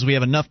Hampshire because we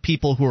have enough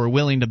people who are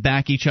willing to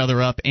back each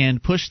other up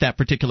and push that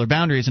particular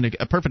boundary. As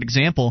a perfect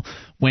example,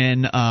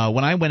 when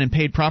I went and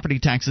paid property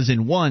taxes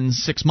in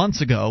 6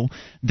 months ago,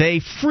 they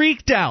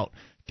freaked out.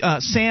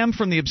 Sam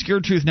from the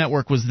Obscure Truth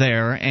Network was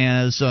there,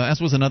 as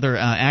was another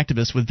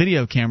activist with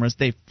video cameras.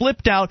 They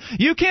flipped out.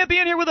 You can't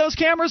be in here with those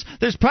cameras.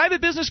 There's private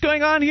business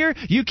going on here.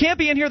 You can't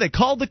be in here. They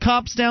called the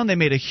cops down. They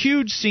made a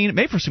huge scene. It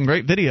made for some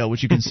great video,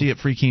 which you can see at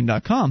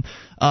freekeen.com.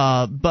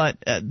 But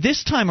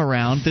this time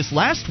around, this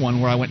last one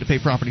where I went to pay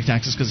property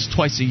taxes because it's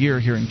twice a year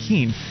here in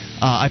Keene,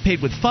 I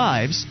paid with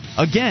fives.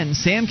 Again,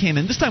 Sam came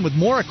in, this time with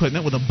more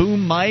equipment, with a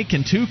boom mic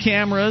and 2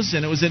 cameras,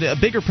 and it was a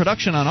bigger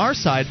production on our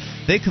side.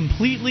 They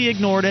completely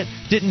ignored it,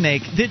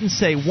 didn't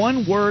say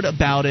one word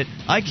about it.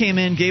 I came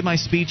in, gave my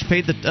speech,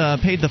 paid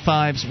the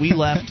fives, we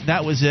left,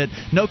 that was it.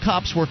 No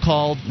cops were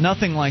called,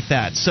 nothing like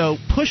that. So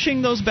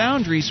pushing those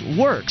boundaries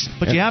works,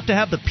 but you have to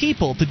have the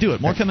people to do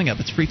it. More coming up.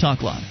 It's Free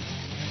Talk Live.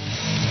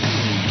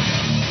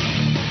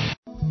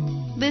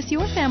 This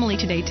Your Family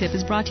Today tip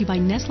is brought to you by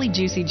Nestle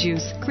Juicy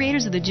Juice,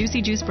 creators of the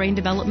Juicy Juice Brain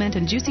Development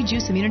and Juicy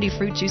Juice Immunity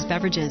Fruit Juice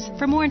beverages.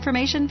 For more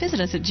information, visit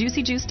us at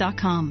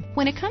juicyjuice.com.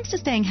 When it comes to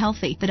staying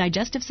healthy, the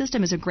digestive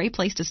system is a great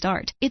place to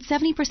start. It's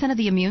 70% of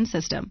the immune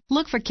system.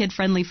 Look for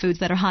kid-friendly foods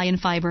that are high in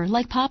fiber,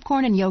 like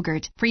popcorn and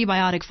yogurt.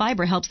 Prebiotic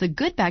fiber helps the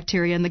good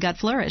bacteria in the gut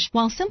flourish,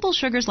 while simple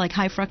sugars like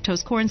high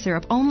fructose corn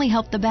syrup only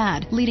help the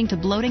bad, leading to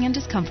bloating and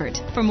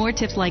discomfort. For more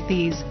tips like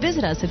these,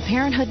 visit us at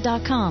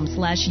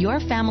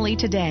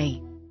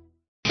parenthood.com/yourfamilytoday.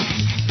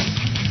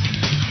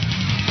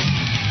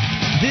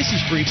 This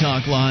is Free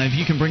Talk Live.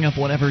 You can bring up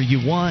whatever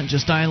you want.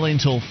 Just dial in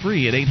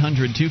toll-free at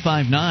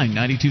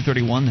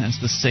 800-259-9231. That's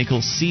the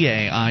SACL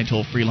CAI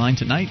toll-free line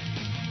tonight.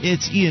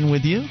 It's Ian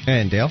with you.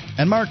 And Dale.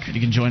 And Mark. You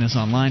can join us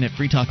online at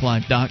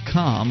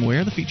freetalklive.com,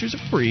 where the features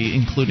are free,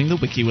 including the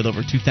wiki with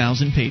over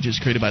 2,000 pages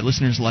created by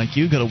listeners like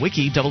you. Go to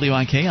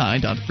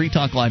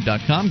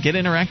wiki.freetalklive.com. Get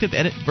interactive,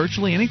 edit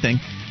virtually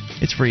anything.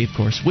 It's free, of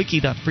course.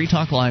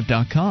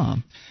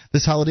 wiki.freetalklive.com.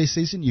 This holiday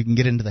season, you can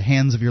get into the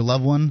hands of your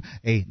loved one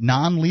a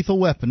non-lethal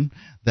weapon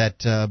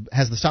that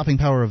has the stopping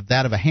power of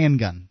that of a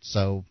handgun.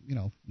 So,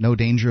 no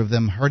danger of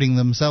them hurting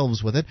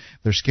themselves with it.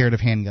 They're scared of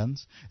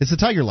handguns. It's the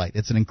Tiger Light.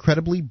 It's an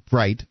incredibly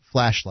bright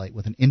flashlight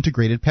with an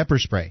integrated pepper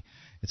spray.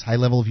 Its high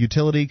level of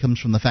utility comes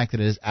from the fact that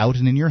it is out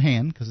and in your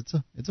hand, because it's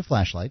a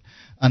flashlight.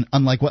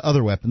 Unlike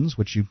other weapons,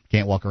 which you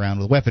can't walk around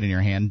with a weapon in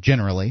your hand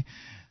generally,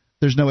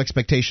 there's no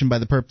expectation by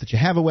the perp that you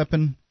have a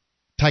weapon.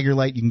 Tiger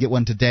Light, you can get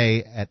one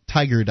today at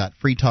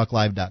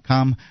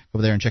tiger.freetalklive.com. Go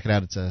over there and check it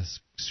out. It's a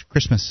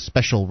Christmas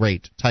special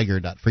rate,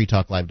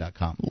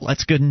 tiger.freetalklive.com.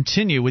 Let's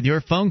continue with your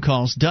phone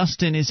calls.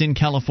 Dustin is in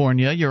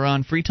California. You're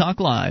on Free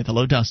Talk Live.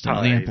 Hello, Dustin.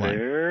 Hi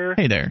there.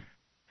 Hey there.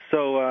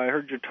 So I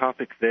heard your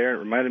topic there. It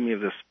reminded me of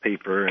this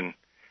paper, and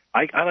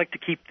I like to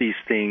keep these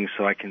things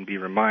so I can be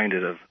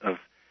reminded of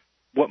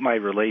what my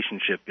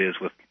relationship is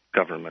with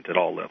government at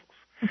all levels.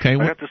 Okay. I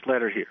got this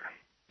letter here.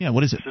 Yeah,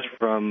 what is it? This is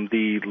from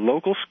the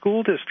local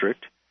school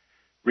district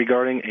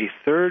regarding a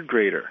third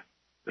grader.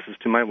 This is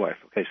to my wife.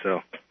 Okay,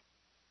 so it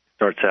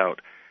starts out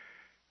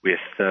with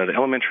the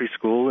elementary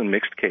school in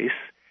mixed case.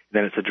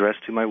 Then it's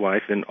addressed to my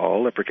wife in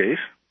all uppercase.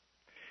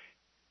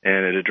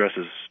 And it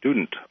addresses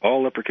student,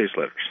 all uppercase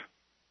letters.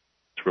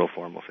 It's real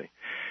formal, see.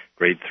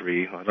 Grade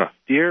 3.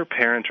 Dear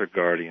parent or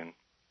guardian,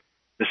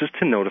 this is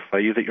to notify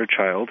you that your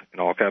child,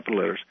 in all capital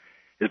letters,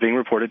 is being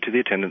reported to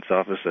the attendance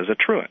office as a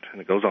truant. And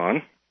it goes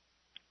on.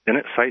 Then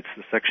it cites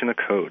the section of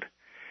code.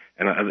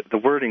 And the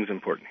wording's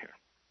important here.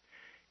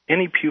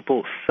 Any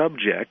pupil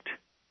subject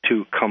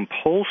to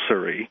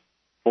compulsory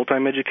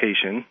full-time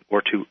education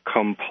or to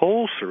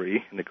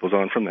compulsory, and it goes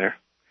on from there,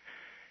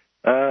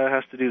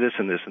 has to do this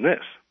and this and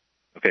this.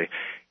 Okay.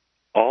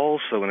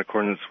 Also, in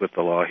accordance with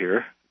the law here,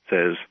 it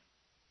says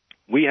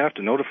we have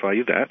to notify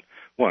you that,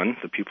 1,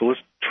 the pupil is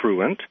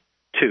truant,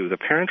 2, the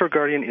parent or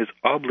guardian is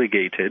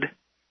obligated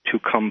to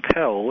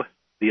compel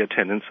the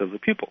attendance of the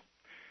pupil.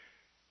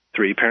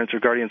 3, parents or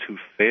guardians who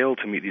fail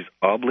to meet these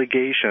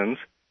obligations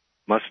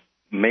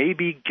may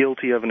be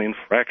guilty of an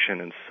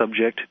infraction and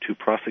subject to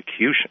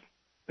prosecution.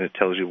 And it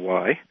tells you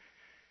why.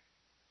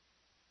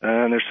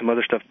 And there's some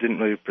other stuff that didn't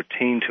really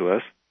pertain to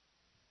us.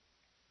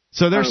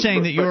 So they're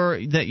saying that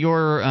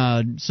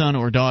your son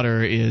or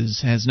daughter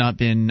has not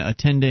been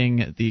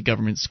attending the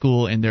government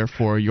school, and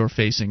therefore you're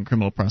facing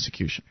criminal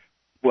prosecution.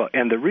 Well,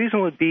 and the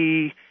reason would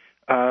be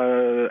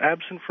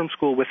absent from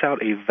school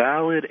without a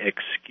valid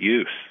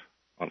excuse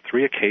on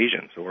 3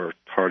 occasions, or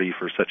tardy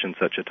for such and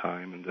such a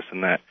time, and this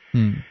and that.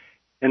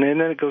 And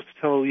then it goes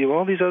to tell you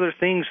all these other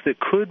things that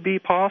could be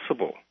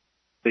possible,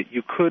 that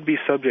you could be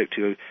subject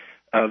to.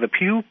 The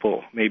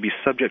pupil may be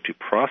subject to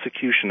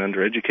prosecution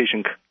under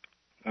education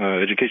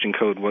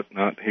code,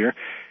 whatnot here,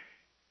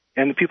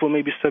 and the pupil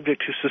may be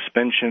subject to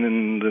suspension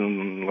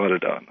and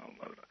la-da-da.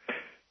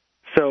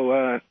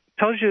 So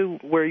tells you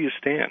where you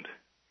stand.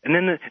 And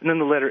then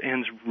the letter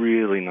ends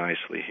really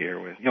nicely here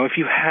with, if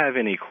you have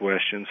any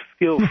questions,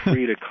 feel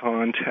free to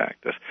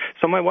contact us.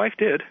 So my wife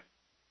did.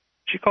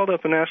 She called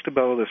up and asked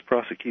about all this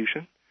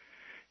prosecution,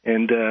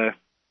 and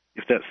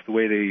if that's the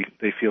way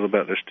they feel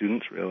about their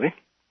students, really.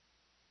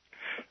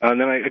 And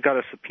then I got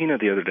a subpoena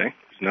the other day.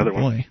 There's another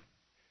one. Like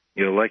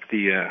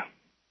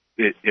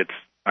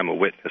I'm a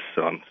witness,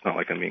 so it's not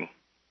like I'm being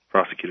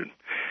prosecuted.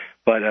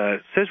 But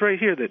it says right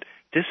here that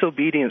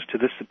disobedience to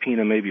this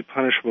subpoena may be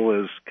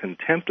punishable as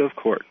contempt of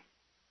court.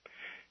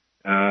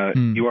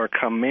 You are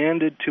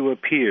commanded to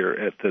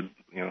appear at the,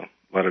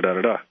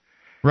 la-da-da-da-da.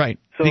 Right,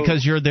 so,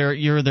 because you're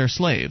their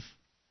slave.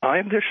 I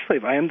am their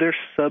slave. I am their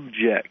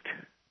subject.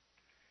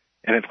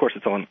 And, of course,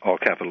 it's all in all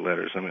capital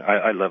letters. I mean,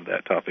 I love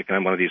that topic, and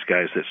I'm one of these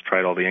guys that's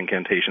tried all the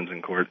incantations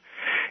in court.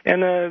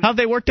 And how've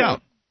they worked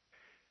out?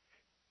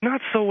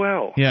 Not so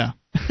well. Yeah.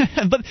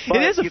 but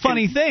it is a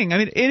funny thing. I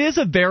mean, it is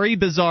a very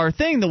bizarre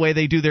thing, the way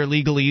they do their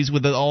legalese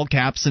with the all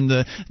caps and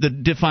the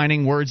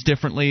defining words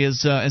differently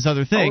as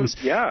other things.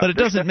 Oh, yeah. But it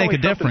doesn't make a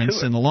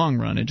difference in the long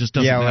run. It just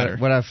doesn't matter.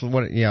 What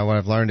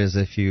I've learned is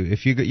if you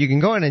can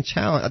go in and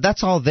challenge,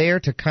 that's all there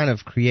to kind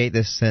of create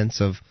this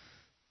sense of,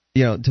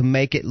 to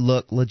make it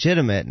look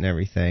legitimate and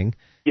everything.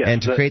 Yes,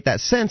 and to create that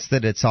sense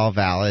that it's all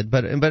valid,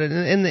 but in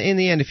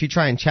the end, if you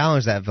try and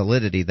challenge that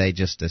validity, they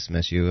just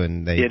dismiss you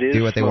and they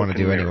do what they want to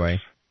do anyway.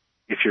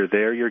 If you're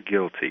there, you're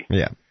guilty.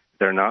 Yeah,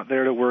 they're not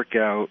there to work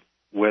out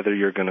whether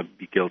you're going to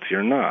be guilty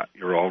or not.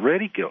 You're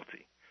already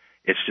guilty.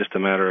 It's just a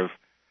matter of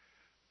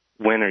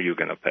when are you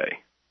going to pay,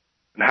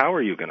 and how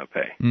are you going to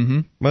pay. Mm-hmm.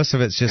 Most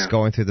of it's just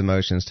going through the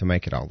motions to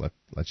make it all look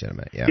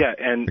legitimate. Yeah,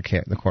 and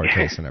the court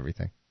case and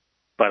everything.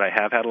 But I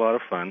have had a lot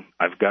of fun.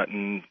 I've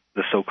gotten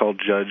the so-called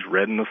judge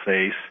red in the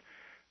face,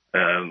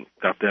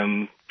 got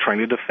them trying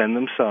to defend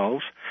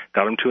themselves,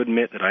 got them to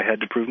admit that I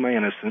had to prove my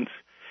innocence,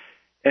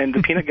 and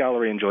the peanut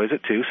gallery enjoys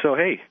it too, so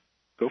hey,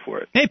 go for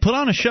it. Hey, put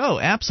on a show,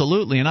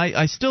 absolutely, and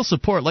I still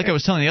support, like I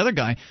was telling the other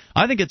guy,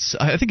 I think it's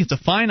a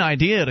fine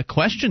idea to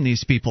question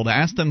these people, to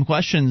ask them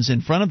questions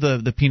in front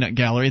of the peanut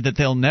gallery that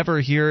they'll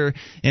never hear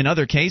in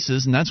other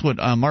cases, and that's what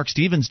Mark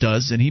Stevens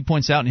does, and he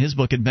points out in his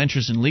book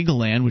Adventures in Legal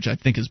Land, which I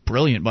think is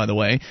brilliant, by the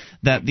way,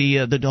 that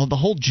the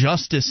whole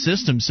justice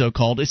system,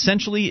 so-called,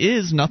 essentially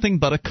is nothing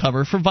but a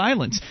cover for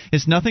violence.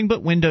 It's nothing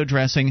but window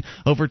dressing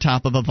over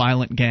top of a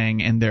violent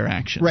gang and their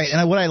actions. Right,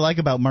 and what I like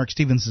about Mark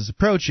Stevens'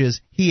 approach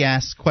is he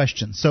asks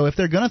questions. So if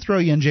they're going to throw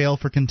you in jail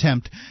for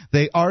contempt,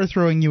 they are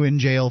throwing you in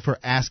jail for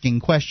asking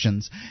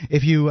questions.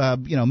 If you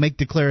make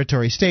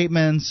declaratory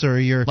statements, or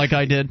you're like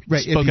I did,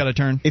 spoke out of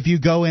turn. If you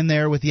go in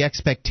there with the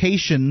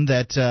expectation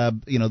that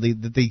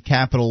the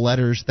capital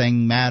letters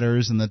thing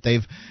matters, and that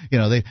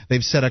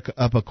they've set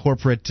up a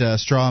corporate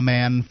straw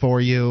man for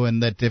you,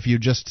 and that if you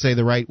just say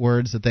the right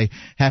words, that they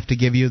have to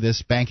give you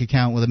this bank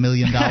account with $1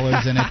 million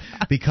in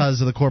it because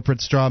of the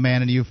corporate straw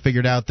man, and you've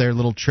figured out their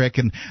little trick.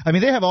 And I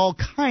mean, they have all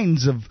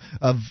kinds of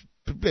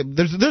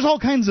there's all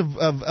kinds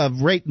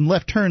of right and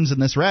left turns in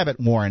this rabbit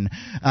warren,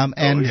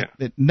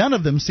 none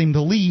of them seem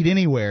to lead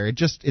anywhere. It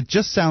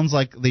just sounds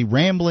like the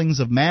ramblings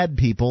of mad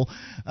people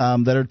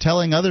that are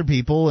telling other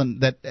people,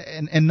 and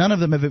none of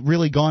them have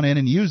really gone in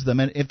and used them.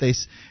 And if they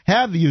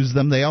have used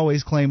them, they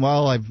always claim,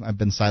 well, I've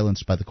been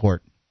silenced by the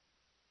court.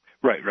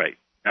 Right.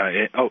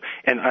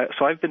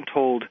 So I've been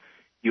told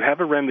you have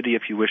a remedy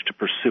if you wish to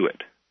pursue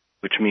it,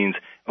 which means,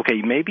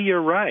 okay, maybe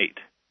you're right,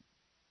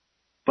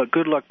 but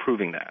good luck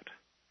proving that.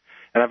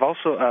 And I've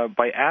also,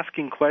 by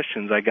asking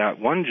questions, I got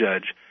one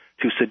judge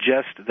to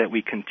suggest that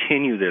we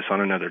continue this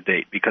on another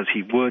date because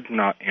he would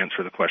not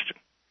answer the question,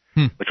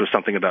 which was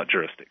something about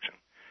jurisdiction.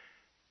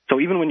 So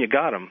even when you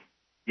got him,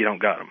 you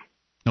don't got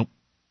him.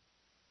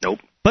 Nope.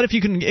 But if you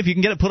can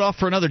get it put off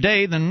for another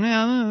day, then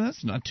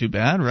that's not too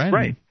bad, right?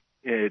 Right.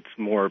 It's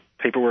more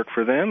paperwork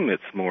for them.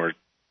 It's more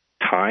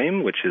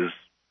time, which is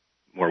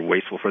more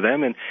wasteful for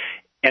them, and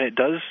it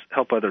does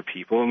help other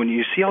people. And when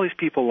you see all these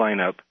people line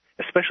up,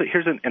 especially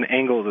here's an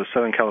angle of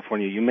Southern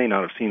California you may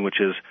not have seen, which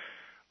is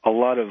a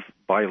lot of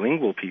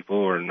bilingual people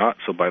or not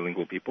so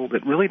bilingual people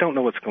that really don't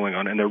know what's going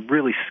on, and they're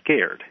really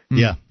scared.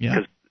 Yeah.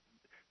 Because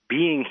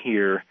being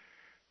here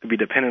could be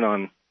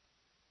dependent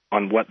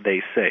on what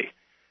they say.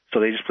 So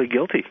they just plead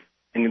guilty.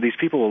 And these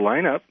people will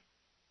line up,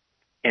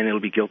 and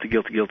it'll be guilty.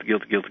 They're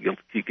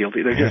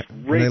just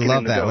they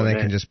love that when they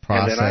can just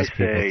process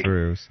people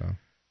through. So.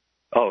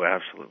 Oh,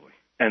 absolutely.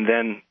 And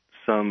then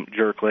some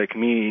jerk like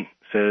me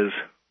says,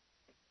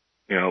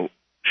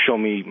 show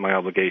me my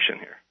obligation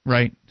here.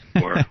 Right.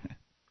 Or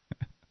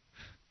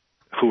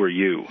who are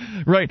you?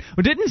 Right.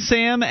 Well, didn't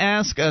Sam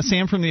ask,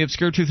 Sam from the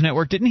Obscure Truth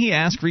Network, didn't he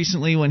ask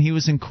recently when he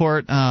was in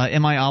court,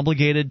 am I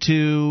obligated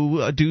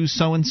to do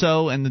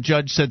so-and-so? And the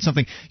judge said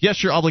something,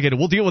 yes, you're obligated.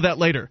 We'll deal with that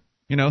later.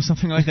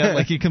 Something like that.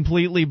 Like he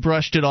completely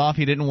brushed it off.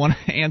 He didn't want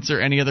to answer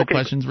any other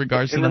questions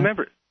regards to that. And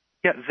remember,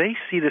 they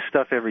see this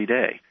stuff every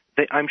day.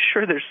 I'm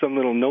sure there's some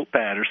little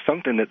notepad or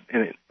something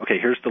okay,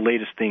 here's the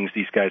latest things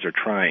these guys are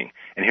trying,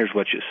 and here's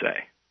what you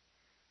say.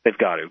 They've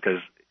got to, because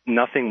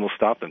nothing will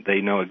stop them.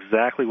 They know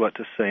exactly what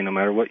to say no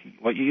matter what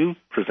you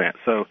present.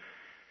 So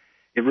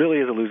it really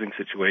is a losing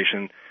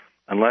situation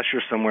unless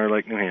you're somewhere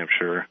like New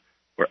Hampshire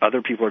where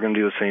other people are going to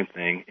do the same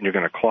thing, and you're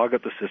going to clog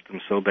up the system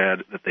so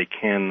bad that they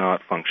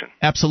cannot function.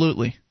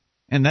 Absolutely.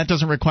 And that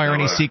doesn't require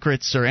any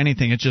secrets or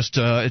anything. It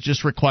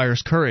just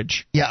requires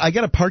courage. Yeah, I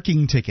got a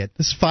parking ticket.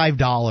 This is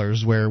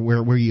 $5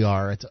 where you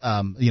are. It's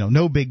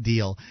no big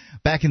deal.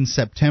 Back in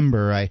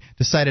September, I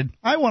decided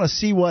I want to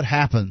see what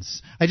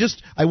happens. I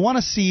want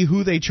to see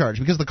who they charge,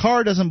 because the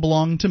car doesn't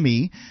belong to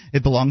me.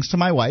 It belongs to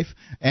my wife,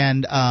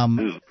 and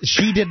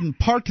she didn't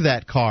park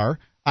that car.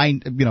 I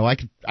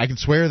could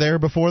swear there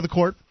before the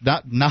court.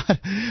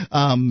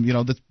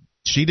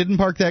 She didn't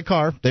park that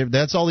car.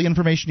 That's all the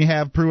information you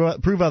have.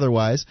 Prove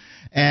otherwise.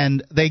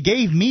 And they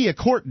gave me a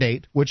court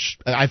date, which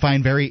I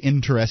find very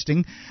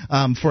interesting,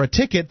 for a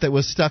ticket that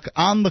was stuck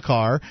on the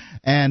car.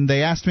 And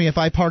they asked me if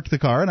I parked the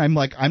car, and I'm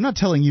like, I'm not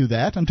telling you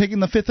that. I'm taking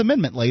the Fifth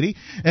Amendment, lady.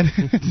 And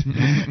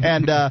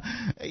then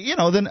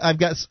I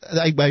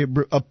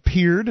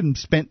appeared and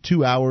spent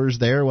 2 hours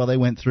there while they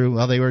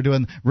were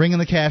doing ringing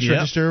the cash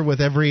register with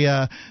every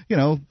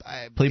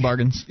plea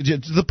bargains.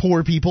 The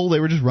poor people, they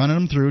were just running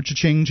them through,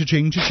 cha-ching,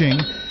 cha-ching, cha-ching.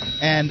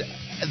 And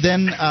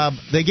then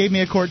they gave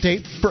me a court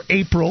date for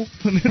April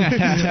on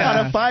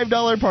a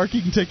 $5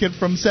 parking ticket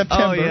from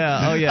September. Oh,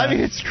 yeah. I mean,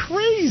 it's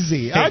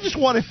crazy. Hey. I just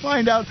want to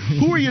find out,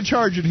 who are you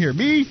charging here?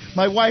 Me,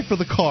 my wife, or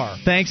the car?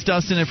 Thanks,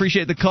 Dustin. I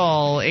appreciate the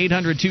call.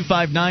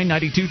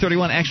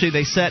 800-259-9231. Actually,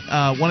 they set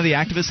one of the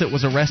activists that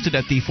was arrested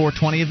at the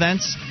 420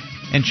 events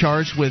and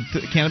charged with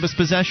cannabis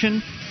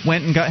possession,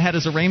 went and had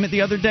his arraignment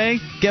the other day.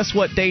 Guess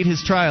what date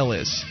his trial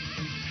is?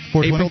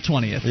 420? April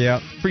 20th. Yeah.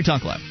 Free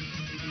Talk Live.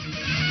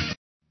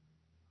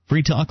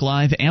 Free Talk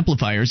Live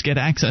amplifiers get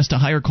access to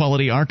higher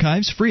quality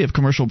archives, free of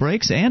commercial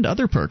breaks, and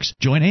other perks.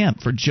 Join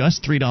AMP for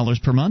just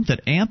 $3 per month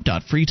at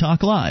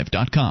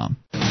amp.freetalklive.com.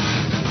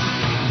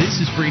 This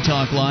is Free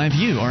Talk Live.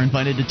 You are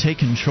invited to take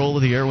control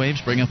of the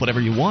airwaves, bring up whatever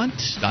you want.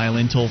 Dial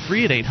in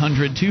toll-free at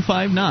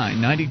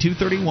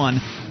 800-259-9231.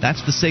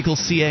 That's the SACL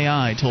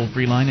CAI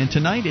toll-free line. And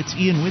tonight, it's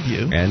Ian with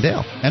you. And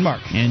Dale. And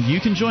Mark. And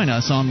you can join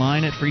us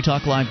online at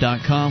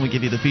freetalklive.com. We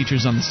give you the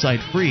features on the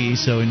site free,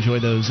 so enjoy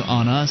those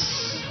on us.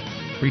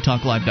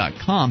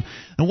 freetalklive.com.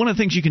 And one of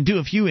the things you can do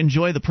if you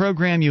enjoy the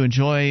program, you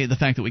enjoy the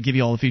fact that we give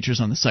you all the features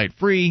on the site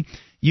free,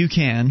 you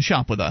can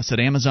shop with us at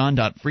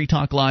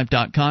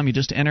amazon.freetalklive.com. You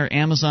just enter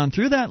Amazon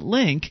through that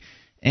link,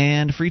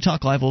 and Free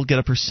Talk Live will get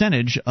a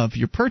percentage of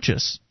your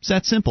purchase. It's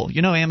that simple.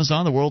 You know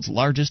Amazon, the world's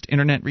largest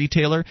internet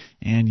retailer,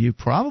 and you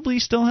probably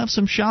still have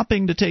some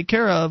shopping to take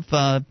care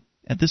of.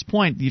 At this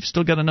point, you've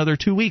still got another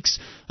 2 weeks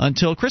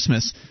until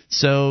Christmas,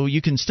 so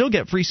you can still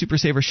get free Super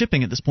Saver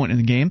shipping at this point in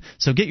the game.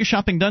 So get your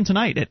shopping done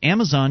tonight at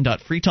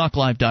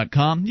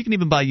amazon.freetalklive.com. You can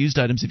even buy used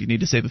items if you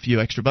need to save a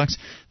few extra bucks.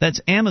 That's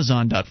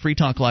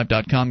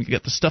amazon.freetalklive.com. You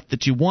get the stuff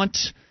that you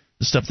want,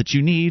 the stuff that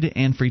you need,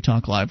 and Free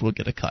Talk Live will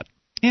get a cut.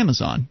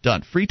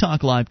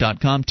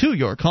 Amazon.freetalklive.com. To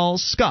your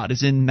calls. Scott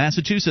is in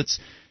Massachusetts,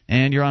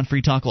 and you're on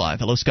Free Talk Live.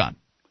 Hello, Scott.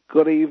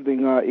 Good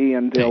evening,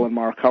 Ian, Dale, and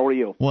Mark. How are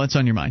you? What's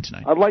on your mind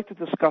tonight? I'd like to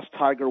discuss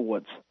Tiger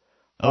Woods.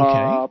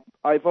 Okay.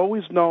 I've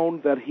always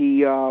known that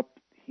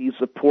he's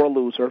a poor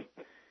loser,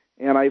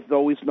 and I've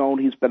always known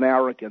he's been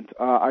arrogant.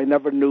 I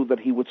never knew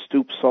that he would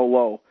stoop so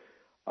low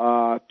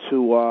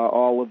to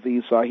all of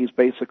these. He's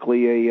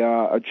basically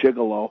a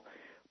gigolo,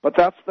 but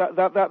that's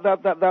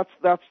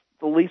the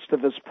least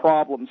of his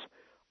problems.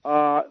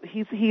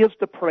 He is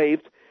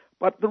depraved,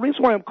 But the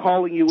reason why I'm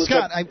calling you is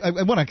Scott,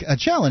 I want to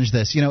challenge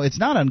this. It's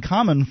not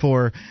uncommon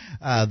for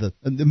the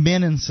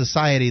men in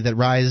society that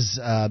rise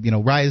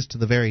to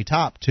the very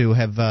top to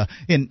have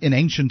in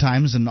ancient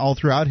times and all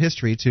throughout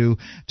history to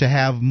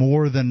have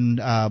more than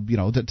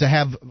to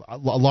have a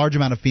large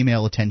amount of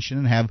female attention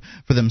and have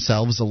for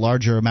themselves a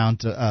larger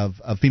amount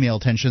of female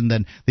attention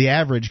than the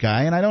average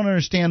guy. And I don't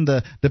understand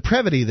the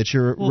depravity that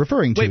you're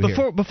referring to.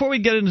 Wait, before we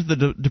get into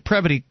the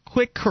depravity,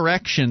 quick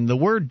correction: the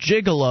word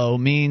gigolo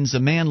means a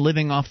man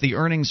living off the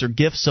earnings or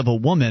gifts of a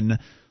woman,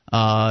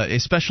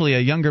 especially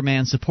a younger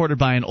man supported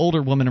by an older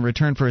woman in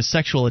return for his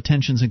sexual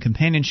attentions and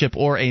companionship,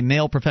 or a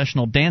male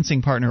professional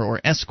dancing partner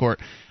or escort.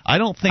 I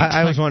don't think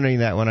I was wondering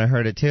that when I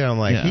heard it too. I'm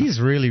like, he's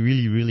really,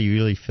 really, really,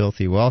 really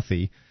filthy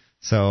wealthy.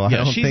 So I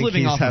don't think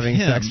he's having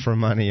sex for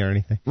money or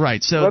anything.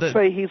 Right. So let's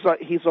say he's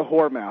a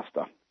whore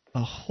master.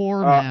 A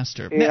whore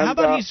master. How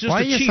about he's just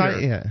a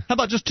cheater? How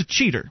about just a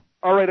cheater?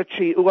 All right, a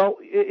cheat. Well,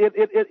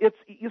 it's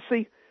you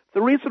see.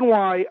 The reason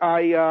why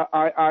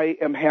I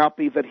am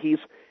happy that he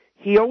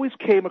always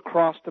came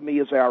across to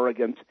me as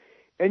arrogant,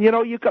 and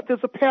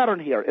there's a pattern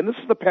here, and this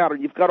is the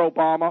pattern. You've got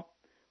Obama,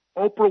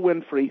 Oprah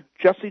Winfrey,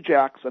 Jesse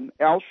Jackson,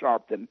 Al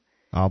Sharpton,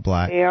 all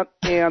black,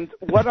 and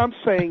what I'm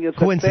saying is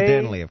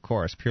coincidentally, of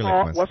course, purely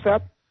coincidentally. What's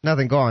that?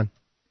 Nothing. Go on.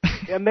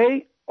 And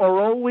they are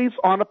always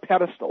on a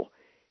pedestal,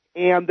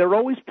 and they're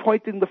always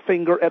pointing the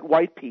finger at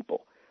white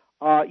people.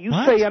 You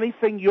what? Say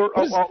anything, you're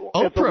as a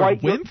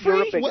white.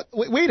 Winfrey?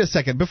 Wait a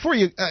second. Before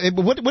you,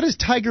 what is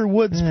Tiger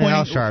Woods pointing?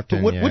 Al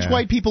Sharpton, Which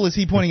white people is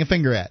he pointing a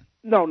finger at?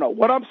 No.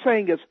 What I'm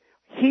saying is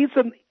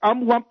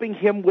I'm lumping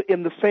him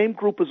in the same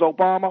group as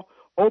Obama,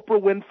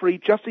 Oprah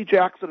Winfrey, Jesse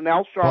Jackson, and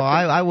Al Sharpton. Well,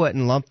 I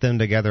wouldn't lump them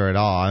together at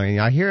all. I mean,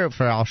 I hear it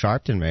for Al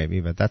Sharpton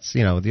maybe, but that's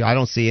I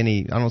don't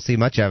see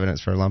much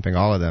evidence for lumping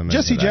all of them.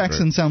 Jesse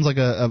Jackson sounds like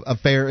a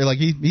fair, like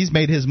he's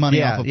made his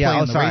money off of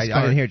playing the race card.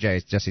 I didn't hear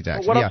Jesse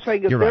Jackson. Well, what I'm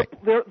saying is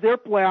they're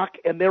black,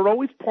 and they're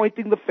always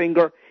pointing the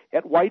finger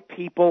at white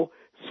people.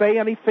 Say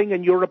anything,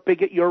 and you're a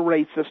bigot, you're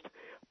racist.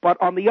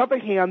 But on the other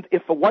hand,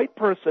 if a white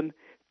person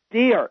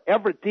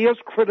ever dares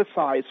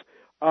criticize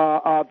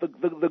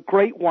the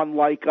great one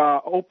like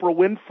Oprah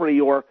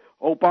Winfrey or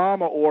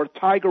Obama or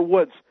Tiger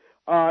Woods,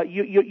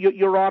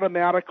 you're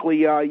automatically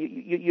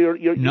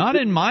you're not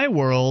in my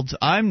world.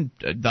 I'm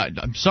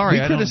sorry.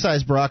 We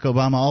criticize Barack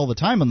Obama all the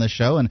time on this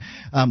show, and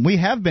we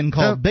have been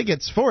called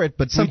bigots for it.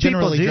 But we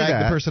generally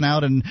drag the person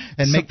out and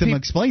make them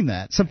explain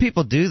that. Some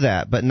people do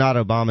that, but not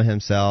Obama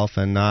himself,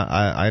 and not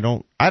I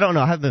don't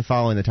know. I haven't been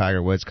following the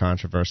Tiger Woods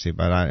controversy,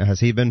 but has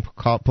he been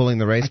pulling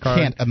the race card?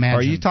 I can't imagine.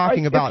 Are you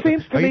talking about?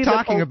 Are you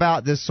talking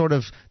about this sort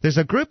of? There's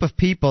a group of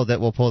people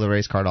that will pull the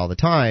race card all the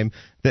time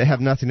that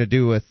have nothing to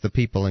do with the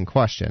people in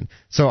question.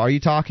 So, are you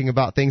talking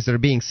about things that are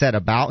being said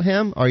about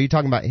him? Or are you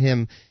talking about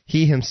him?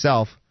 He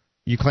himself.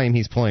 You claim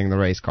he's pulling the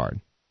race card.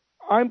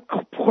 I'm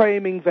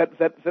claiming that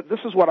this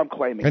is what I'm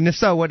claiming. And if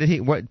so, what did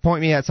he?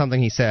 Point me at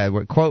something he said.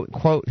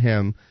 Quote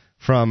him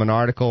from an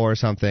article or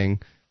something.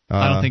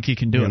 I don't think he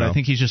can do it. I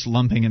think he's just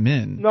lumping him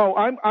in. No,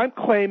 I'm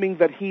claiming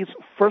that he's,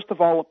 first of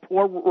all, a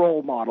poor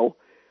role model.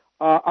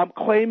 I'm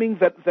claiming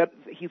that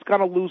he's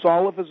going to lose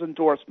all of his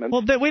endorsements.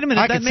 Well, wait a minute.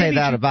 I could say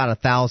that about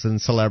 1,000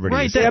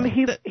 celebrities. Right, and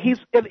he's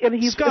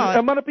Scott,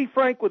 I'm going to be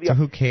frank with you. So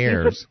who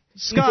cares?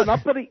 Scott,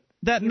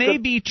 that may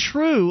be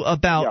true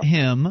about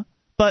him,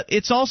 but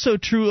it's also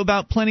true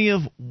about plenty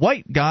of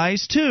white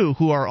guys, too,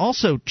 who are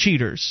also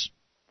cheaters.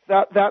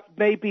 That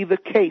may be the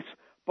case,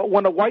 but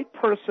when a white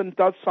person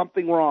does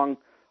something wrong,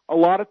 a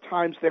lot of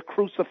times they're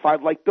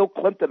crucified, like Bill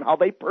Clinton, how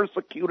they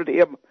persecuted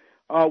him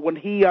when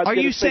he. Are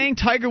you saying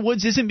Tiger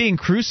Woods isn't being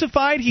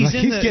crucified? He's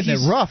getting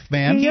it rough,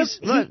 man.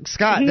 Look,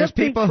 Scott, there's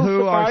people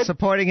who are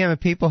supporting him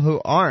and people who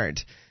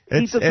aren't.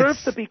 He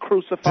deserves to be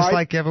crucified. Just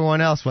like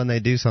everyone else when they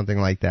do something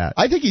like that.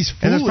 I think he's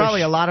foolish. And there's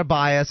probably a lot of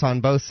bias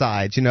on both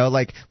sides.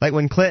 Like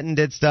when Clinton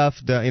did stuff,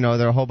 there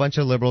are a whole bunch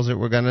of liberals that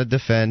were going to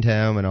defend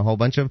him and a whole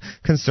bunch of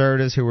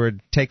conservatives who were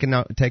taking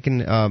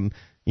advantage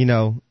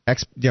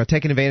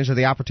of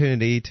the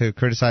opportunity to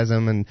criticize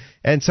him,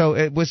 and so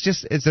it was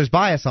just there's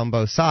bias on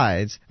both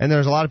sides, and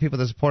there's a lot of people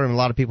that support him and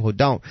a lot of people who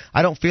don't.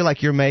 I don't feel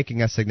like you're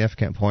making a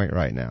significant point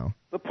right now.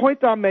 The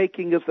point I'm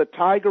making is that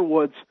Tiger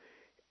Woods,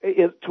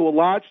 to a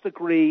large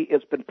degree,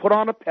 has been put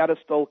on a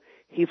pedestal.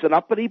 He's an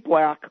uppity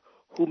black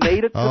who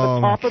made it to the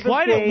top of his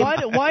game.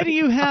 Why do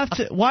you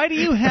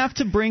have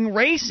to bring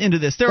race into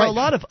this? There are a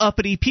lot of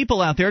uppity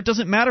people out there. It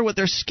doesn't matter what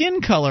their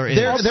skin color is.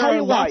 There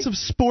are lots of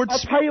sports.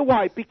 I'll tell you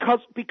why. Because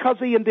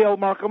Ian Dale,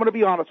 Mark, I'm going to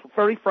be honest,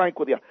 very frank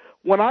with you.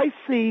 When I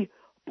see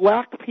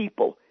black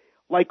people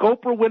like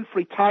Oprah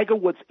Winfrey, Tiger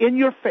Woods, in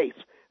your face,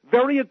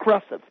 very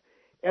aggressive,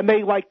 and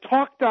they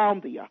talk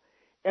down to you,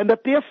 and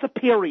that they're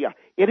superior,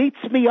 it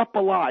eats me up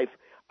alive.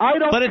 I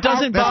don't. But it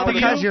doesn't bother you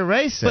because you're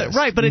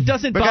racist. But it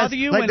doesn't bother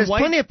you when there's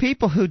plenty of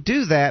people who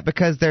do that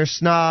because they're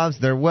snobs,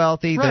 they're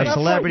wealthy, they're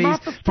celebrities.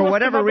 For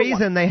whatever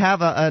reason, they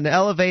have an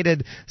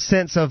elevated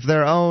sense of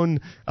their own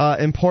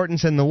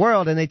importance in the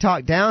world, and they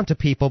talk down to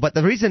people. But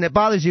the reason it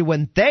bothers you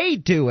when they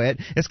do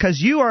it is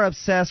because you are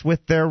obsessed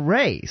with their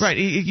race. Right.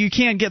 You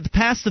can't get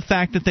past the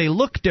fact that they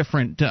look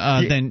different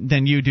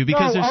than you do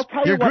because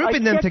you're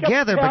grouping them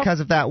together because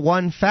of that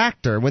one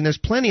factor. When there's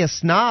plenty of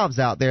snobs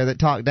out there that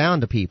talk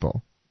down to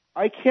people.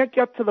 I can't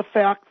get to the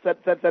fact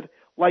that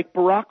like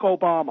Barack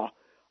Obama,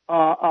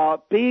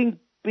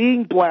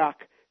 being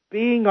black,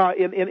 being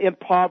in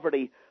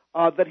poverty,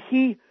 that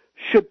he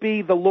should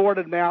be the Lord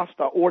and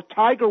Master, or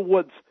Tiger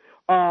Woods,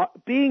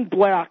 being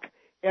black,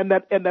 and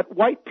that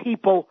white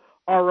people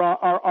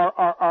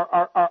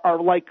are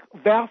like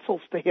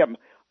vassals to him.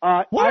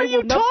 What are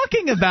you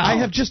talking about? I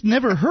have just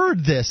never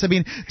heard this. I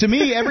mean, to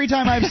me, every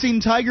time I've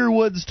seen Tiger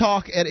Woods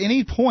talk at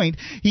any point,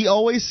 he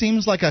always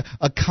seems like a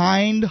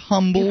kind,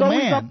 humble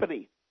man.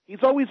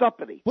 He's always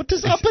uppity. What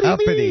does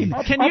uppity mean?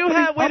 Can you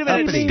have? Wait a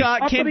minute,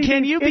 Scott.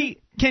 Can you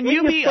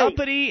be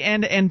uppity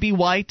and be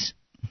white?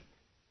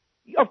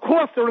 Of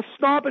course, there are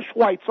snobbish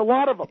whites. A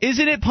lot of them. Is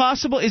it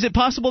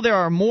possible there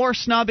are more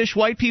snobbish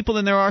white people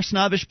than there are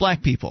snobbish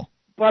black people?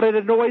 But it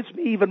annoys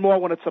me even more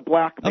when it's a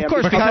black man. Of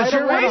course, because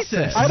you're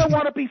racist. I don't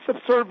want to be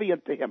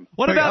subservient to him.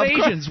 What about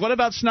Asians? What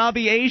about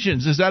snobby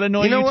Asians? Does that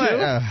annoy you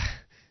too?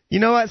 You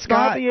know what,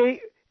 Scott?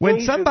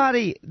 When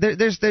somebody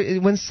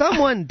when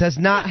someone does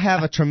not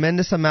have a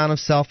tremendous amount of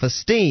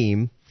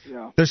self-esteem,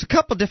 there's a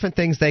couple different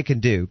things they can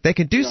do. They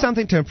can do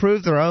something to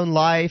improve their own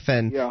life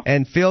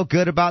and feel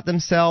good about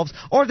themselves,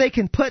 or they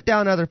can put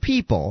down other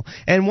people.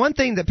 And one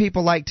thing that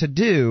people like to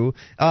do,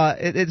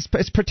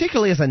 it's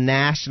particularly as a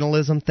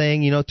nationalism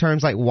thing,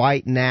 terms like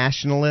white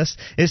nationalists,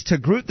 is to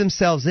group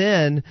themselves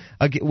in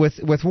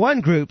with one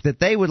group that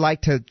they would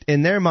like to,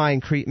 in their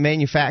mind,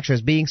 manufacture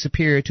as being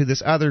superior to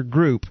this other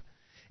group.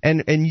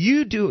 And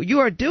you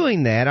are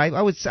doing that.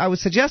 I would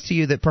suggest to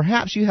you that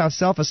perhaps you have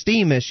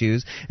self-esteem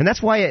issues, and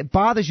that's why it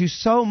bothers you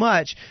so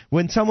much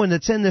when someone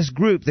that's in this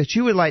group that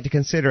you would like to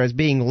consider as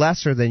being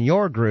lesser than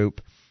your group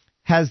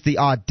has the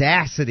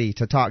audacity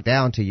to talk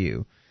down to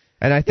you.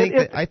 And I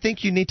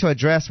think you need to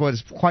address what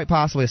is quite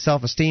possibly a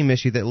self-esteem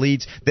issue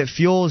that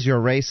fuels your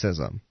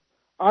racism.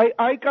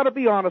 I got to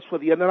be honest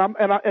with you,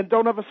 and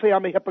don't ever say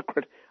I'm a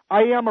hypocrite.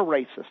 I am a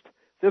racist.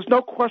 There's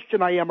no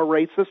question I am a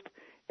racist.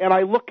 And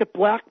I look at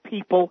black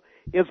people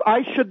as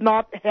I should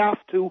not have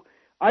to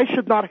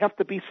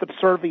be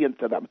subservient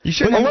to them. You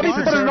shouldn't be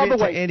subservient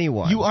to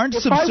anyone. You aren't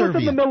subservient. If I was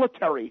in the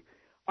military,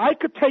 I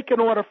could take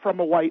an order from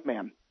a white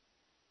man,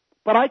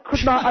 but I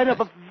could not. I'd have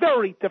a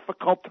very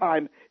difficult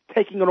time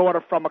taking an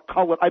order from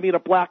a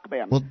black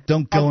man. Well,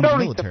 don't go in the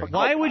military.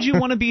 Why would you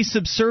want to be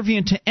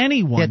subservient to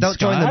anyone? Yeah, don't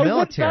Scott? join the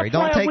military.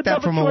 Don't take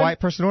that from a white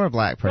person or a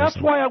black person.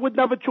 That's why I would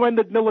never join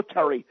the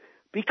military,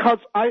 because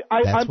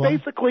I'm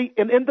basically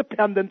an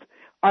independent.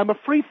 I'm a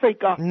free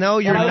thinker. No,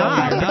 you're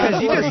not.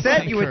 Because you just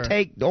said you would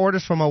take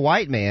orders from a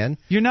white man.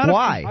 You're not.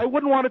 Why? I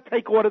wouldn't want to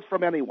take orders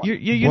from anyone. You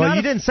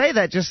didn't say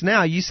that just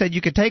now. You said you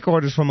could take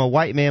orders from a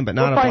white man, but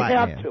not a black man.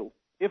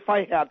 If I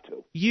had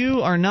to. You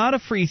are not a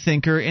free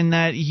thinker in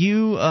that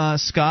you,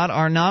 Scott,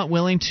 are not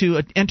willing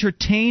to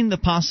entertain the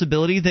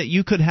possibility that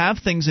you could have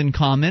things in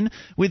common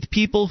with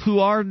people who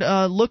are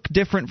look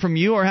different from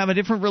you, or have a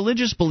different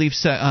religious belief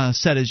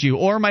set as you,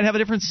 or might have a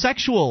different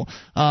sexual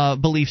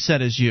belief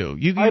set as you.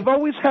 I've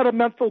always had a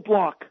mental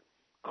block.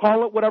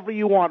 Call it whatever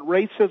you want,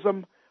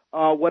 racism,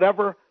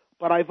 whatever.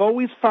 But I've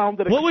always found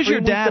that. What was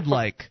your dad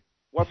like?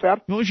 What's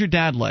that? What was your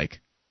dad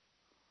like?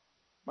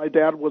 My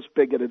dad was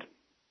bigoted.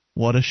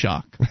 What a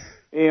shock.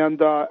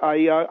 And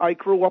I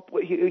grew up.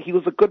 He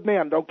was a good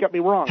man. Don't get me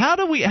wrong. How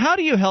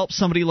do you help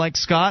somebody like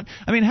Scott?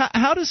 I mean,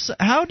 how does?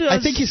 I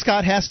think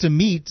Scott has to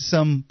meet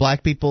some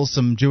black people,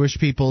 some Jewish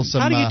people, some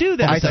how do you do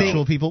that?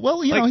 Homosexual people.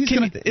 Well,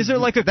 is there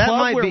like a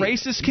club where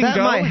racists can go? That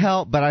might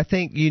help, but I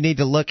think you need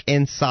to look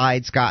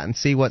inside, Scott, and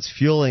see what's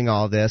fueling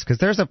all this, because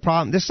there's a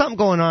problem. There's something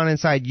going on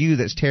inside you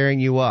that's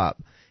tearing you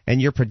up,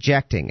 and you're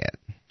projecting it.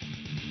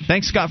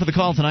 Thanks, Scott, for the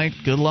call tonight.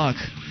 Good luck.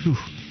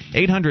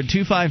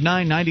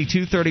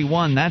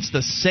 800-259-9231. That's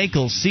the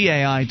SACL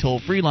CAI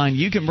toll-free line.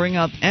 You can bring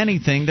up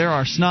anything. There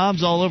are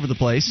snobs all over the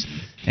place,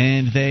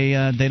 and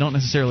they don't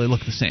necessarily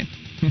look the same.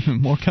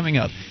 More coming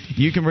up.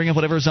 You can bring up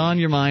whatever's on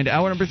your mind.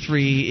 Hour number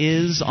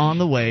 3 is on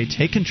the way.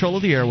 Take control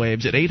of the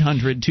airwaves at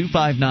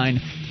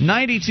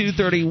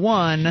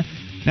 800-259-9231.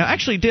 Now,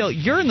 actually, Dale,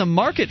 you're in the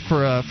market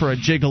for a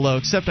gigolo,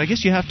 except I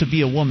guess you have to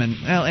be a woman.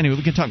 Well, anyway,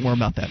 we can talk more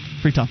about that.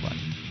 Free Talk Live.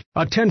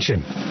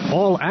 Attention,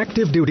 all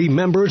active duty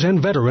members and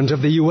veterans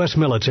of the U.S.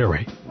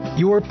 military.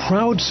 Your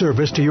proud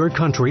service to your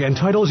country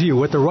entitles you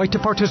with the right to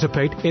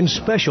participate in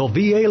special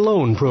VA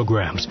loan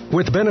programs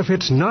with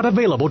benefits not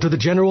available to the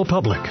general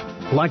public,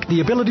 like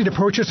the ability to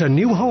purchase a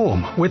new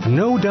home with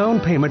no down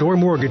payment or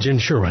mortgage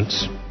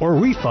insurance, or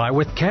refi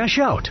with cash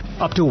out,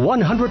 up to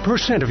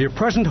 100% of your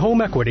present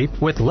home equity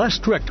with less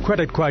strict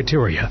credit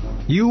criteria.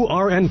 You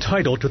are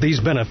entitled to these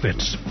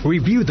benefits.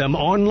 Review them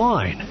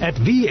online at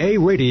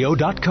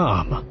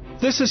varadio.com.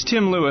 This is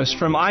Tim Lewis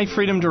from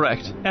iFreedom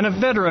Direct and a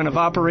veteran of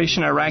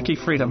Operation Iraqi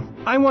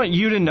Freedom. I want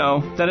you to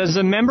know that as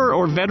a member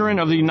or veteran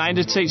of the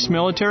United States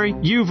military,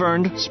 you've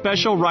earned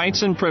special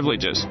rights and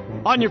privileges.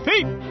 On your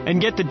feet!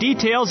 And get the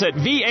details at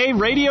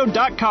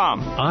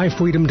varadio.com.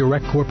 iFreedom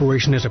Direct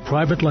Corporation is a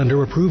private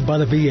lender approved by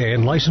the VA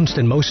and licensed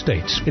in most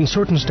states. In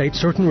certain states,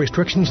 certain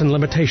restrictions and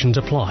limitations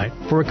apply.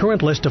 For a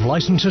current list of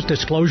licenses,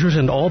 disclosures,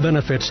 and all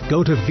benefits,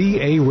 go to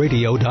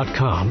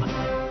varadio.com.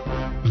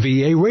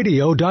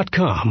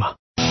 varadio.com.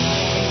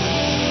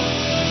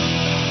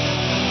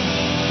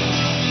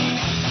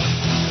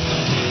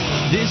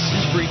 This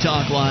is Free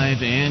Talk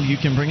Live, and you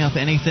can bring up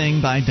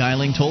anything by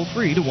dialing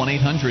toll-free to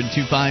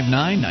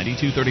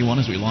 1-800-259-9231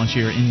 as we launch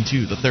here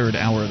into the third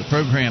hour of the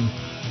program.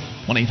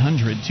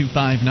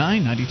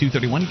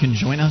 1-800-259-9231. You can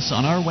join us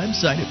on our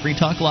website at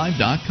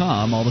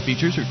freetalklive.com. All the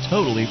features are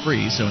totally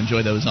free, so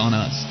enjoy those on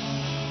us.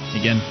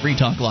 Again,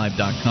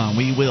 freetalklive.com.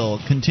 We will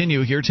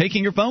continue here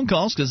taking your phone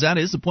calls because that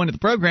is the point of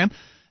the program.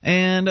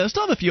 And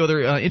still have a few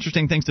other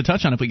interesting things to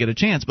touch on if we get a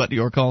chance, but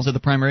your calls are the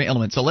primary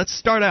element. So let's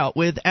start out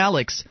with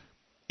Alex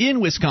in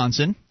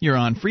Wisconsin. You're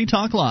on Free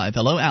Talk Live.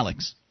 Hello,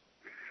 Alex.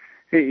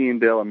 Hey, Ian,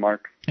 Dale, and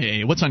Mark.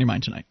 Hey, what's on your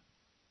mind tonight?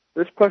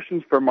 This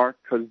question's for Mark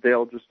because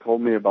Dale just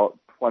told me about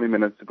 20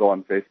 minutes ago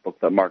on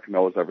Facebook that Mark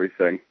knows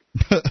everything.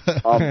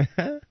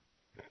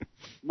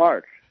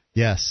 Mark.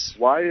 Yes.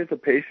 Why is a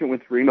patient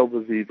with renal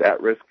disease at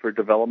risk for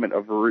development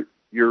of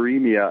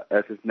uremia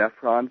as his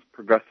nephrons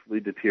progressively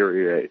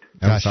deteriorate?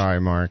 I'm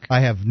sorry, Mark. I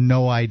have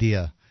no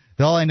idea.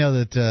 All I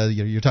know that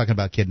you're talking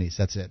about kidneys.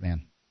 That's it,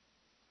 man.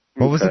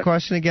 What was the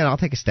question again? I'll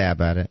take a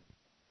stab at it.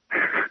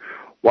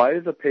 Why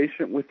is a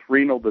patient with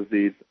renal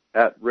disease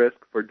at risk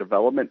for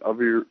development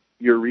of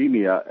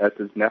uremia as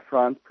his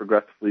nephrons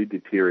progressively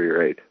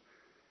deteriorate?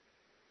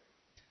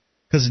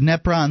 Because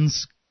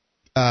nephrons,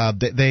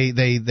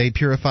 they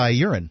purify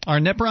urine. Are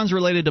nephrons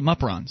related to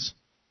muprons?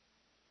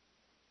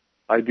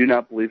 I do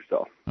not believe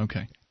so.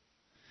 Okay.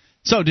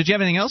 So, did you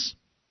have anything else?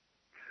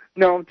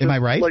 No. Am I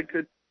right?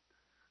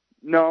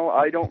 No,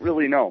 I don't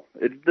really know.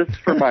 This is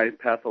for my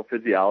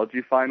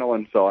pathophysiology final,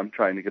 and so I'm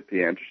trying to get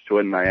the answers to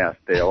it, and I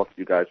asked Dale if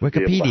you guys would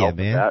be able to help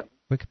with that.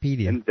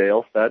 Wikipedia. And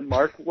Dale said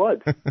Mark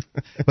would.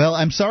 Well,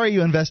 I'm sorry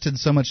you invested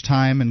so much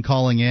time in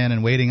calling in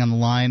and waiting on the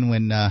line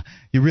when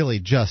you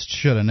really just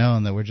should have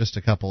known that we're just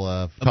a couple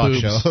of talk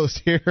show hosts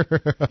here.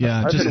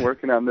 Yeah, I've been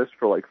working on this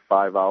for like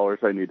 5 hours.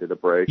 I needed a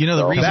break. You know,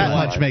 the reason that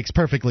much makes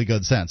perfectly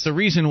good sense. The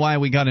reason why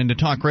we got into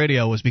talk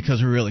radio was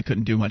because we really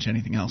couldn't do much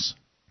anything else.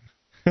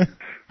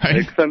 Right?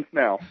 Makes sense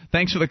now.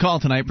 Thanks for the call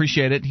tonight.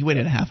 Appreciate it. He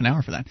waited a half an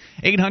hour for that.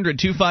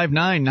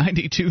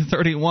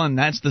 800-259-9231.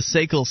 That's the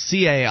SACL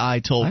CAI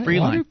toll-free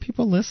line. Why do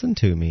people listen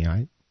to me?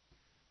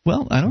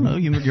 Well, I don't know.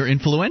 You're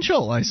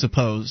influential, I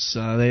suppose.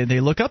 They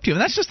look up to you.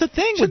 And that's just the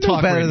thing with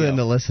talk better radio. than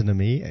to listen to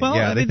me. Well,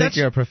 yeah, I mean, they think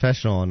you're a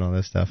professional and all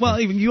this stuff.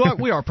 Well, even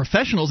we are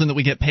professionals in that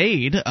we get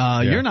paid.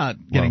 You're not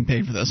getting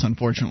paid for this,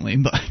 unfortunately.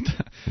 But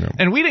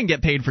and we didn't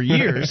get paid for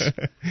years.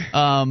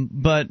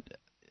 But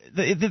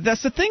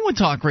that's the thing with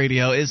talk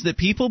radio is that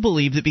people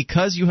believe that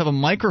because you have a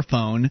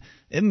microphone,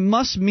 it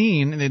must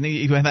mean that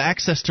you have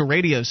access to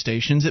radio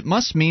stations. It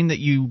must mean that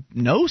you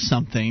know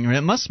something, or it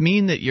must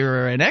mean that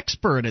you're an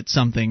expert at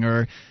something,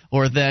 or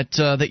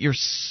that you're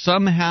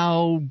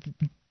somehow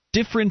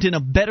different in a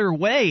better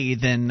way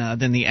than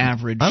the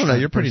average. I don't know.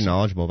 You're pretty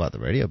knowledgeable about the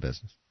radio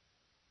business.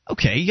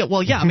 Okay, yeah,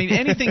 well, yeah. I mean,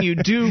 anything you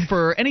do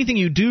for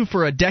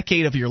a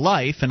decade of your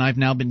life, and I've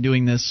now been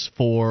doing this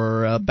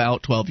for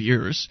about 12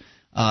 years.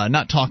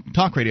 Not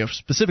talk radio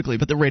specifically,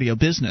 but the radio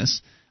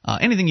business.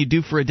 Anything you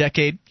do for a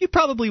decade, you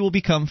probably will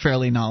become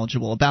fairly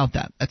knowledgeable about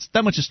that.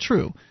 That much is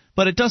true.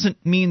 But it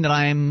doesn't mean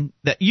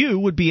that you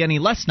would be any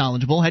less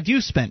knowledgeable had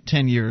you spent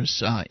 10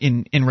 years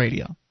in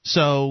radio.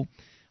 So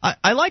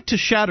I like to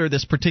shatter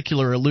this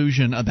particular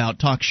illusion about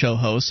talk show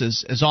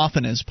hosts as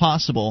often as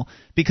possible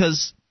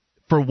because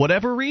for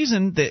whatever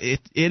reason,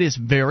 it is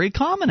very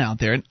common out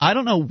there. And I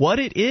don't know what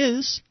it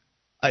is.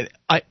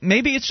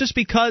 Maybe it's just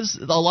because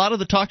a lot of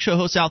the talk show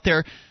hosts out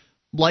there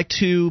like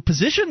to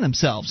position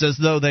themselves as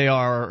though they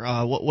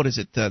are what is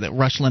it that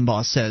Rush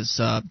Limbaugh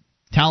says?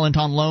 Talent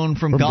on loan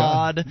from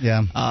God.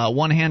 Yeah.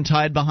 One hand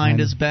tied behind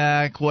his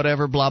back.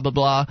 Whatever. Blah blah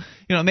blah.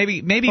 You know,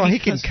 maybe. Well, he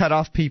can cut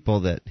off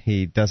people that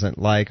he doesn't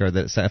like, or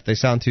that if they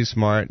sound too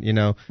smart. You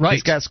know, right.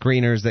 He's got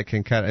screeners that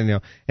can cut. And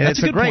That's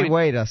it's a great point.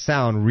 way to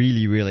sound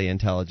really, really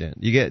intelligent.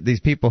 You get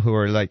these people who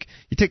are like,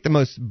 you take the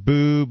most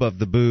boob of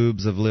the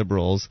boobs of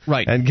liberals,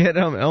 right, and get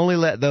them. Only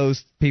let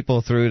those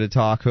people through to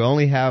talk who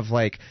only have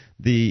like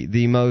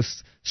the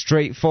most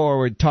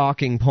straightforward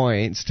talking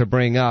points to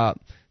bring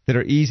up that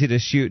are easy to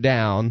shoot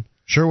down.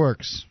 Sure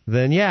works.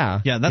 Then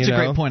yeah, that's a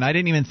great point. I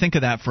didn't even think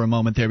of that for a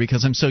moment there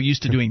because I'm so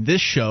used to doing this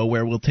show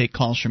where we'll take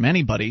calls from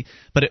anybody.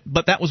 But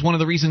that was one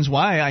of the reasons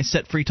why I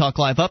set Free Talk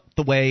Live up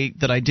the way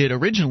that I did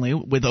originally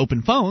with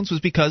open phones was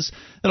because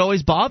it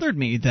always bothered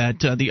me that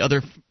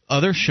the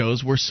other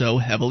shows were so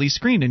heavily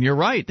screened. And you're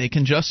right, they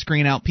can just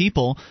screen out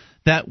people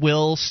that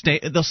will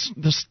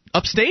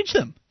upstage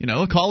them. You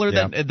know, a caller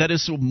that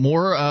is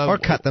more or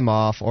cut them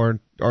off or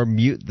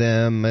mute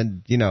them,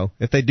 and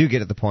if they do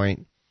get at the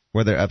point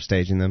where they're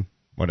upstaging them,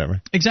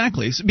 whatever.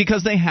 Exactly,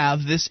 because they have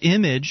this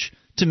image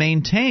to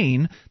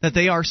maintain that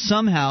they are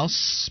somehow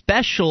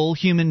special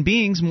human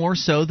beings more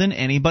so than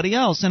anybody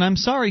else. And I'm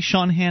sorry,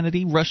 Sean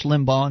Hannity, Rush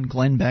Limbaugh, and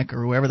Glenn Beck,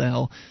 or whoever the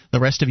hell the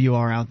rest of you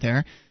are out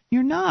there,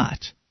 you're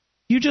not.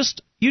 You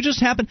just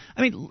happen.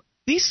 I mean,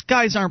 these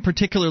guys aren't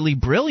particularly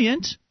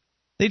brilliant.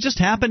 They just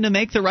happen to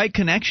make the right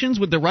connections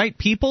with the right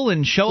people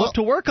and show up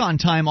to work on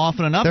time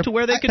often enough to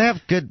where they can. They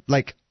have good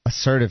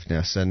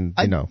assertiveness and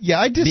I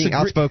disagree. Being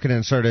outspoken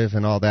and assertive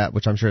and all that,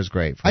 which I'm sure is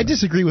great. I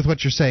disagree with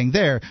what you're saying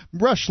there.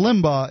 Rush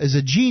Limbaugh is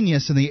a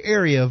genius in the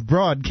area of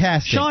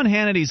broadcasting. Sean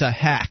Hannity's a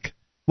hack.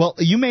 Well,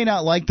 you may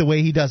not like the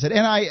way he does it,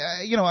 and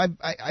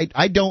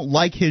I don't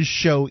like his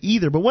show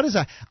either. But what does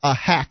a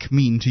hack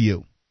mean to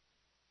you?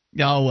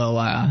 Oh, well,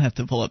 I have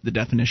to pull up the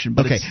definition.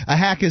 But okay, a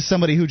hack is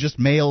somebody who just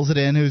mails it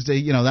in, who's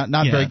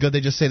not very good.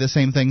 They just say the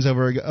same things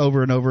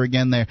over and over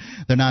again. They're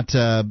not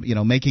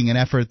making an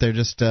effort. They're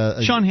just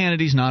Sean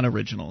Hannity's not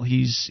original.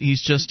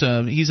 He's just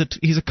he's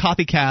a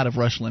copycat of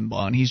Rush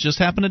Limbaugh, and he's just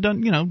happened to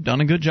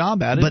done a good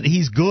job at it. But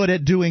he's good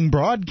at doing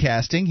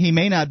broadcasting. He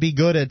may not be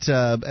good at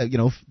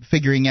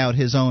figuring out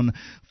his own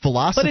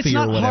philosophy. But it's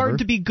not or whatever. hard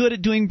to be good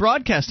at doing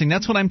broadcasting.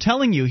 That's what I'm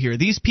telling you here.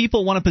 These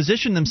people want to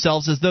position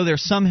themselves as though they're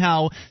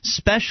somehow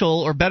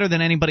special or better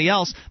than anybody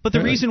else. But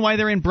the reason why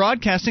they're in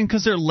broadcasting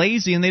because they're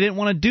lazy and they didn't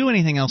want to do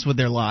anything else with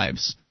their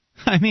lives.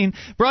 I mean,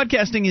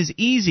 broadcasting is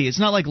easy. It's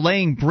not like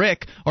laying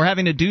brick or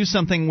having to do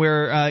something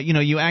where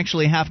you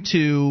actually have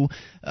to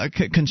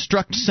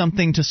construct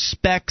something to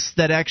specs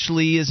that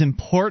actually is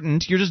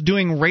important. You're just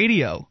doing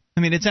radio. I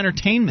mean, it's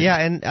entertainment. Yeah,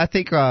 and I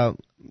think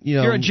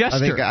you're a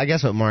jester. I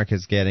guess what Mark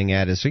is getting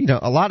at is,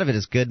 a lot of it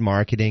is good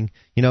marketing.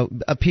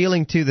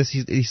 Appealing to this.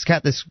 He's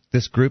got this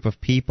group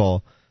of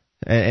people,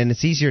 and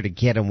it's easier to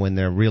get them when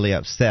they're really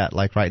upset.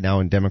 Like right now,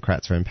 when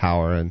Democrats are in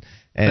power, and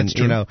That's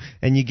true.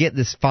 And you get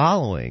this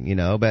following,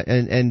 but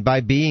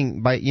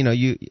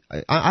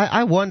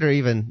I wonder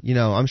even,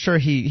 I'm sure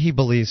he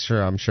believes.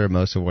 I'm sure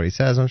most of what he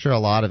says. I'm sure a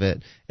lot of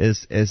it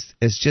is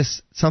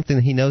just something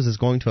that he knows is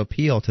going to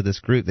appeal to this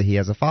group that he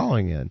has a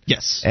following in.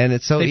 Yes. And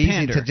it's so They easy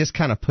pander. to just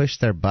kind of push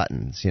their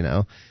buttons,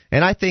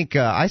 And I think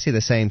I see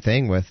the same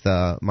thing with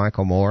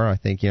Michael Moore. I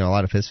think a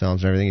lot of his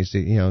films and everything is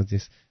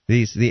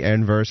he's the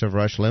inverse of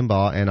Rush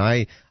Limbaugh, and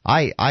I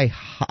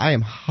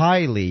am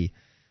highly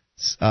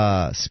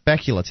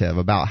speculative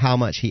about how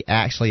much he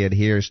actually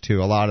adheres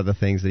to a lot of the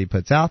things that he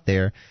puts out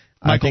there.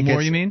 Michael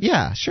Moore, you mean?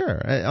 Yeah, sure.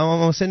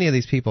 Almost any of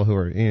these people who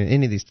are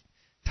any of these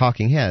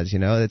talking heads,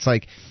 it's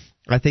like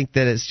I think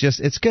that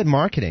it's good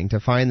marketing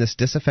to find this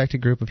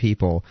disaffected group of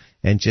people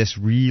and just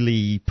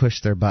really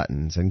push their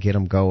buttons and get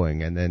them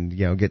going, and then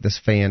get this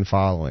fan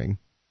following.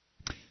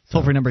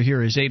 Toll-free number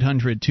here is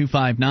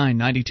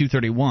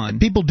 800-259-9231.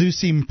 People do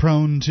seem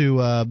prone to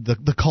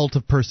the cult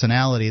of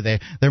personality.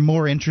 They're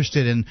more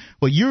interested in,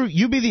 well,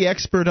 you be the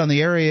expert on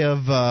the area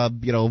of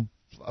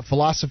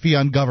philosophy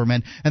on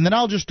government, and then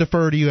I'll just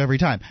defer to you every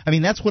time. I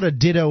mean, that's what a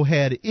ditto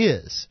head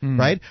is,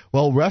 right?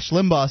 Well, Rush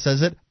Limbaugh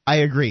says it. I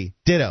agree.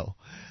 Ditto.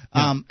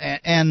 Yeah.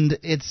 And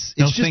it's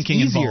no just thinking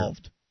easier.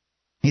 involved.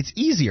 It's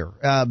easier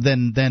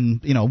than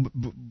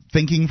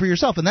thinking for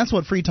yourself, and that's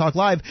what Free Talk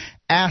Live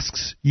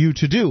asks you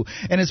to do.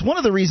 And it's one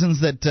of the reasons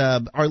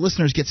that our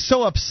listeners get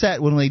so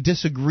upset when they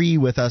disagree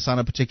with us on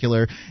a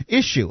particular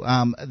issue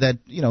that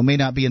may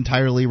not be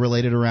entirely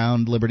related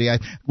around liberty.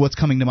 What's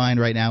coming to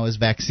mind right now is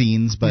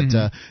vaccines, but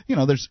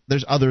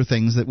there's other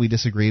things that we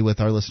disagree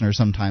with our listeners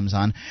sometimes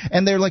on,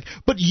 and they're like,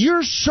 "But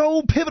you're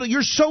so pivotal.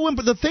 You're so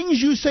the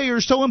things you say are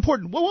so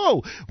important."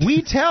 Whoa!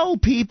 We tell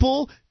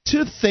people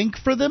to think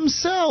for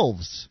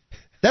themselves.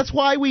 That's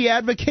why we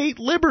advocate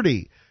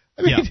liberty.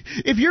 I mean,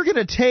 if you're going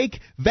to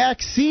take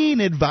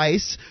vaccine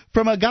advice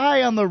from a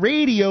guy on the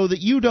radio that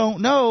you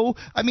don't know,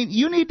 I mean,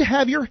 you need to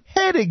have your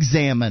head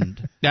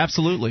examined.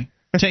 Absolutely.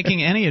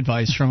 Taking any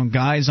advice from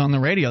guys on the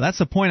radio. That's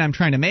the point I'm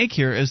trying to make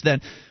here, is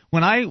that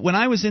when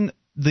I was in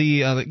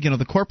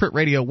the corporate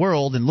radio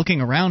world and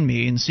looking around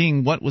me and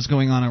seeing what was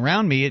going on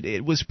around me,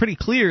 it was pretty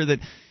clear that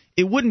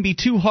it wouldn't be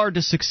too hard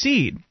to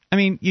succeed. I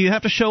mean, you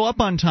have to show up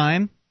on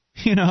time.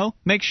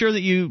 Make sure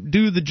that you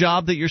do the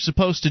job that you're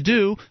supposed to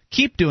do,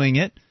 keep doing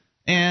it,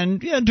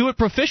 and do it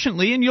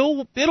proficiently, and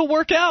it'll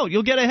work out.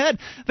 You'll get ahead.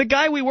 The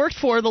guy we worked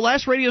for, the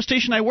last radio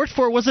station I worked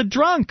for, was a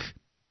drunk.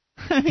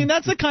 I mean,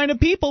 that's the kind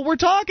of people we're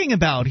talking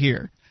about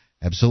here.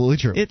 Absolutely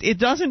true. It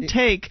doesn't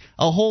take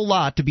a whole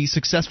lot to be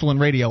successful in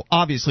radio.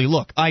 Obviously,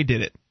 look, I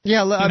did it.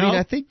 Yeah, I mean,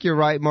 I think you're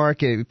right, Mark.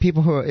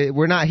 People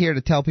we're not here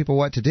to tell people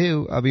what to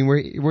do. I mean,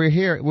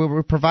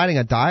 we're providing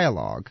a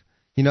dialogue.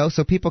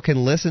 So people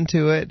can listen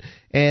to it,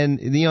 and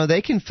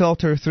they can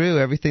filter through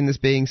everything that's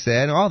being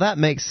said. Oh, that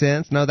makes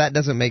sense. No, that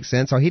doesn't make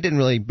sense. Or he didn't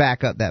really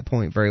back up that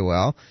point very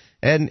well.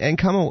 And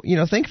come,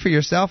 think for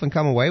yourself and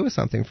come away with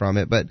something from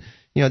it. But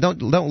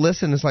don't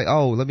listen. It's like,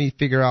 oh, let me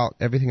figure out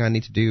everything I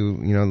need to do.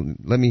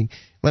 Let me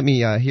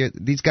hear.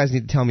 These guys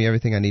need to tell me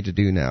everything I need to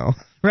do now.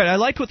 Right. I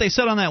liked what they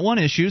said on that one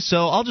issue,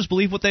 so I'll just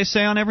believe what they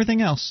say on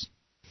everything else.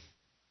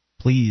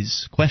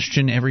 please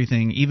question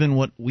everything, even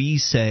what we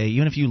say,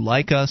 even if you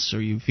like us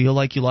or you feel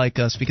like you like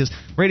us, because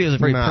radio is a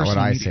very personal medium. Not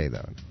what I say,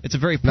 though. It's a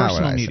very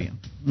personal medium.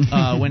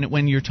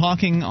 When you're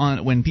talking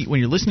on when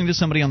you're listening to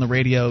somebody on the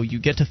radio, you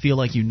get to feel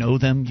like you know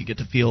them. You get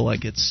to feel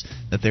like it's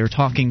that they're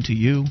talking to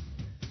you,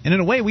 and in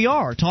a way, we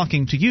are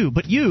talking to you.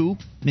 But you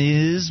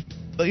is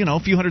a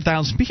few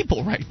 100,000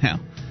 people right now,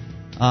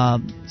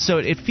 so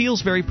it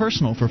feels very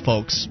personal for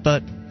folks.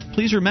 But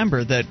please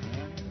remember that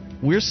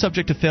we're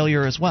subject to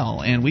failure as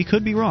well, and we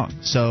could be wrong.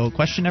 So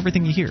question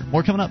everything you hear.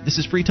 More coming up. This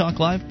is Free Talk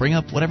Live. Bring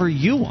up whatever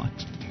you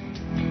want.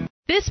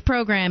 This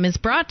program is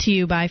brought to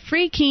you by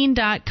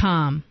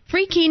FreeKeene.com.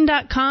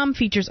 FreeKeene.com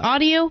features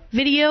audio,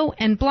 video,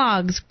 and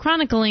blogs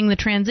chronicling the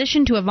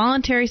transition to a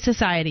voluntary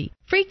society.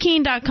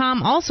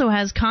 FreeKeene.com also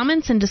has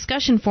comments and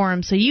discussion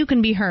forums so you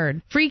can be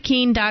heard.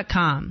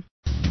 FreeKeene.com.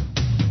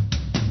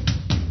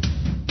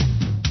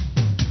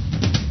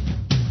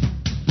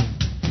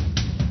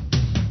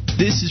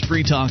 This is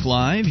Free Talk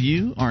Live.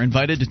 You are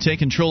invited to take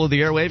control of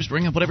the airwaves.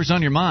 Bring up whatever's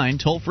on your mind.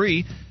 Toll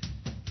free.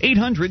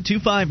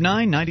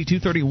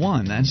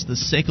 800-259-9231. That's the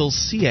SACL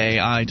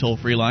CAI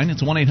toll-free line.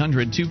 It's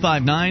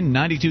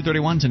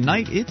 1-800-259-9231.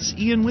 Tonight, it's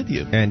Ian with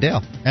you. And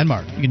Dale. And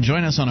Mark. You can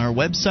join us on our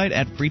website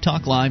at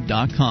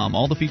freetalklive.com.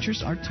 All the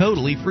features are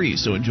totally free,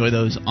 so enjoy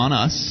those on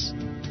us.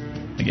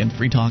 Again,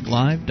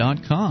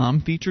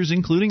 freetalklive.com. Features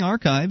including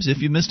archives. If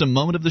you missed a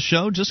moment of the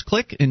show, just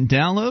click and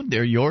download.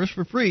 They're yours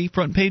for free.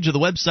 Front page of the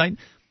website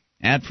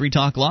at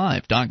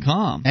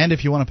freetalklive.com. And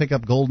if you want to pick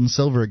up gold and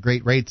silver at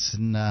great rates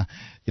and an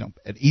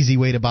easy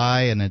way to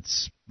buy, and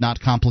it's not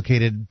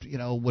complicated,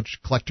 which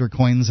collector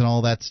coins and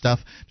all that stuff,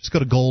 just go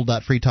to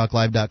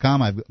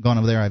gold.freetalklive.com. I've gone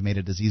over there. I've made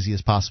it as easy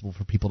as possible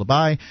for people to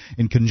buy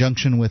in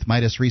conjunction with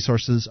Midas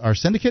Resources, our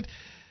syndicate.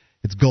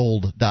 It's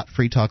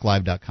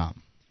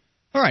gold.freetalklive.com.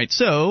 All right,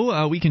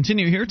 so we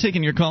continue here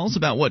taking your calls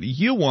about what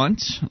you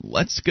want.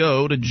 Let's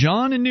go to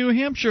John in New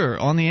Hampshire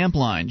on the amp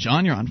line.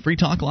 John, you're on Free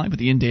Talk Live with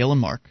Ian, Dale, and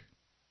Mark.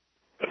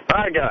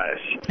 Hi, guys.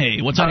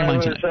 Hey, what's on your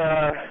mind tonight?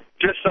 I was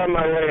just on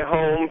my way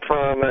home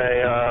from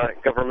a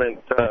government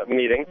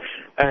meeting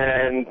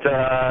and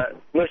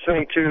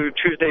listening to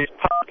Tuesday's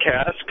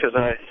podcast because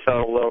I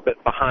fell a little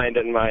bit behind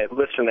in my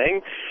listening.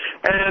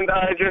 And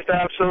I just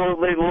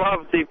absolutely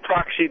loved the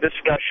proxy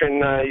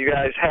discussion you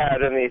guys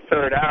had in the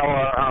third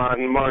hour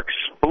on Mark's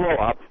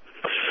blow-up.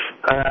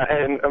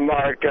 And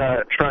Mark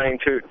trying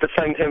to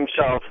defend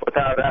himself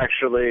without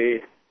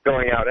actually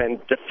going out and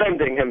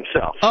defending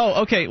himself.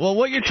 Oh, okay. Well,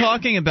 what you're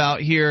talking about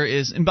here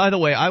is, and by the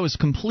way, I was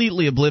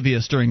completely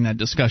oblivious during that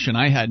discussion.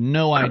 I had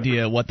no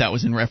idea what that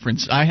was in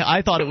reference.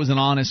 I thought it was an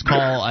honest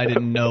call. I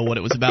didn't know what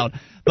it was about.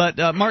 But,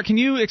 Mark, can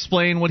you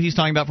explain what he's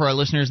talking about for our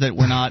listeners that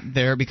were not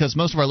there? Because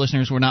most of our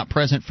listeners were not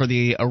present for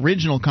the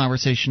original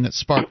conversation that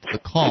sparked the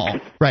call.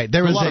 Right.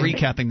 There was a lot of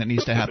recapping that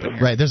needs to happen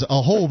here. Right. There's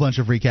a whole bunch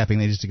of recapping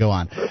that needs to go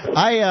on.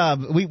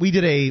 We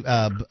did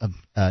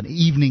an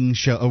evening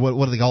show, or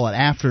what do they call it?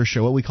 After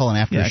show. What we call an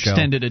after show.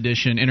 Extended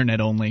edition,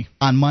 internet only.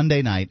 On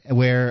Monday night,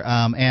 where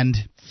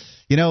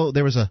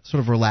there was a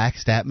sort of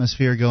relaxed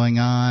atmosphere going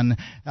on.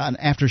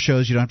 After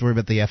shows, you don't have to worry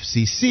about the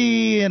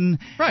FCC. And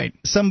right.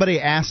 Somebody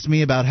asked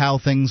me about how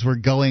things were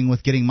going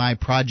with getting my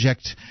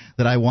project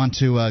that I want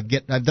to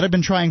get, that I've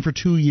been trying for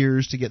 2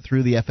 years to get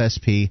through the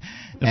FSP.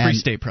 The Free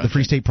State Project. The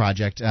Free State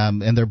Project,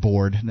 and their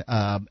board.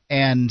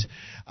 And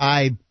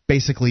I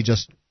basically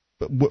just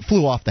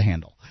flew off the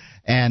handle.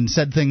 And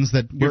said things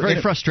that you're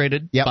very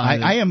frustrated. Yeah,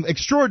 I am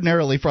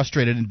extraordinarily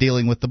frustrated in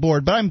dealing with the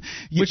board, but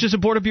which is a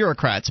board of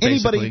bureaucrats.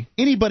 Basically,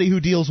 anybody who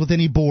deals with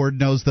any board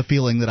knows the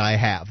feeling that I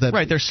have.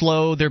 Right, they're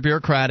slow, they're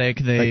bureaucratic,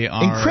 they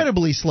are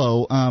incredibly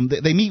slow.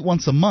 They meet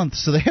once a month,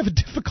 so they have a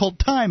difficult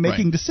time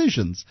making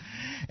decisions.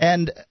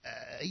 And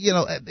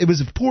it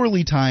was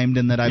poorly timed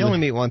in that you only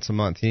meet once a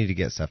month. You need to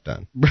get stuff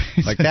done.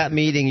 Like that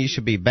meeting, you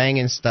should be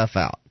banging stuff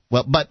out.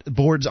 Well, but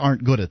boards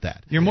aren't good at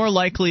that. You're more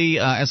likely,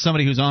 as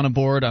somebody who's on a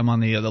board, I'm on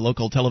the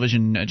local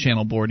television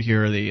channel board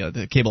here,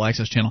 the cable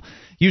access channel.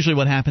 Usually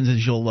what happens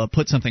is you'll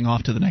put something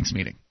off to the next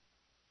meeting.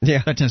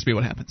 Yeah. That tends to be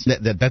what happens.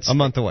 That's a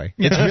month away.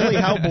 It's really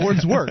how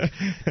boards work.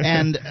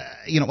 And,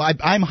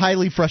 I'm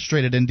highly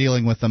frustrated in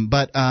dealing with them.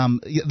 But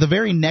the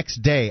very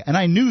next day, and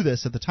I knew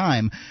this at the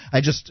time,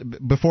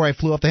 before I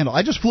flew off the handle,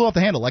 I just flew off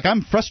the handle. Like,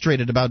 I'm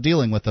frustrated about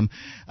dealing with them.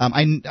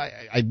 I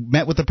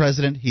met with the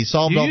president. He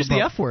solved all the problems. You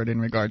used the F word in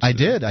regards to I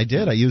did.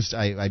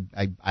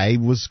 I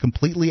was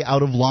completely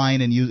out of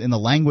line in the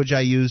language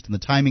I used and the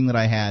timing that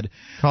I had.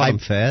 Call them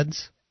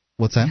feds?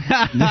 What's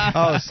that?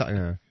 Oh,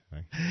 sorry.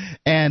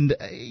 And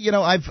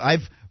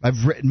I've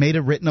made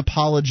a written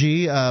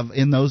apology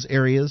in those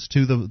areas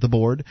to the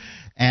board,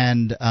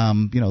 and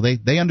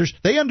they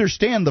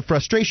understand the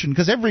frustration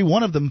because every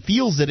one of them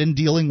feels it in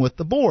dealing with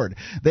the board.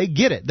 They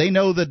get it. They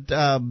know that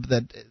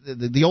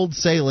the old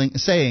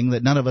saying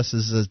that none of us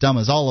is as dumb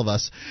as all of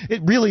us,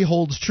 it really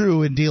holds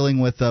true in dealing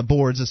with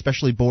boards,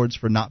 especially boards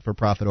for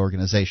not-for-profit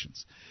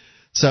organizations.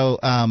 So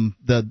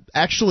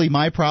actually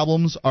my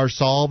problems are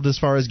solved as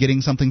far as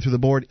getting something through the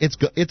board.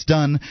 It's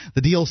done.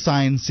 The deal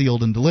signed,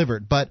 sealed, and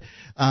delivered. But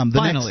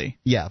finally.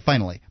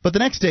 But the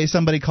next day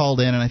somebody called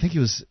in, and I think it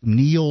was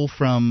Neil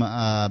from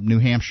New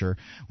Hampshire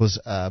was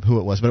who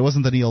it was, but it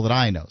wasn't the Neil that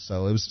I know.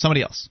 So it was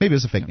somebody else. Maybe it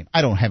was a fake name.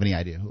 I don't have any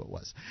idea who it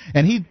was.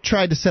 And he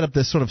tried to set up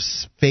this sort of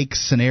fake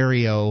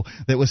scenario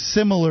that was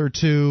similar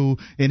to,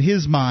 in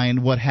his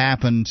mind, what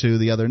happened to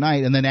the other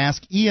night, and then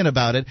ask Ian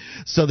about it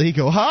so that he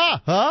go,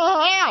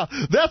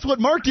 that's what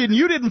Mark did, and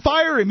you didn't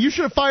fire him. You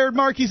should have fired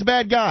Mark. He's a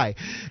bad guy.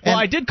 Well,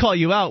 I did call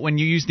you out when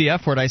you used the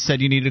F word. I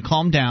said you needed to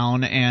calm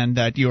down and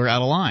that you were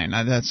out of line.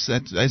 That's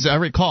as I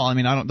recall. I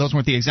mean, those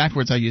weren't the exact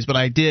words I used, but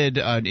I did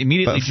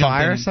immediately jump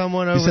fire in.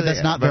 Someone over said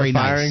that's not very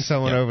nice. Firing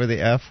someone over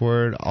the F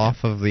word off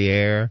of the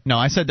air. No,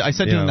 I said to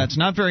him that's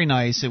not very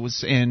nice. It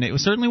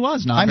certainly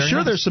was not. I'm very sure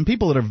nice. There's some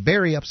people that are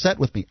very upset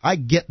with me. I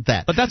get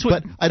that. But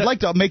I'd like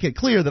to make it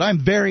clear that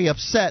I'm very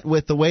upset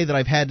with the way that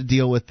I've had to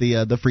deal with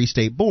the Free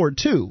State Board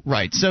too.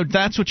 Right. So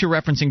that's what you're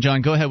referencing,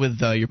 John. Go ahead with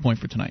your point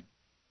for tonight.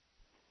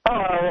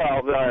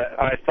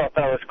 I thought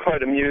that was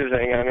quite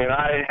amusing. I mean,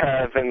 I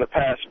have in the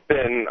past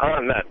been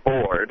on that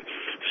board,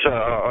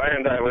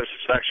 and I was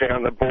actually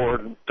on the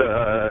board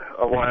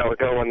a while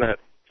ago when that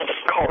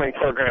calling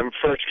program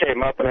first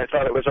came up, and I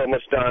thought it was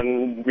almost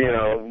done,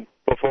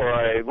 before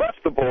I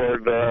left the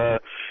board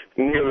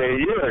nearly a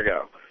year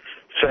ago.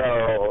 So,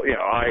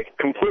 I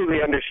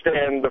completely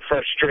understand the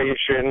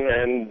frustration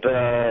and,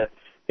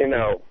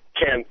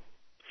 can't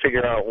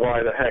figure out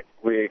why the heck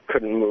we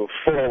couldn't move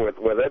forward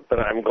with it, but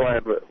I'm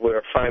glad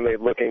we're finally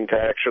looking to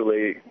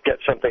actually get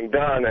something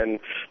done and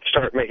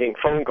start making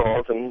phone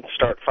calls and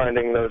start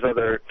finding those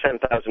other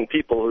 10,000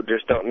 people who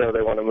just don't know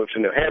they want to move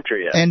to New Hampshire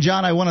yet. And,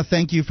 John, I want to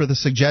thank you for the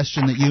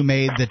suggestion that you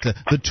made that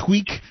the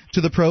tweak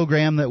to the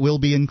program that will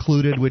be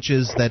included, which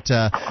is that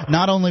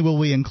not only will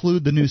we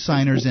include the new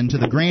signers into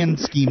the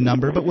grand scheme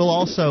number, but we'll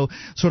also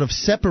sort of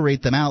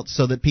separate them out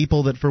so that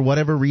people that for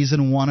whatever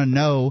reason want to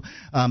know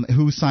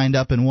who signed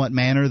up in what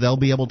manner, they'll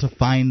be able to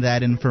find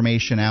that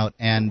information out.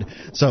 And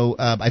so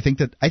I think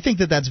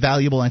that that's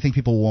valuable, and I think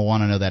people will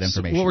want to know that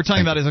information. So what we're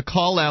talking about is a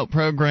call-out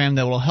program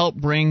that will help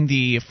bring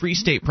the Free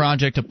State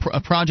Project,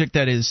 a project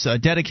that is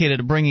dedicated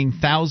to bringing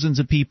thousands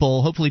of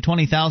people, hopefully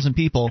 20,000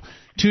 people,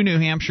 to New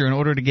Hampshire in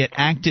order to get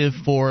active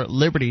for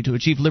liberty, to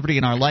achieve liberty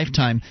in our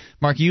lifetime.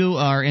 Mark, you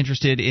are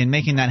interested in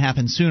making that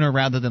happen sooner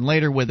rather than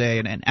later with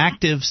an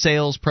active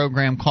sales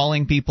program,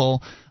 calling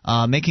people,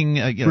 making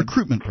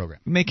recruitment program,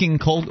 making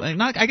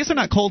I guess they're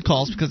not cold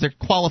calls because they're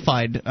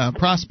qualified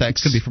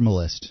prospects. Could be from a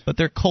list, but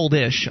they're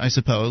coldish, I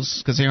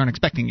suppose, because they aren't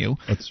expecting you.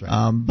 That's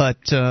right.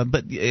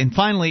 And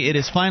finally, it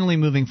is finally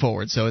moving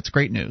forward, so it's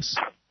great news.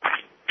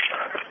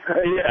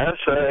 Yes,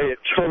 I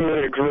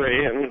totally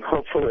agree, and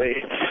hopefully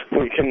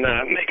we can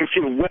make a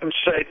few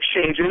website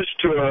changes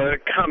to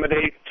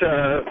accommodate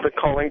the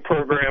calling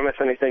program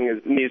if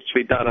anything needs to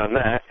be done on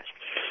that.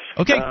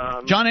 Okay.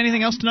 John,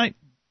 anything else tonight?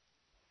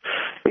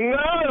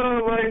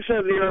 No, like I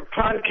said, your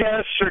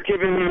podcasts are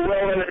keeping me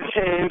well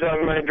entertained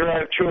on my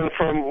drive to and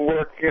from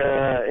work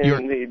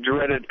in the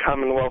dreaded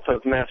Commonwealth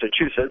of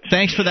Massachusetts.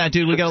 Thanks for that,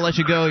 dude. We got to let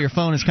you go. Your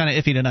phone is kind of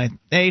iffy tonight.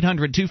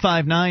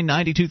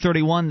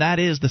 800-259-9231. That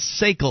is the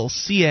SACL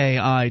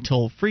CAI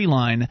toll-free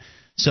line.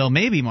 So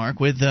maybe,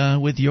 Mark, with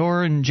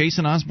your and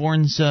Jason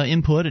Osborne's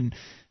input and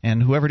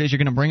whoever it is you're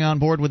going to bring on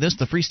board with this,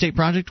 the Free State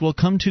Project will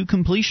come to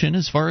completion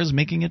as far as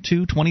making it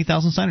to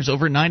 20,000 signers.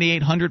 Over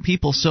 9,800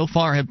 people so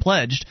far have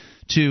pledged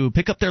to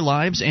pick up their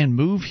lives and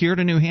move here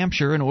to New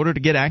Hampshire in order to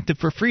get active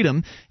for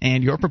freedom.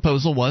 And your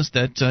proposal was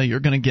that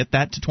you're going to get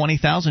that to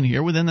 20,000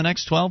 here within the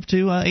next 12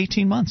 to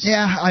 18 months.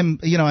 Yeah, I'm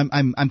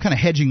kind of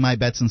hedging my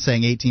bets and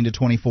saying 18 to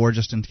 24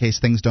 just in case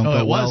things don't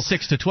go well. It was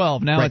 6 to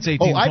 12. Now it's 18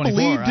 to 24. I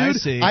believe,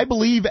 dude. I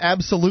believe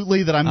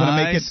absolutely that I'm going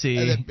to make it.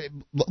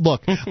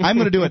 Look, I'm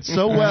going to do it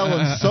so well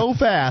and so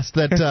fast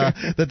that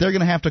that they're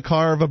going to have to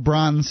carve a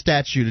bronze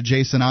statue to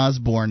Jason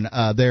Osborne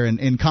there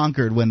in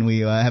Concord when we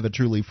have a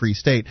truly free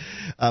state.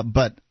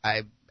 But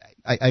I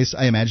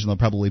imagine they'll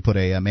probably put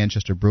a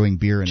Manchester Brewing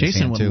beer in his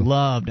hand, too. Jason would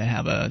love to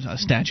have a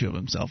statue of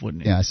himself,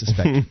 wouldn't he? Yeah, I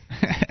suspect.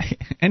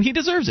 And he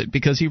deserves it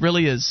because he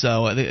really is.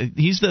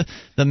 He's the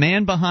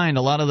man behind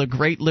a lot of the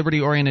great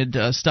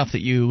liberty-oriented stuff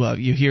that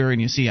you hear and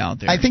you see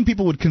out there. I think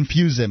people would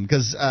confuse him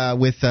because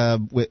with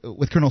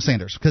Colonel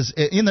Sanders, because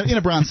in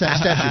a bronze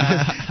statue,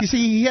 because you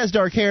see he has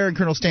dark hair and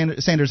Colonel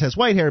Sanders has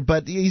white hair,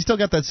 but he's still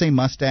got that same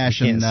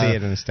mustache and see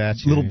it in the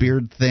statue, little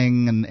beard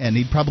thing, and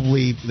they'd put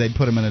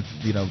him in a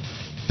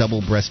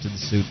double-breasted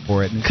suit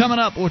for it. Coming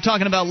up, we're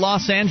talking about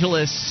Los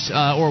Angeles,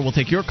 or we'll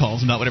take your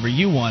calls about whatever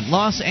you want.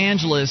 Los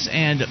Angeles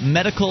and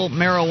medical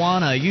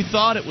marijuana. You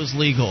thought it was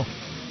legal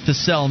to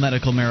sell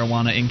medical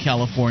marijuana in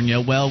California.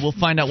 Well, we'll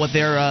find out what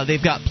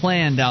they've got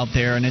planned out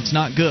there, and it's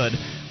not good.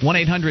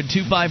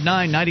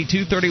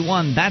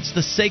 1-800-259-9231. That's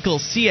the SACL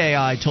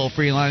CAI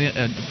toll-free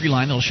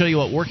line. It'll show you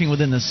what working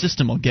within the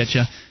system will get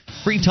you.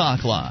 Free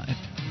Talk Live.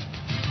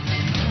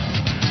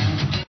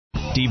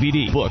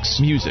 DVD, books,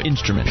 music,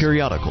 instruments,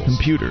 periodicals,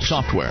 computers,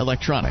 software,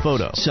 electronics,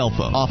 photo, cell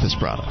phone, office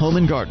product, home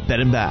and garden, bed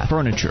and bath,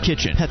 furniture,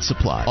 kitchen, pet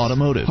supply,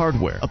 automotive,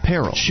 hardware,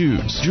 apparel,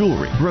 shoes,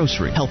 jewelry,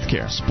 grocery,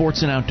 healthcare,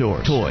 sports and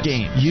outdoors, toys,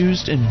 games,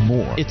 used, and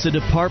more. It's a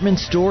department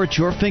store at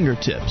your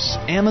fingertips.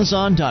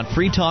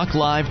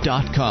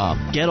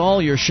 Amazon.freetalklive.com. Get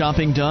all your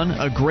shopping done,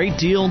 a great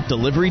deal,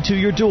 delivery to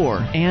your door,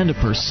 and a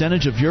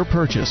percentage of your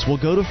purchase will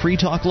go to Free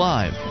Talk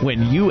Live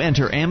when you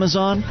enter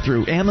Amazon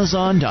through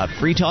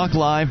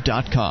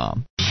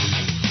Amazon.freetalklive.com.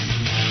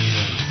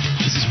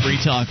 This is Free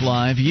Talk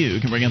Live. You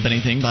can bring up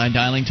anything by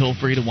dialing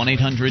toll-free to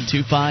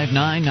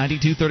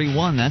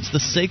 1-800-259-9231. That's the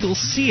SACL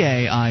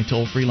CAI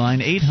toll-free line,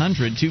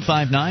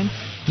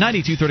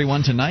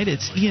 800-259-9231. Tonight,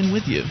 it's Ian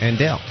with you. And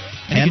Dale.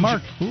 And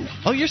Mark.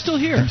 Oh, you're still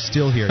here. I'm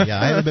still here,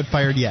 yeah. I haven't been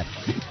fired yet.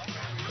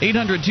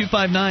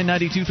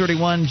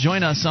 800-259-9231.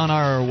 Join us on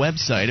our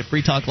website at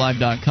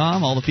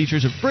freetalklive.com. All the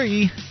features are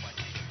free.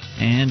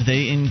 And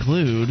they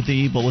include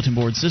the bulletin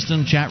board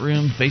system, chat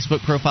room,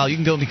 Facebook profile. You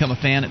can go and become a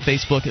fan at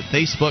Facebook at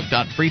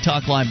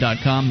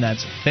facebook.freetalklive.com.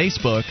 That's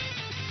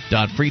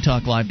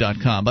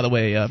facebook.freetalklive.com. By the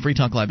way, Free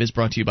Talk Live is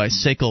brought to you by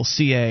SACL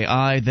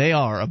CAI. They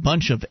are a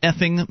bunch of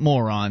effing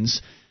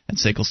morons at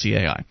SACL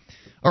CAI.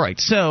 All right,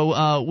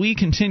 so we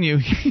continue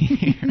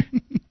here.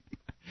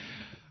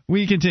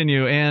 We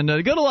continue and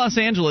go to Los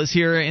Angeles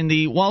here in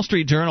the Wall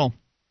Street Journal,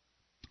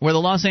 where the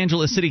Los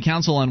Angeles City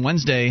Council on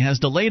Wednesday has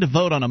delayed a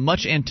vote on a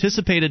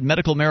much-anticipated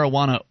medical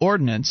marijuana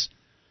ordinance,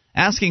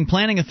 asking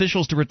planning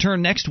officials to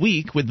return next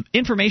week with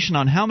information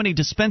on how many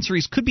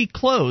dispensaries could be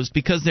closed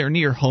because they're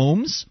near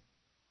homes,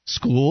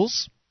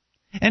 schools,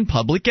 and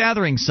public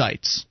gathering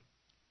sites.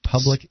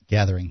 Public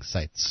gathering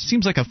sites.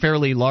 Seems like a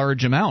fairly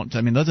large amount.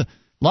 I mean, there's a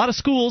lot of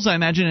schools, I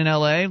imagine, in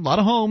L.A., a lot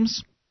of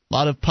homes, a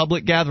lot of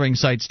public gathering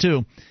sites,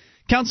 too.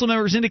 Council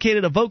members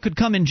indicated a vote could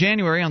come in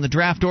January on the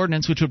draft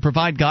ordinance, which would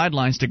provide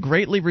guidelines to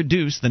greatly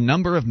reduce the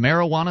number of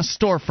marijuana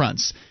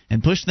storefronts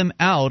and push them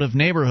out of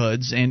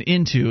neighborhoods and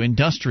into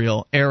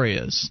industrial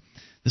areas.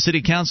 The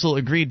City Council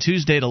agreed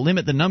Tuesday to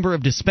limit the number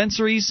of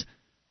dispensaries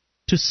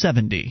to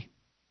 70.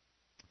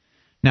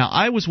 Now,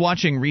 I was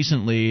watching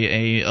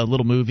recently a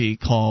little movie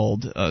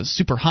called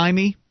Super High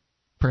Me.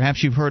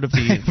 Perhaps you've heard of the...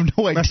 I have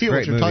no idea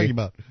what you're talking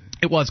about.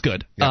 It was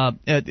good. Yeah.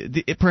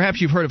 Perhaps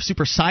you've heard of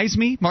Super Size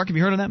Me. Mark, have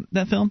you heard of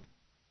that film?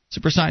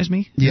 Super Size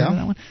Me? Yeah.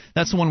 That one?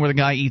 That's the one where the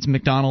guy eats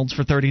McDonald's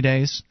for 30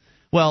 days.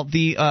 Well,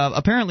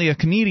 apparently a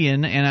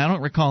comedian, and I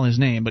don't recall his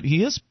name, but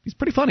he's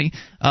pretty funny.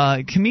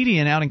 A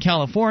comedian out in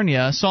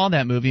California saw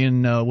that movie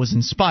and was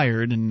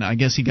inspired, and I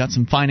guess he got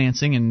some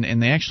financing, and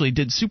they actually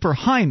did Super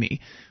High Me,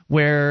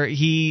 where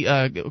he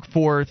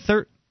was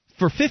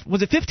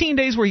it 15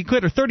 days where he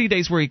quit or 30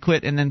 days where he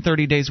quit, and then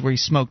 30 days where he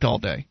smoked all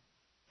day?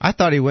 I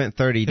thought he went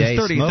 30 days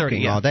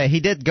 30 all day.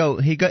 He did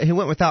go. He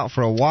went without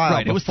for a while.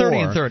 Right. It was 30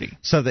 and 30,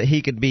 so that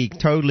he could be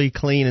totally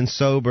clean and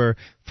sober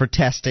for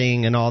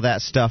testing and all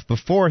that stuff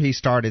before he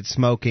started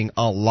smoking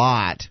a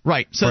lot.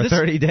 Right. So for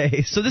 30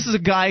 days. So this is a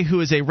guy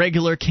who is a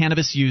regular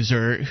cannabis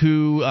user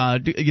who,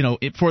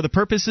 for the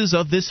purposes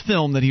of this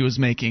film that he was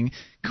making,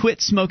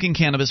 quit smoking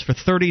cannabis for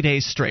 30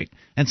 days straight.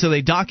 And so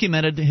they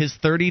documented his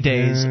 30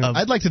 days of...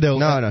 I'd like to know...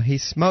 No, he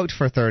smoked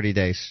for 30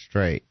 days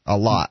straight. A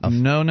lot.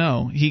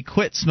 No. He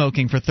quit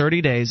smoking for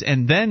 30 days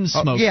and then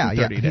smoked for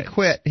 30 days. He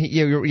quit.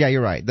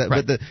 You're right.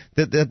 Right.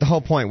 The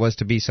whole point was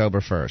to be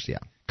sober first, yeah.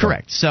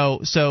 Correct. So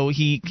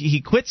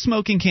he quit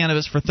smoking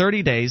cannabis for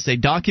 30 days. They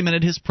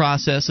documented his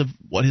process of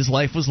what his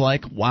life was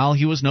like while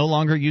he was no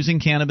longer using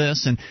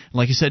cannabis. And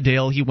like you said,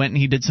 Dale, he went and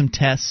he did some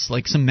tests,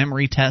 like some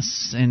memory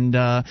tests, and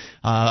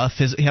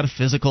he had a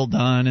physical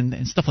done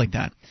and stuff like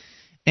that.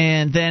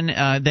 And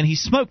then he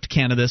smoked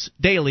cannabis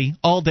daily,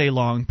 all day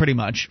long, pretty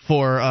much,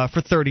 for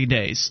 30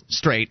 days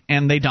straight,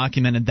 and they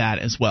documented that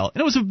as well.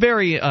 And it was a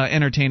very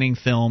entertaining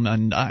film,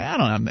 and I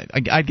don't know,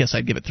 I guess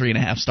I'd give it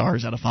 3.5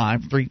 stars out of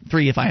 5,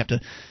 three if I have to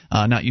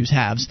not use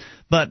halves.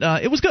 But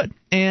it was good,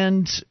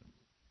 and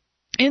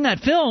in that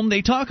film,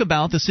 they talk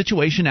about the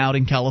situation out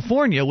in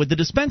California with the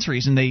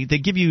dispensaries, and they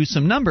give you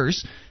some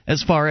numbers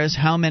as far as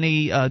how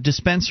many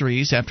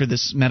dispensaries, after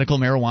this medical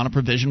marijuana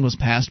provision was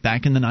passed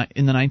back in the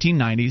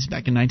 1990s,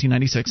 back in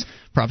 1996,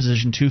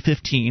 Proposition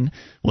 215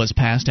 was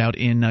passed out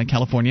in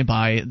California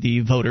by the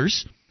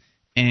voters.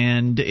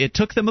 And it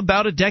took them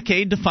about a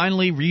decade to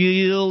finally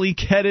really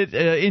get it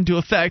into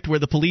effect, where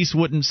the police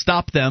wouldn't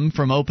stop them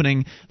from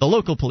opening, the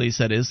local police,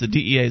 that is. The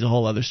DEA is a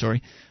whole other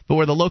story. But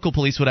where the local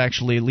police would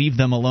actually leave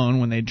them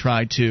alone when they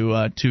tried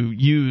to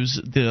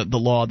use the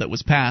law that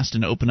was passed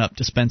and open up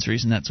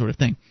dispensaries and that sort of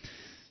thing.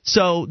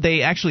 So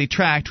they actually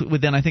tracked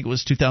within, I think it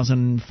was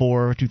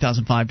 2004,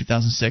 2005,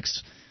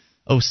 2006,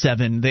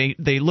 07.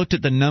 They looked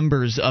at the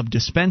numbers of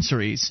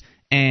dispensaries,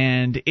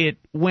 and it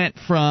went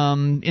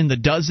from in the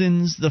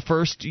dozens the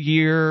first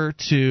year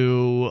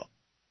to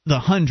the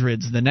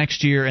hundreds the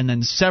next year, and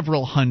then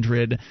several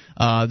hundred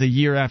the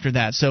year after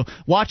that. So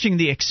watching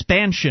the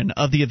expansion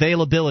of the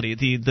availability,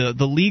 the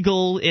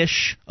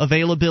legal-ish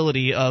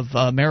availability of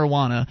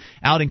marijuana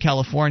out in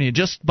California,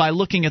 just by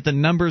looking at the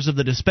numbers of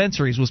the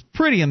dispensaries, was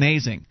pretty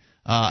amazing.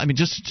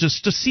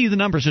 Just to see the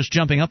numbers just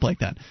jumping up like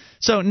that.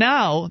 So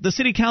now the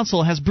city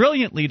council has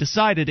brilliantly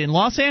decided in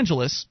Los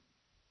Angeles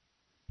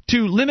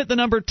to limit the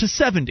number to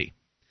 70.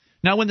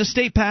 Now, when the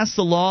state passed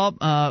the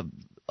law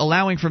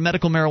allowing for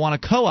medical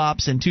marijuana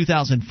co-ops in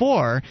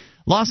 2004,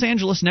 Los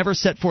Angeles never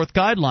set forth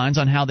guidelines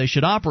on how they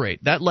should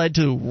operate. That led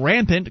to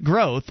rampant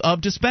growth of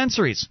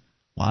dispensaries.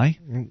 Why?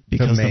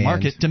 Because the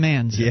market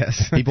demands it.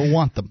 Yes, people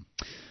want them.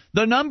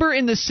 The number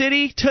in the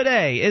city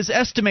today is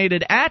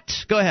estimated at,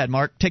 go ahead,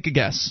 Mark, take a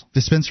guess.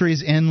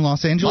 Dispensaries in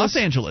Los Angeles? Los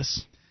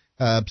Angeles.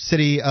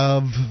 City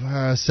of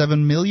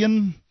 7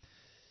 million?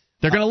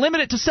 They're going to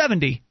limit it to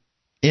 70.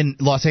 In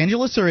Los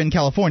Angeles or in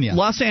California?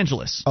 Los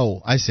Angeles.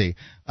 Oh, I see.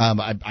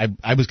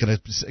 I was going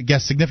to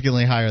guess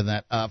significantly higher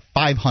than that.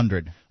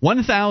 500.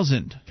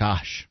 1,000.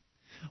 Gosh.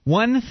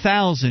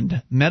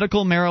 1,000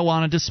 medical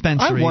marijuana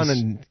dispensaries. I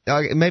want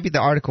to. Maybe the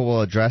article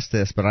will address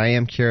this, but I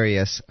am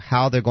curious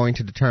how they're going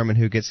to determine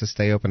who gets to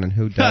stay open and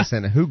who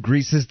doesn't, and who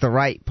greases the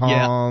right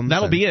palms. Yeah,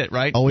 that'll be it,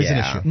 right? Always an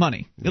issue.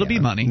 Money. It'll be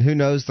money. And who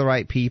knows the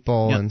right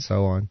people and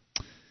so on.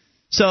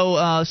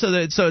 So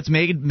it's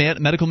made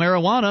medical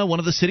marijuana one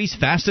of the city's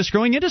fastest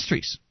growing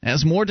industries.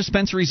 As more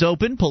dispensaries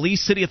open,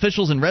 police, city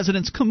officials, and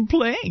residents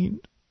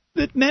complained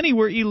that many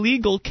were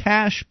illegal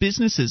cash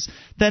businesses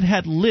that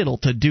had little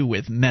to do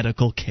with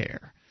medical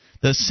care.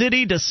 The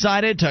city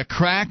decided to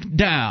crack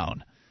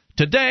down.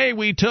 Today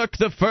we took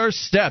the first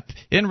step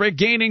in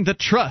regaining the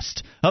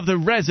trust of the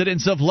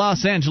residents of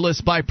Los Angeles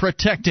by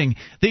protecting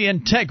the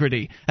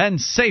integrity and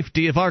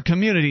safety of our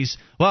communities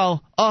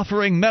while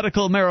offering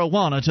medical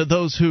marijuana to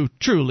those who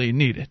truly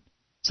need it,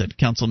 said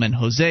Councilman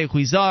Jose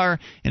Huizar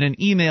in an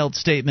emailed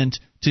statement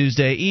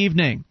Tuesday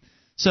evening.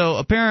 So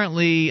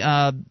apparently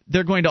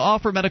they're going to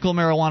offer medical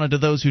marijuana to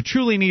those who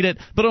truly need it,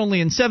 but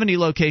only in 70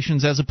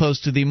 locations as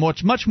opposed to the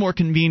much more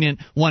convenient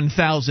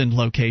 1,000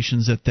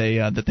 locations that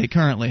they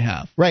currently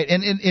have. Right,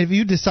 and if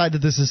you decide that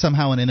this is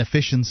somehow an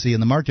inefficiency in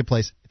the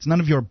marketplace, it's none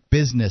of your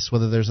business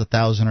whether there's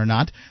 1,000 or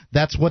not.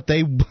 That's what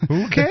they...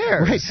 Who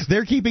cares? Right,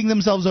 they're keeping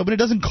themselves open. It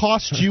doesn't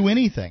cost you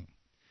anything.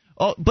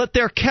 Oh, but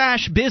they're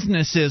cash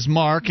businesses,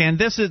 Mark, and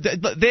this is that's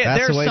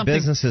the way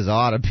businesses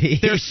ought to be.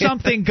 There's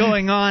something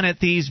going on at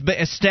these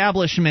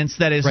establishments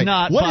that is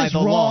not by the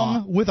law.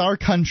 What is wrong with our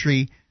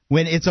country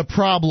when it's a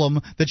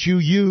problem that you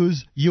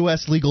use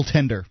U.S. legal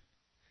tender?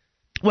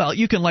 Well,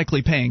 you can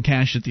likely pay in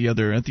cash at the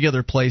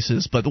other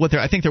places, but what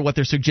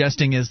they're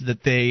suggesting is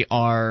that they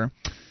are.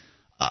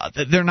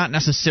 They're not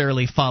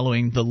necessarily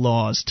following the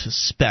laws to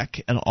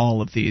spec at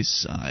all of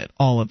these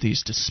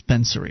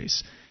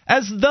dispensaries.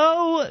 As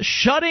though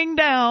shutting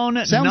down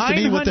sounds to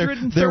me what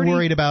they're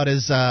worried about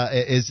is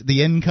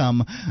the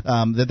income,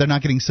 that they're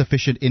not getting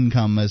sufficient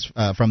income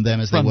from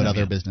them as they would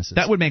other businesses.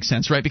 That would make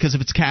sense, right? Because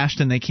if it's cashed,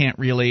 then they can't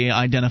really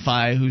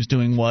identify who's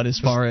doing what as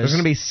far as... There's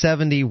going to be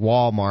 70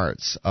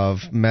 Walmarts of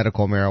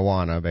medical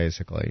marijuana,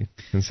 basically,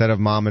 instead of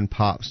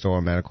mom-and-pop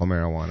store medical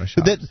marijuana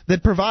shops.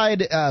 That provide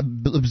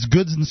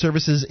goods and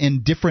services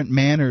in different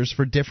manners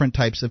for different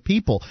types of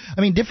people.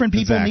 I mean, different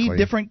people need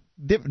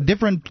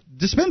different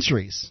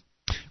dispensaries.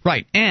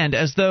 Right, and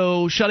as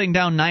though shutting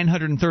down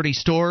 930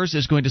 stores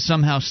is going to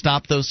somehow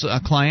stop those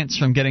clients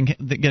from getting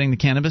the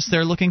cannabis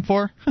they're looking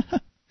for.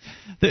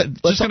 They're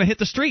just going to hit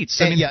the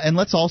streets. And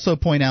let's also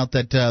point out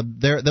that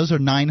those are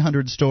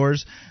 900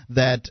 stores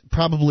that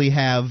probably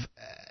have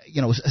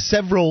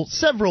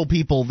several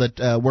people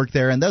that work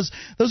there, and those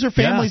are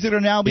families that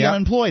are now being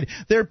unemployed.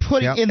 They're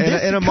putting in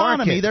this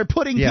economy. They're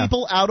putting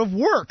people out of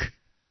work.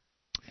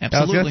 Absolutely.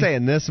 I was going to say,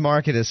 in this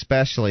market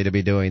especially, to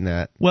be doing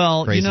that.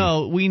 Well, crazy.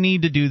 We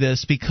need to do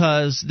this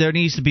because there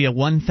needs to be a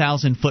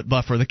 1,000-foot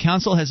buffer. The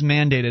council has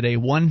mandated a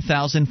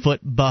 1,000-foot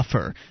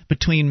buffer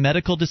between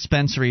medical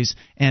dispensaries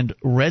and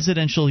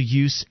residential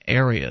use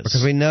areas.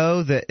 Because we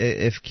know that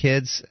if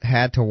kids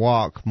had to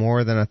walk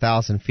more than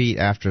 1,000 feet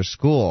after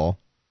school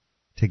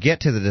to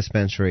get to the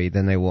dispensary,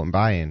 then they won't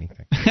buy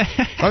anything.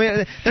 I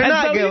mean, they're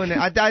not going.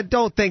 I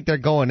don't think they're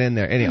going in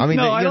there. I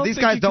mean, these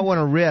guys don't want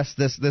to risk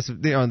this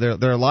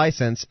their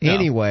license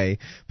anyway.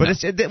 But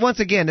once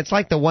again, it's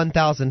like the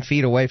 1,000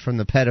 feet away from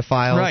the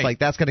pedophiles. Right. Like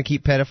that's going to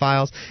keep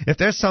pedophiles. If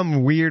there's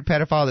some weird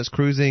pedophile that's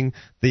cruising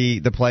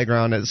the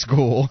playground at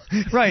school,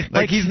 right?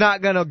 like he's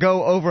not going to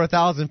go over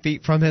 1,000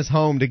 feet from his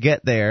home to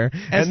get there,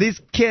 and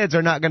these kids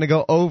are not going to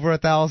go over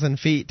 1,000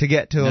 feet to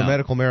get to a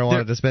medical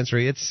marijuana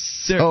dispensary.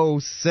 It's so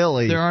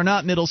silly. There are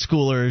not middle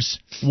schoolers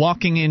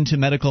walking into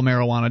medical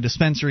marijuana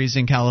dispensaries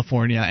in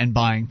California and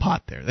buying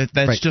pot there.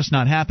 That's just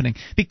not happening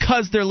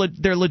because they're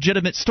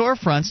legitimate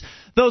storefronts.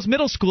 Those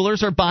middle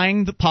schoolers are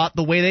buying the pot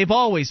the way they've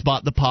always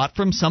bought the pot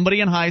from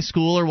somebody in high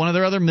school or one of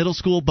their other middle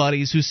school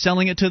buddies who's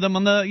selling it to them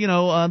on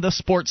the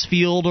sports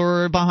field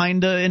or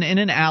behind in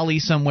an alley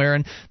somewhere,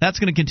 and that's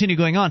going to continue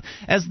going on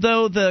as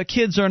though the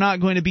kids are not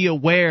going to be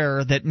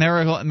aware that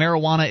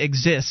marijuana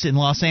exists in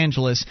Los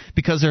Angeles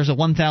because there's a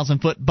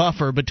 1,000-foot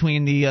buffer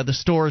between the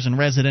stores and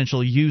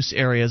residential use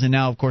areas. And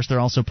now, of course, they're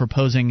also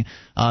proposing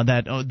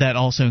that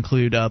also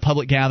include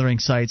public gathering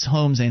sites,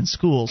 homes, and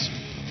schools.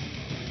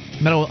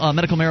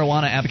 Medical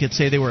marijuana advocates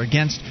say they were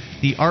against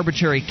the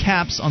arbitrary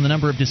caps on the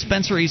number of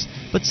dispensaries,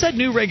 but said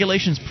new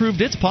regulations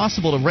proved it's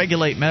possible to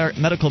regulate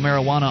medical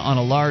marijuana on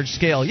a large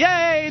scale.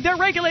 Yay! They're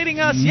regulating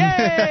us!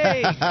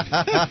 Yay!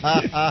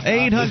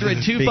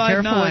 800-259... Be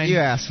careful what you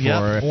ask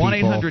for.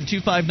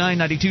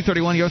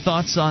 1-800-259-9231. Your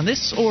thoughts on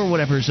this or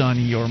whatever's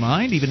on your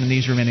mind. Even in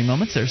these remaining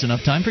moments, there's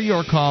enough time for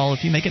your call.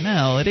 If you make it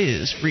now, it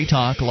is Free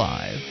Talk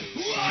Live.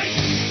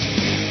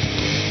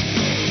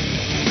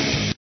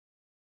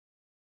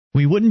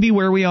 We wouldn't be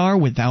where we are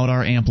without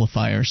our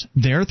amplifiers.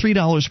 Their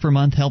 $3 per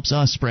month helps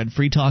us spread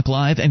Free Talk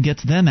Live and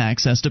gets them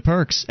access to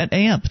perks at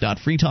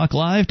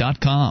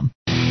amp.freetalklive.com.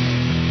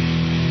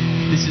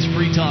 This is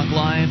Free Talk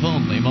Live.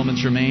 Only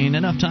moments remain.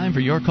 Enough time for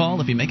your call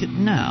if you make it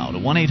now to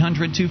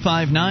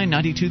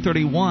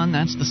 1-800-259-9231.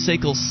 That's the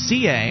SACL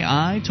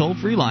CAI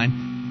toll-free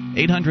line.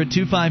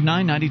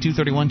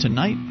 800-259-9231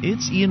 tonight.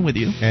 It's Ian with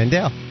you. And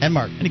Dale. And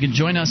Mark. And you can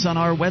join us on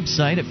our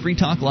website at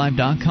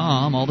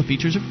freetalklive.com. All the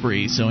features are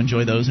free, so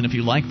enjoy those. And if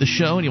you like the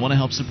show and you want to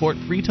help support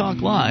Free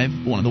Talk Live,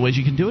 one of the ways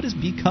you can do it is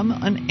become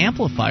an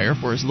amplifier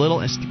for as little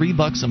as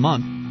 $3 a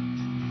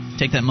month.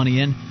 Take that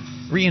money in,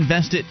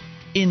 reinvest it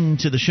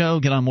into the show,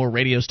 get on more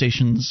radio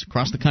stations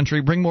across the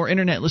country, bring more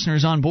internet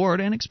listeners on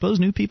board, and expose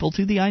new people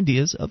to the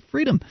ideas of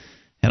freedom.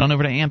 Head on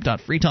over to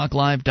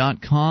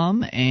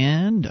amp.freetalklive.com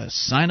and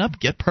sign up,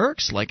 get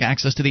perks like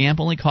access to the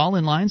AMP-only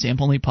call-in lines,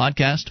 AMP-only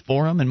podcast,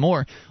 forum, and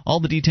more.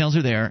 All the details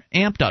are there,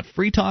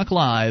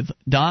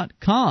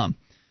 amp.freetalklive.com.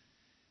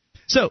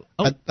 So,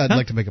 I'd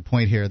like to make a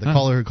point here. The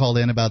caller who called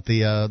in about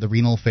the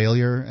renal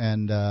failure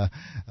and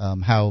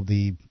how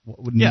the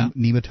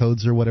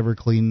nematodes or whatever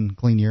clean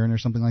urine or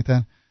something like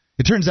that.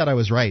 It turns out I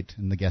was right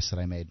in the guess that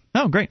I made.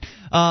 Oh, great.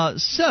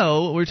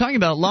 So we're talking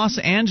about Los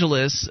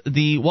Angeles.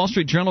 The Wall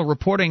Street Journal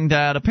reporting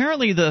that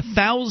apparently the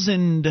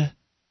 1,000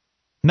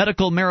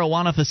 medical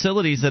marijuana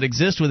facilities that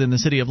exist within the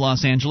city of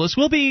Los Angeles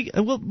will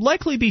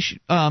likely be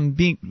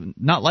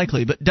not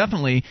likely, but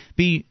definitely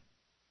be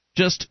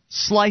just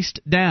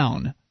sliced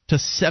down to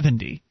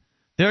 70.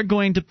 They're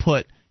going to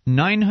put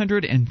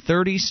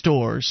 930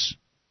 stores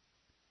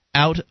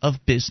out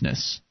of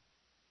business.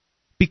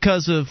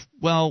 Because of,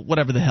 well,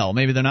 whatever the hell.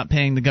 Maybe they're not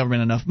paying the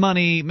government enough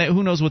money.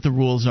 Who knows what the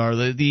rules are.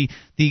 The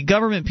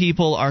government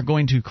people are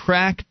going to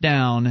crack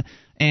down,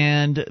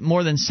 and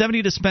more than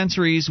 70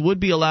 dispensaries would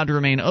be allowed to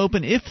remain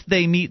open if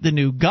they meet the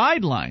new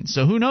guidelines.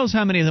 So who knows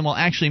how many of them will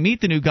actually meet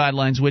the new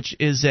guidelines, which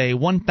is a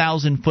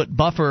 1,000-foot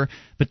buffer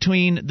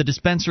between the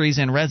dispensaries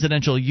and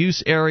residential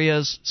use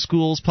areas,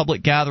 schools,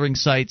 public gathering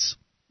sites.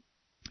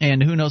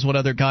 And who knows what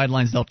other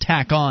guidelines they'll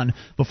tack on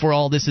before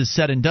all this is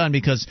said and done,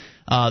 because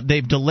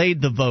they've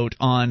delayed the vote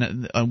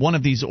on one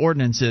of these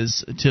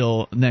ordinances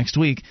till next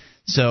week.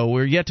 So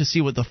we're yet to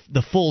see what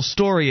the full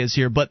story is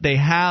here. But they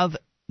have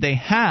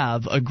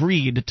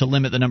agreed to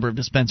limit the number of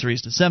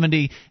dispensaries to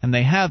 70, and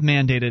they have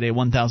mandated a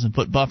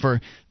 1,000-foot buffer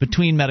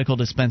between medical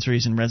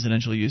dispensaries and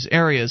residential use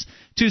areas.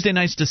 Tuesday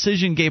night's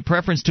decision gave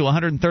preference to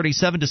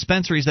 137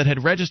 dispensaries that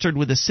had registered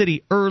with the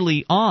city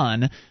early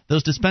on.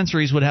 Those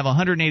dispensaries would have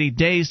 180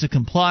 days to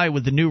comply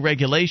with the new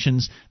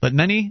regulations, but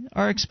many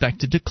are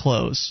expected to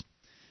close.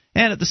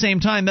 And at the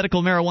same time,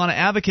 medical marijuana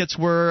advocates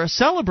were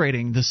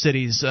celebrating the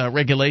city's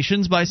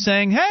regulations by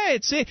saying, hey,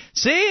 see,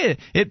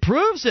 it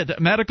proves that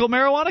medical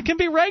marijuana can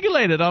be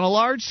regulated on a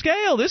large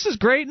scale. This is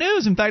great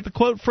news. In fact, the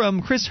quote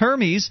from Chris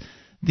Hermes,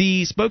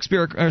 the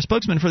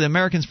spokesman for the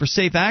Americans for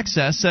Safe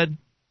Access, said,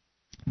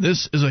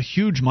 "This is a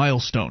huge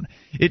milestone.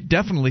 It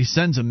definitely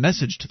sends a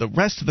message to the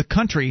rest of the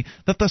country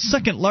that the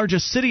second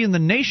largest city in the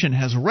nation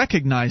has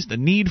recognized the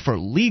need for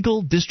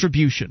legal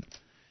distribution."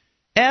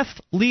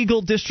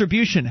 Legal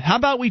distribution. How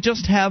about we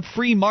just have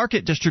free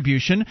market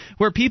distribution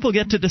where people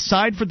get to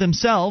decide for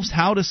themselves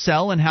how to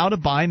sell and how to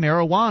buy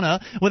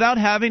marijuana without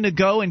having to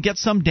go and get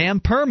some damn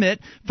permit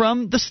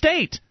from the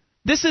state?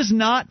 This is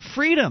not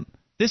freedom.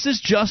 This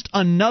is just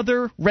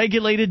another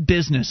regulated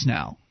business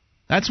now.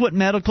 That's what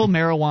medical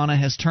marijuana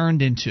has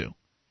turned into.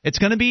 It's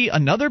going to be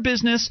another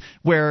business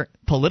where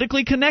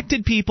politically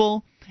connected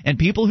people and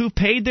people who've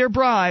paid their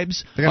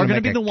bribes are going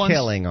to be the ones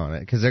killing on it,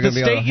 because they're going to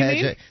be able to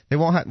hedge it. They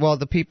won't have, well,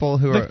 the people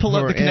who are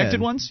the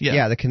connected ones,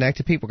 the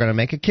connected people are going to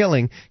make a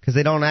killing because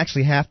they don't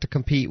actually have to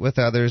compete with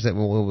others. That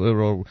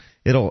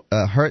it'll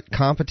hurt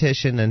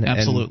competition and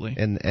absolutely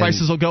and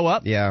prices will go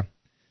up. Yeah.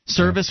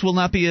 Service will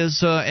not be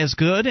as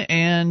good,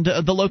 and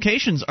the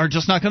locations are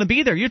just not going to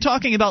be there. You're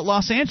talking about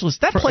Los Angeles.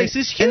 That place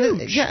is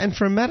huge. And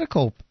for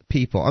medical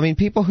people, I mean,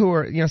 people who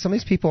are, some of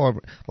these people are,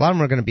 a lot of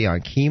them are going to be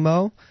on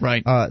chemo,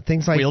 right?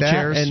 Things like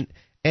wheelchairs.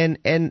 And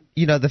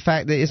the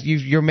fact that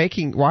you're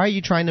making, why are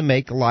you trying to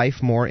make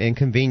life more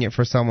inconvenient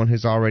for someone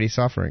who's already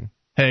suffering?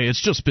 Hey,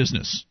 it's just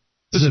business.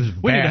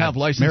 We need to have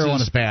licenses.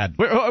 Marijuana's bad.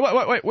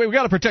 Wait, we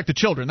got to protect the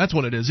children. That's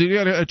what it is. You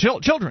got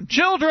children.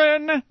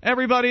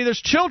 Everybody,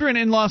 there's children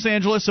in Los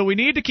Angeles, so we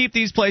need to keep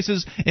these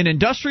places in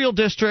industrial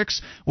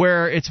districts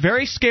where it's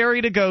very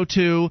scary to go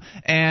to,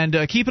 and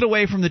keep it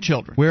away from the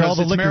children. Where all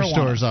the liquor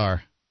stores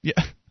are. Yeah.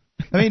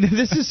 I mean,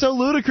 this is so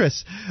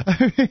ludicrous.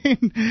 I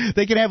mean,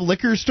 they can have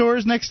liquor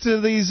stores next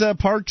to these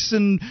parks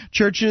and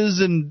churches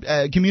and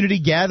community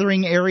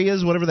gathering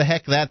areas, whatever the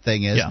heck that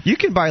thing is. Yeah. You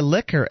can buy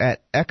liquor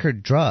at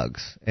Eckerd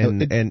Drugs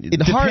and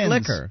hard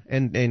liquor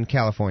in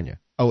California.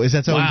 Oh, is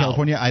that so in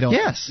California? I don't.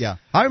 Yes. Yeah.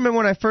 I remember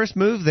when I first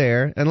moved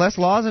there, unless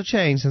laws have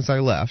changed since I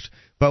left.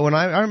 But when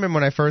I remember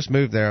when I first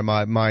moved there,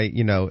 my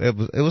it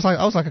was like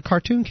I was like a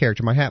cartoon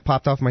character. My hat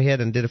popped off my head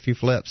and did a few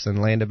flips and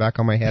landed back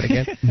on my head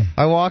again.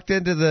 I walked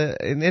into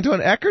an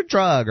Eckerd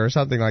Drug or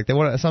something like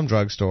that, some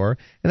drugstore,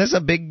 and there's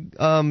a big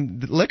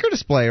liquor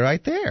display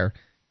right there.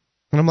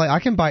 And I'm like, I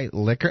can buy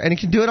liquor, and you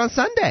can do it on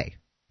Sunday.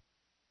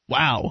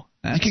 Wow.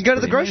 You can go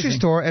to the grocery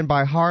store and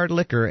buy hard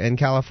liquor in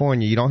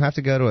California. You don't have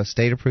to go to a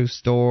state-approved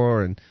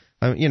store, and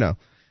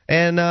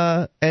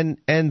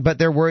but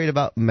they're worried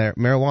about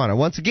marijuana.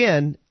 Once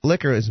again,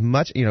 liquor is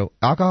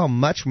alcohol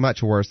much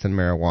worse than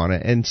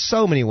marijuana in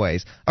so many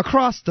ways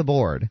across the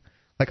board.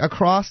 Like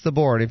across the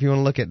board, if you want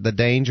to look at the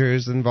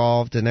dangers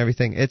involved and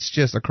everything, it's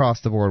just across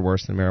the board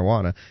worse than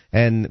marijuana.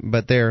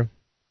 But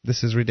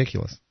this is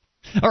ridiculous.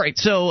 All right,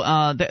 so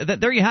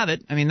there you have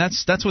it. I mean,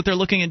 that's what they're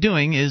looking at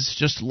doing, is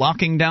just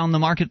locking down the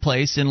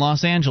marketplace in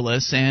Los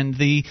Angeles, and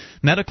the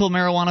medical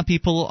marijuana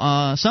people,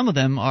 some of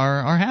them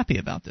are happy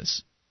about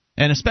this.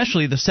 And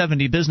especially the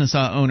 70 business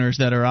owners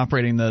that are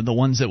operating, the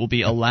ones that will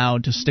be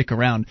allowed to stick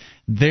around,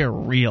 they're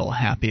real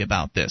happy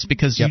about this,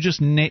 because you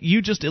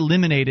just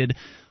eliminated,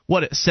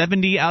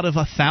 70 out of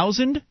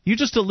 1,000? You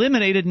just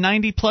eliminated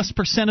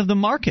 90+% of the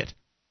market.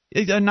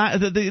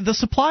 The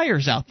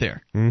suppliers out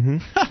there.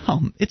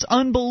 Mm-hmm. It's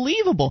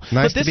unbelievable.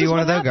 Nice to be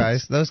one of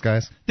those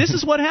guys. This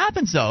is what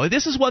happens, though.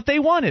 This is what they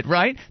wanted,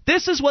 right?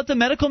 This is what the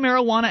medical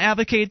marijuana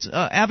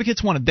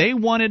advocates wanted. They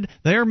wanted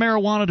their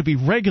marijuana to be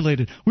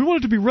regulated. We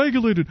want it to be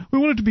regulated. We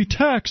want it to be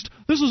taxed.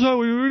 This is how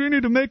we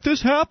need to make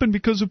this happen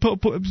because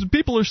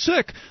people are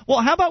sick.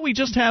 Well, how about we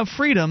just have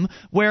freedom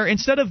where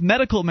instead of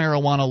medical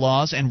marijuana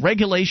laws and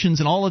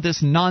regulations and all of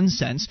this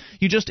nonsense,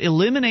 you just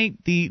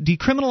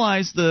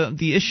decriminalize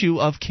the issue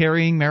of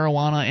carrying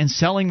marijuana and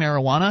selling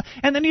marijuana,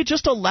 and then you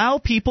just allow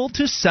people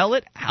to sell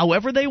it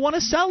however they want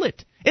to sell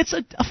it. It's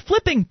a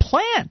flipping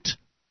plant.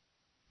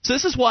 So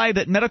this is why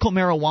that medical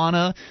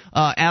marijuana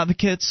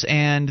advocates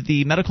and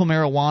the medical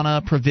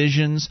marijuana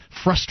provisions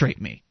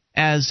frustrate me.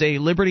 As a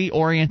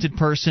liberty-oriented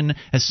person,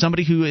 as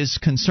somebody who is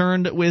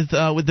concerned with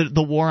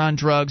the war on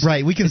drugs,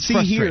 right? We can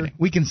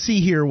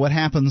see here what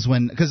happens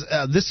when because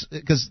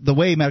the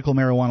way medical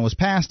marijuana was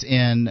passed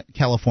in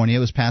California, it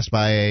was passed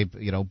by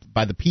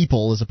the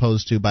people as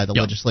opposed to by the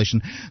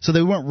legislation. So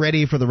they weren't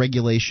ready for the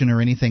regulation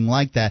or anything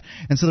like that,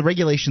 and so the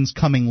regulation's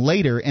coming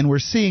later, and we're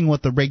seeing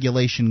what the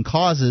regulation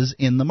causes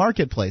in the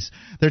marketplace.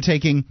 They're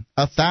taking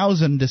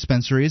 1,000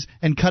 dispensaries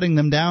and cutting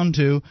them down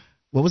to,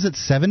 what was it,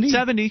 70?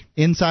 70.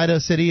 Inside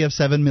a city of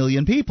 7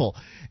 million people.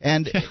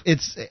 And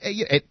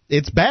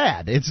it's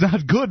bad. It's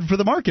not good for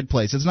the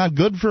marketplace. It's not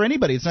good for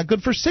anybody. It's not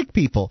good for sick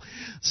people.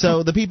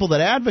 So the people that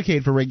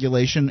advocate for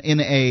regulation in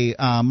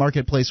a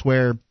marketplace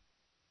where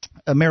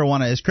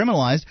marijuana is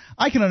criminalized,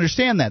 I can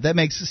understand that. That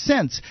makes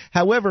sense.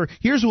 However,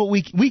 here's what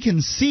we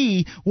can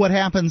see what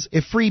happens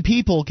if free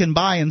people can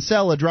buy and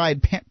sell a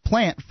dried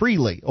plant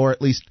freely, or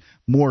at least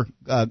more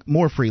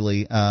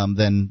freely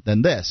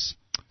than this.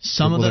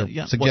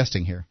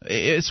 Suggesting here.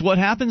 It's what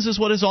happens is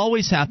what has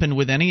always happened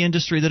with any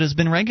industry that has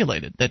been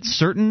regulated. That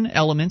certain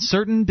elements,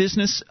 certain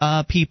business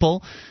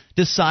people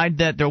decide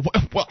that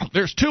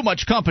there's too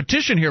much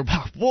competition here.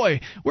 Boy,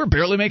 we're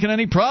barely making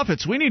any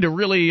profits. We need to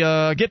really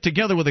get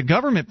together with the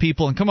government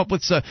people and come up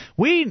with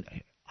we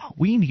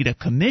need a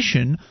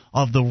commission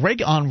of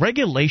on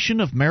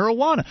regulation of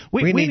marijuana.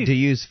 We need to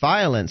use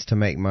violence to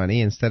make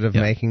money instead of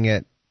making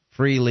it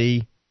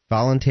freely,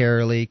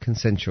 voluntarily,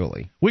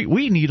 consensually.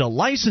 We need a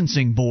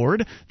licensing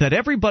board that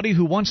everybody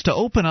who wants to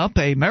open up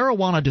a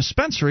marijuana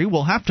dispensary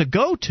will have to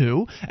go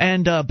to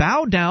and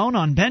bow down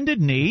on bended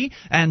knee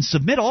and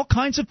submit all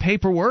kinds of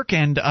paperwork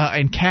and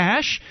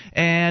cash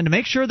and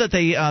make sure that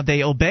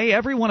they obey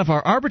every one of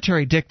our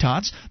arbitrary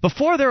diktats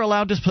before they're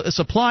allowed to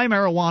supply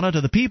marijuana to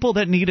the people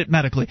that need it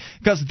medically.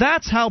 Because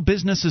that's how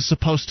business is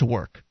supposed to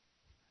work.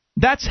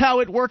 That's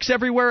how it works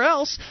everywhere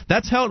else.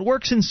 That's how it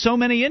works in so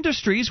many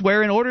industries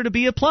where in order to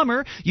be a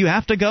plumber, you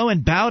have to go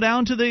and bow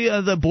down to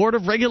the Board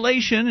of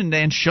Regulation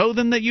and show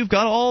them that you've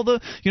got all the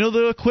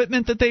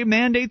equipment that they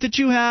mandate that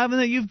you have and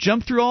that you've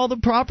jumped through all the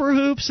proper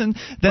hoops. And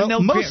then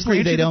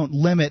they don't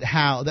limit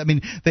how. I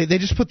mean, they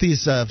just put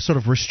these sort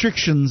of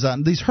restrictions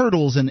on these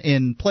hurdles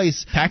in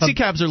place. Taxi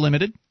cabs are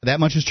limited. That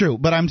much is true.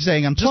 But I'm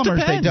saying on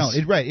plumbers they don't.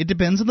 It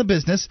depends on the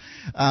business.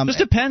 Just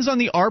depends on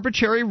the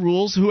arbitrary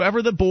rules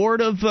whoever the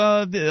board of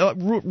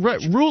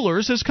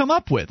rulers has come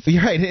up with.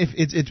 You're right.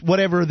 It's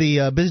whatever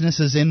the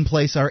businesses in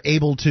place are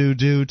able to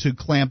do to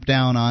clamp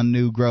down on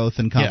new growth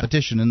and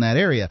competition in that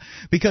area.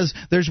 Because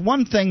there's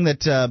one thing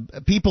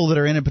that people that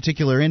are in a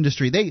particular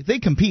industry, they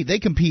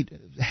compete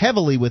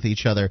heavily with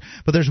each other.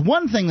 But there's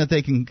one thing that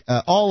they can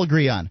all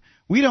agree on.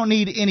 We don't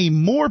need any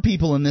more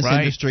people in this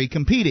industry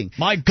competing.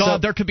 My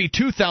God, there could be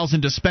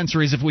 2,000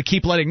 dispensaries if we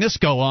keep letting this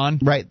go on.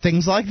 Right,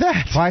 things like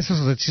that.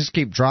 Prices will just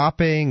keep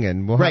dropping,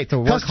 and we'll have to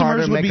work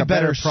harder to make a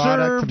better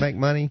product to make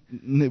money.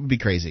 It would be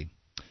crazy.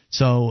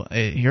 So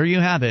here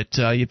you have it.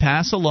 You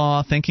pass a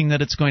law thinking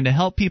that it's going to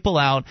help people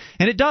out,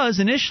 and it does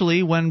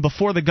initially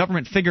before the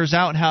government figures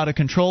out how to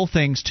control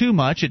things too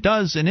much. It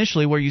does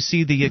initially where you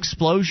see the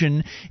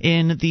explosion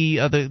in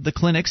the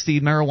clinics,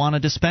 the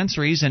marijuana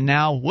dispensaries, and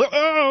now,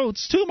 whoa,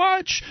 it's too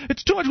much.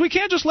 It's too much. We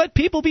can't just let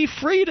people be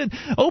free to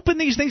open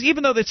these things,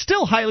 even though it's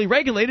still highly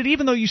regulated,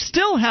 even though you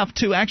still have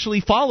to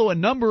actually follow a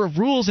number of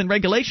rules and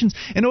regulations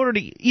in order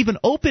to even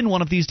open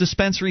one of these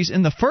dispensaries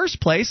in the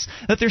first place,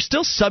 that they're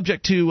still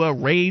subject to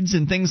raids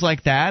and things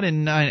like that,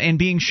 and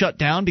being shut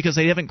down because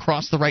they haven't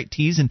crossed the right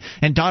T's and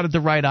dotted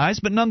the right I's.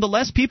 But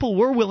nonetheless, people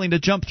were willing to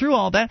jump through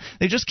all that.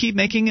 They just keep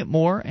making it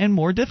more and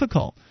more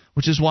difficult,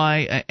 which is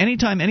why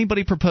anytime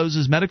anybody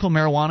proposes medical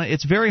marijuana,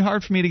 it's very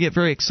hard for me to get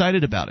very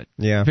excited about it.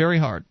 Yeah. Very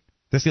hard.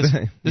 This is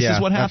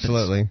what happens.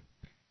 Absolutely.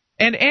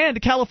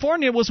 And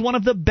California was one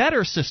of the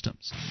better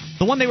systems.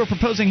 The one they were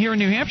proposing here in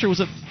New Hampshire was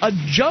a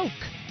joke.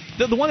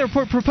 The one they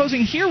were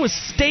proposing here was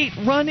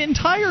state-run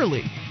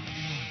entirely.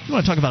 You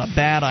want to talk about a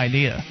bad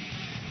idea.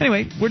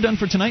 Anyway, we're done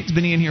for tonight. It's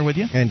been Ian here with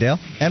you. And Dale.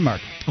 And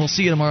Mark. We'll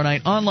see you tomorrow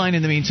night online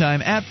in the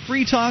meantime at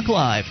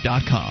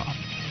freetalklive.com.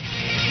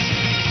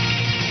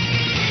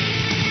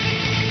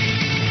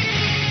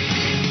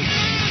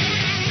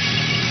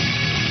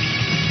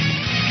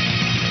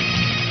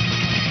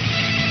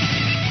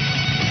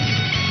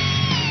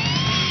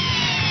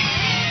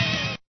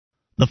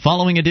 The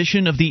following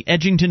edition of the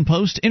Edgington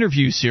Post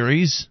interview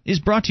series is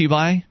brought to you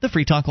by the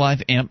Free Talk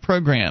Live AMP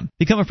program.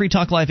 Become a Free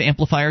Talk Live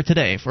amplifier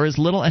today for as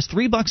little as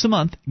 $3 a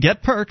month.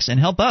 Get perks and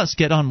help us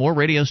get on more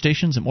radio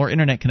stations and more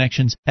internet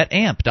connections at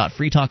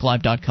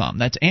amp.freetalklive.com.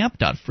 That's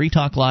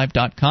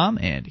amp.freetalklive.com,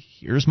 and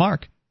here's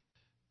Mark.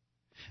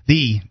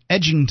 The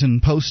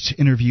Edgington Post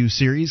interview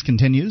series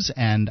continues,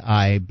 and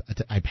I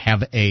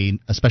have a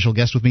special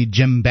guest with me,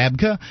 Jim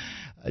Babka.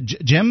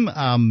 Jim,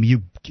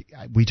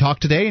 we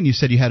talked today, and you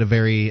said you had a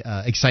very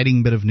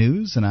exciting bit of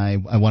news, and I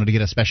wanted to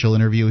get a special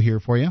interview here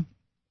for you.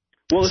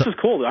 Well, this is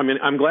cool. I mean,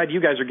 I'm glad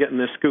you guys are getting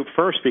this scoop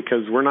first,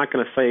 because we're not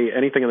going to say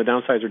anything in the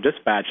downsides or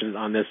dispatches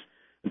on this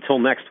until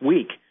next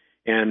week.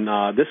 And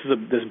this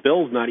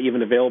bill is not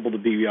even available to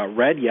be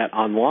read yet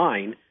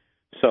online.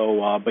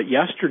 So, but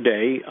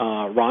yesterday,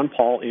 Ron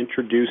Paul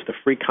introduced the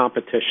Free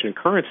Competition and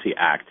Currency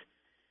Act.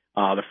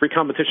 The Free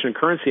Competition and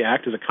Currency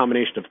Act is a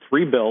combination of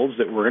three bills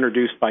that were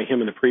introduced by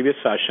him in the previous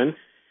session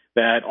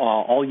that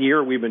all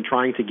year we've been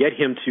trying to get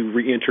him to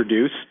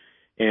reintroduce,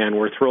 and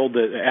we're thrilled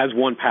that, as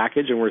one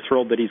package, and we're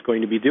thrilled that he's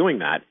going to be doing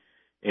that.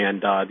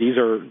 And these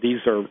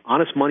are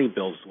honest money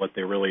bills, what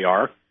they really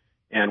are,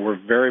 and we're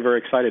very, very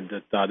excited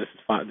that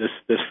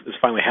this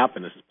finally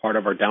happened. This is part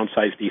of our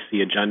Downsize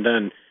DC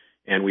agenda,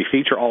 and we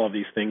feature all of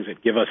these things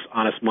at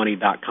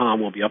GiveUsHonestMoney.com.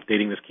 We'll be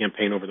updating this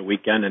campaign over the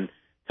weekend and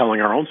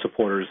telling our own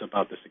supporters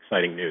about this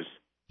exciting news.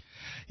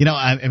 You know,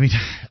 I mean,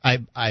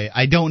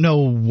 I don't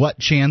know what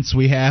chance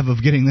we have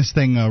of getting this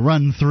thing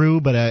run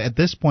through, but at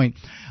this point,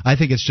 I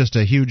think it's just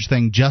a huge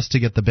thing just to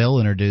get the bill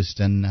introduced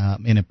and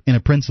in a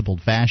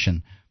principled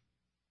fashion.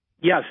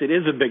 Yes, it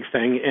is a big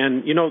thing,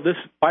 and you know, this.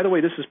 By the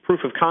way, this is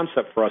proof of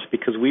concept for us,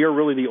 because we are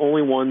really the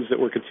only ones that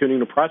were continuing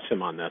to press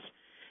him on this.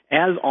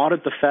 As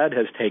Audit the Fed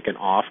has taken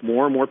off,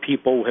 more and more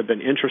people have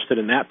been interested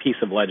in that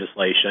piece of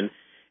legislation,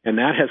 and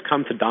that has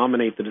come to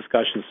dominate the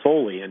discussion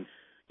solely. And,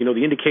 you know,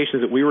 the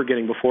indications that we were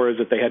getting before is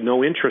that they had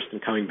no interest in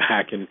coming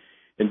back and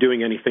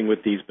doing anything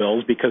with these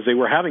bills because they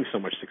were having so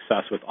much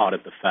success with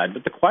Audit the Fed.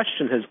 But the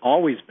question has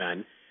always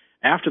been,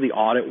 after the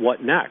audit,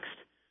 what next?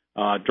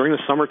 During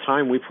the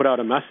summertime, we put out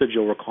a message,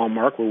 you'll recall,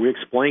 Mark, where we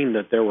explained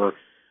that there were,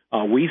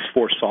 we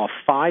foresaw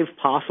 5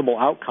 possible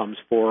outcomes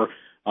for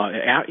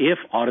if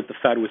Audit the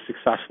Fed was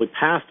successfully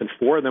passed, and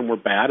 4 of them were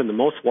bad, and the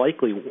least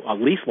likely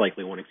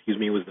one,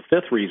 was the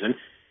 5th reason.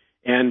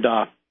 And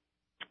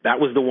that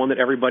was the one that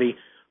everybody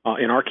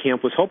in our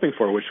camp was hoping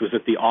for, which was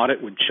that the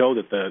audit would show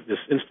that this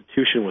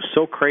institution was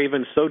so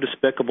craven, so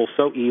despicable,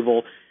 so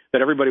evil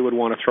that everybody would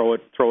want to throw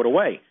it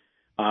away,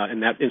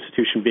 and that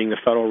institution being the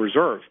Federal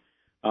Reserve.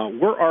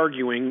 We're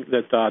arguing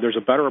that there's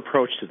a better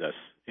approach to this,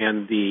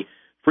 and the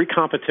Free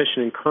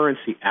Competition and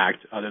Currency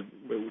Act,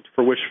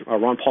 for which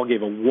Ron Paul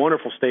gave a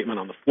wonderful statement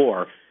on the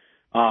floor,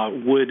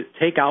 would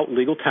take out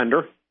legal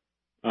tender,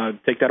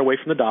 take that away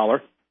from the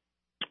dollar,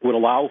 would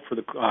allow for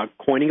the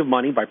coining of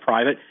money by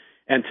private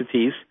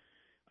entities,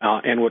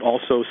 and would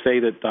also say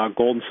that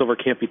gold and silver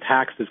can't be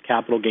taxed as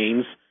capital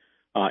gains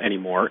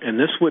anymore. And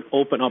this would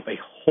open up a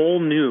whole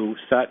new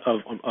set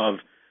of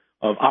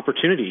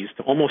opportunities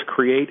to almost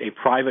create a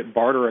private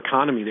barter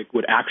economy that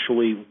would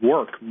actually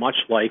work much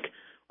like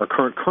our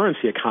current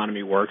currency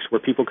economy works, where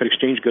people could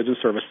exchange goods and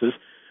services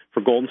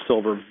for gold and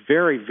silver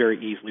very, very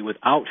easily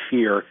without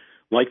fear,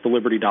 like the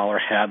Liberty Dollar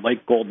had,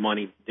 like gold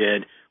money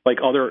did, like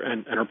other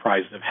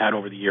enterprises have had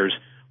over the years,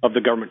 of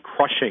the government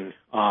crushing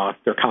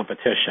their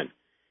competition.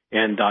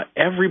 And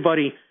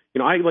everybody, you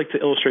know, I like to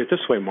illustrate it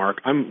this way,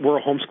 Mark. We're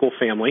a homeschool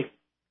family,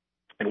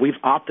 And we've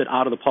opted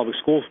out of the public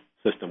school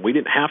system. We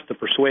didn't have to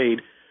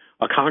persuade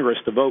Congress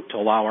to vote to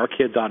allow our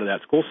kids out of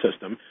that school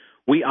system.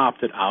 We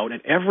opted out,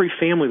 and every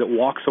family that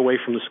walks away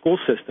from the school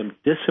system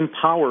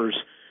disempowers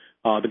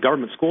the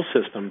government school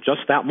system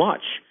just that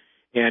much.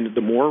 And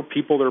the more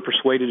people that are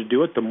persuaded to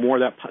do it, the more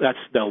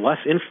the less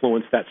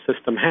influence that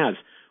system has.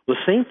 The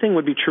same thing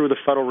would be true of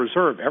the Federal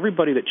Reserve.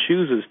 Everybody that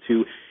chooses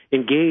to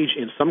engage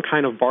in some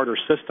kind of barter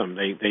system,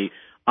 they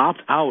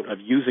opt out of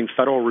using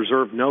Federal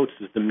Reserve notes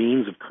as the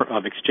means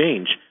of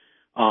exchange.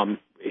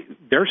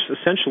 They're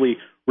essentially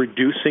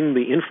reducing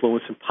the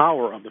influence and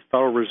power of the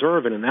Federal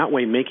Reserve, and in that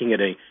way making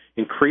it a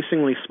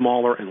increasingly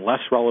smaller and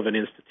less relevant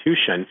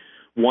institution,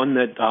 one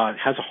that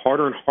has a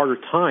harder and harder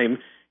time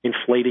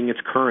inflating its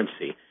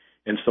currency.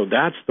 And so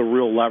that's the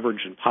real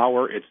leverage and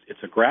power.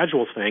 It's a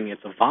gradual thing.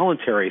 It's a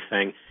voluntary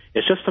thing.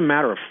 It's just a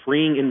matter of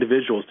freeing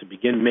individuals to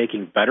begin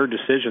making better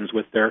decisions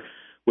with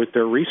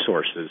their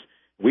resources.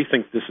 We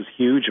think this is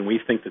huge, and we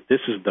think that this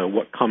is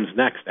what comes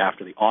next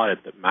after the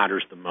audit that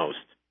matters the most.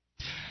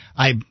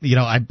 I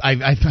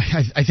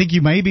think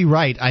you may be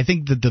right. I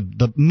think that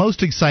the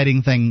most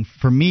exciting thing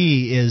for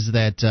me is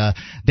that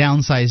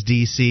Downsize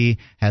DC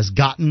has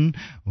gotten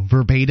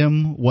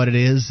verbatim what it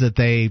is that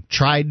they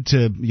tried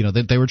to,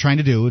 that they were trying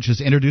to do, which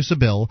is introduce a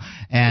bill.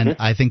 And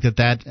I think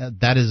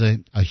that is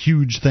a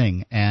huge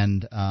thing.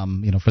 And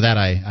for that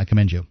I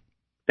commend you.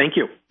 Thank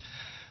you.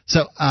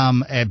 So,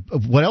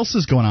 what else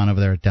is going on over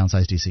there at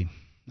Downsize DC?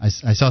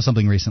 I saw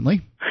something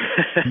recently.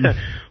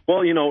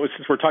 Well,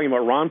 since we're talking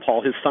about Ron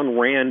Paul, his son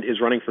Rand is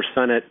running for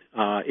Senate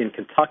in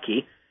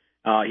Kentucky.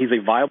 He's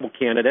a viable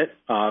candidate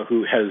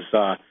who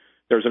has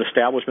there's an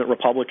establishment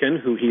Republican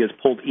who he has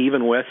pulled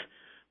even with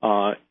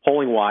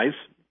polling-wise.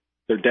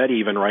 They're dead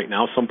even right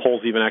now. Some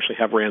polls even actually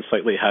have Rand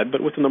slightly ahead,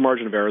 but within the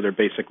margin of error, they're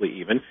basically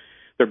even.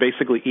 They're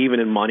basically even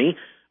in money.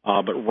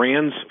 But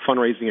Rand's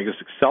fundraising is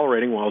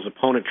accelerating while his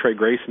opponent, Trey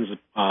Grayson's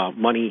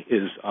money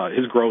is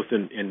his growth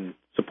in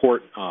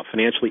support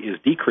financially is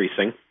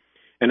decreasing.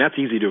 And that's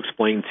easy to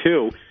explain,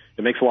 too.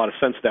 It makes a lot of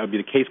sense that would be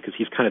the case because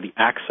he's kind of the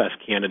access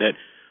candidate,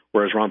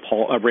 whereas Rand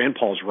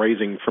Paul is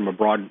raising from a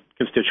broad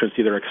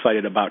constituency that are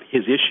excited about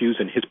his issues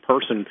and his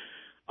person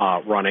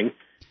running.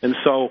 And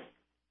so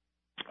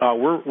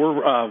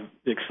we're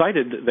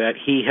excited that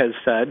he has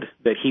said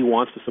that he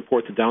wants to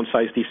support the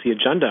Downsize DC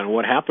agenda. And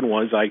what happened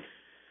was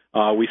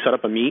we set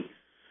up a meet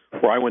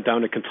where I went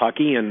down to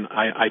Kentucky, and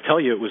I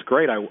tell you, it was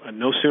great. I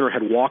no sooner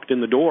had walked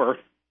in the door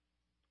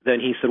than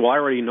he said, well, I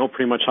already know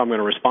pretty much how I'm going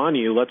to respond to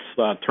you.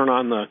 Let's turn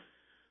on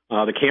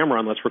the camera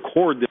and let's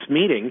record this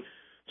meeting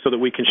so that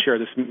we can share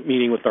this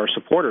meeting with our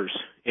supporters.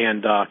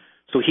 And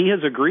so he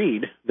has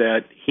agreed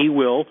that he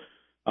will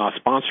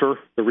sponsor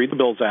the Read the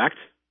Bills Act,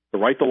 the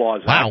Write the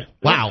Laws Act,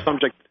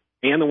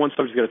 and the One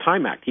Subject at a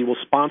Time Act. He will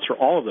sponsor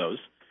all of those.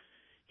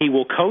 He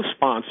will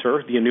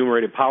co-sponsor the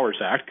Enumerated Powers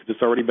Act because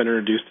it's already been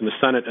introduced in the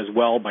Senate as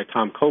well by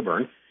Tom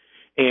Coburn.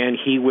 And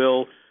he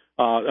will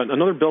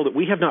another bill that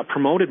we have not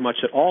promoted much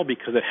at all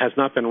because it has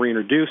not been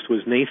reintroduced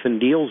was Nathan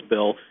Deal's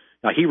bill.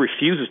 Now, he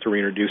refuses to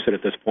reintroduce it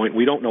at this point.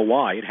 We don't know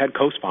why. It had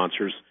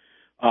co-sponsors.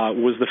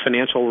 Was the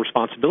Financial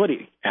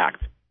Responsibility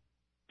Act,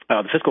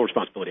 the Fiscal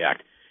Responsibility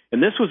Act.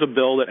 And this was a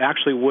bill that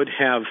actually would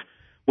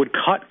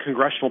cut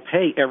congressional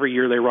pay every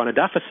year they run a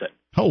deficit.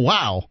 Oh,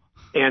 wow.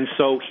 And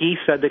so he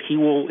said that he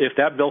will, if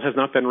that bill has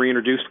not been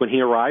reintroduced when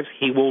he arrives,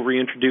 he will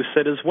reintroduce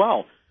it as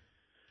well.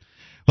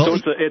 So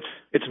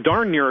it's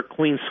darn near a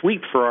clean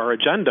sweep for our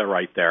agenda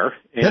right there.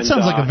 And that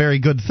sounds like a very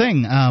good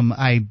thing.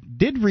 I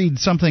did read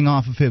something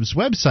off of his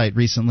website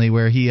recently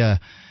where he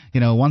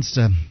wants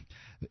to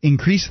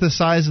increase the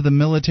size of the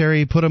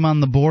military, put them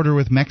on the border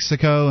with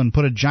Mexico, and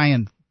put a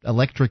giant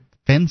electric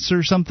fence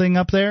or something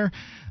up there.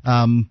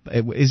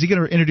 Is he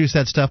going to introduce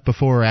that stuff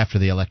before or after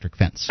the electric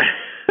fence?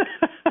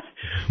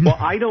 Well,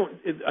 I don't.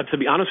 To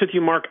be honest with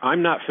you, Mark,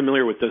 I'm not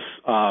familiar with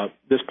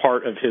this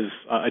part of his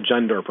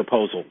agenda or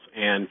proposals.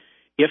 And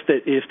if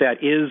that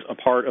is a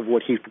part of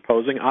what he's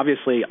proposing,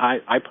 obviously,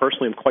 I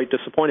personally am quite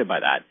disappointed by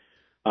that.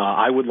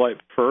 I would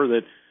prefer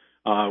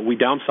that we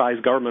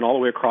downsize government all the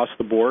way across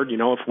the board.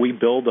 If we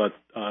build a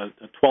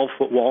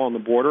 12-foot wall on the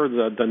border,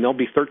 then there'll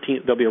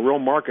be a real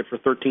market for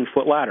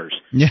 13-foot ladders.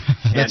 Yeah,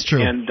 that's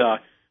true. And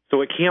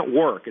so it can't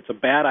work. It's a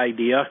bad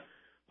idea.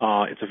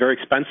 It's a very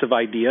expensive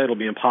idea. It'll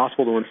be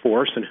impossible to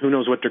enforce, and who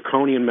knows what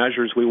draconian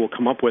measures we will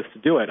come up with to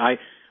do it.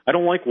 I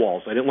don't like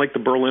walls. I didn't like the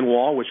Berlin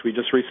Wall, which we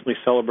just recently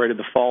celebrated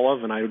the fall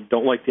of, and I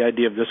don't like the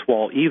idea of this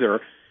wall either.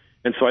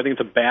 And so I think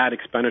it's a bad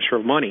expenditure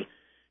of money.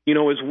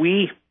 As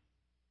we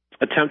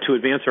attempt to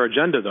advance our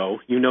agenda, though,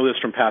 this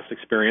from past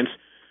experience,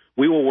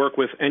 we will work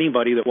with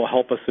anybody that will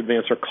help us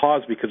advance our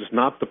cause because it's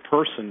not the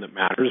person that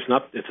matters.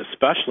 It's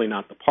especially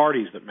not the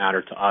parties that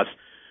matter to us.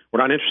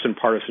 We're not interested in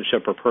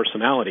partisanship or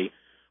personality.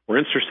 We're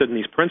interested in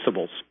these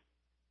principles,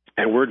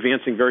 and we're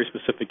advancing very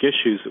specific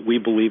issues that we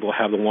believe will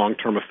have the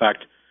long-term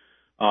effect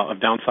of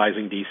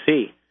downsizing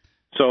D.C.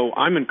 So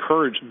I'm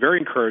very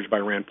encouraged by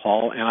Rand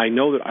Paul, and I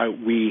know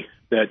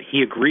that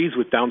he agrees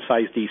with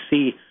downsize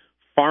D.C.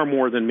 far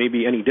more than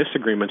maybe any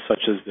disagreement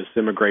such as this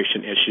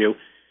immigration issue.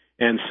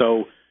 And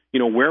so,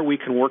 where we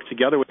can work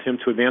together with him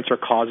to advance our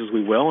causes,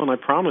 we will. And I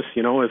promise,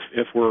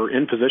 if we're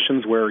in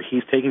positions where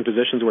he's taking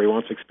positions where he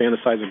wants to expand the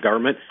size of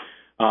government,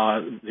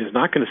 is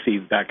not going to see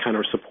that kind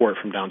of support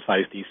from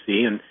downsized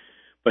D.C.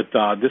 But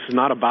this is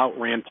not about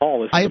Rand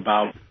Paul. This is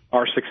about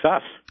our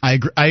success. I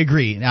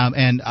agree,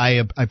 and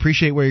I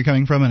appreciate where you're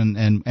coming from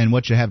and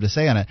what you have to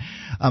say on it.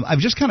 I'm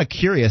just kind of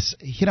curious.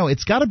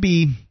 It's got to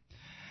be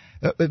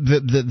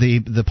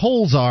the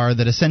polls are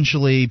that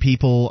essentially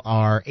people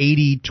are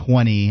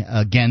 80-20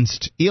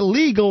 against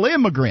illegal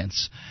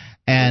immigrants,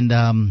 and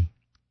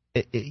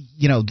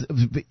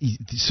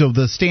so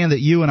the stand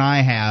that you and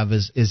I have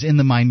is in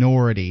the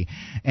minority,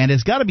 and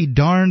it's got to be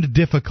darned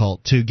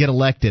difficult to get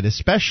elected,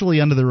 especially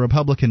under the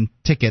Republican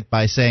ticket,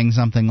 by saying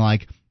something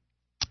like,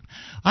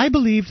 I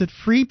believe that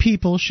free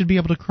people should be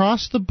able to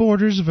cross the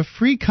borders of a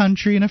free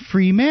country in a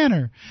free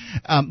manner.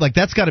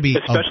 That's got to be...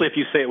 Especially if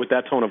you say it with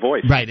that tone of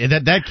voice. Right,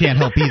 that can't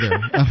help either.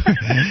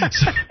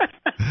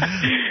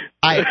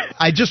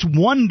 I just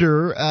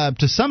wonder,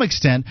 to some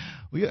extent,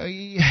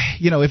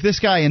 if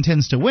this guy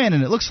intends to win,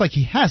 and it looks like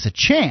he has a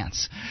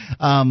chance,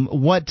 how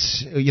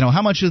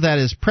much of that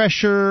is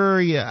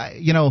pressure?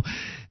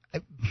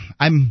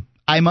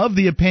 I'm of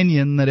the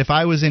opinion that if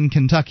I was in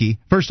Kentucky,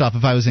 first off,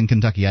 if I was in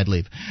Kentucky, I'd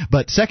leave.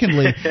 But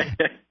secondly,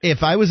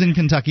 if I was in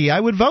Kentucky, I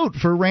would vote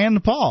for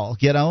Rand Paul.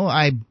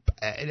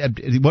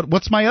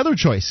 What's my other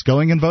choice?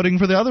 Going and voting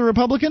for the other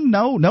Republican?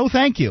 No,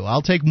 thank you.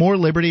 I'll take more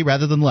liberty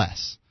rather than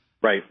less.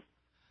 Right.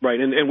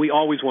 And we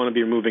always want to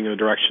be moving in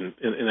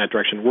that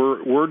direction.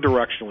 We're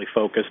directionally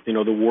focused. The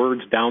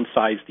words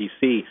 "downsize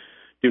DC"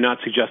 do not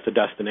suggest a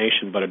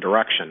destination, but a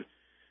direction.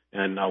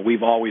 And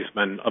we've always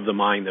been of the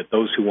mind that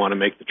those who want to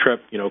make the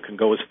trip, can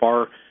go as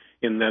far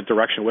in that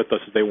direction with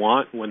us as they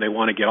want. When they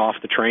want to get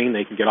off the train,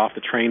 they can get off the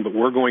train. But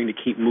we're going to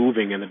keep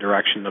moving in the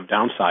direction of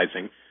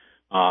downsizing.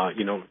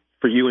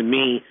 For you and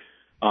me,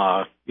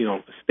 a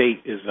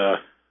state is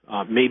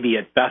maybe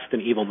at best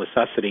an evil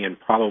necessity, and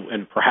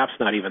perhaps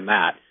not even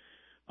that.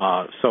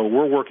 So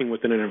we're working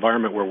within an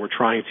environment where we're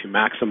trying to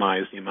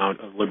maximize the amount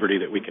of liberty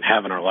that we can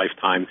have in our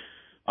lifetime.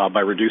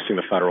 By reducing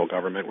the federal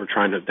government,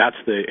 that's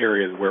the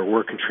area where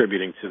we're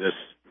contributing to this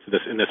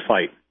in this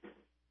fight.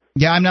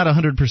 Yeah, I'm not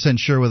 100%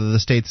 sure whether the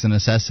state's a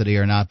necessity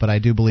or not, but I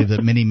do believe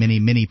that many, many,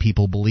 many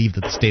people believe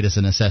that the state is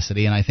a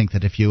necessity, and I think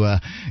that if you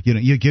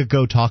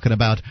go talking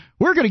about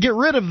we're going to get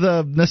rid of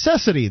the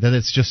necessity, that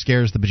it just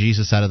scares the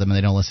bejesus out of them, and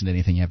they don't listen to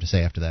anything you have to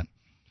say after that.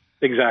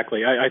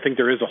 Exactly. I think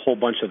there is a whole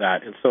bunch of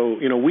that, and so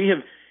we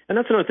have, and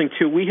that's another thing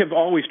too. We have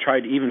always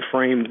tried to even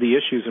frame the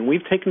issues, and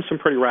we've taken some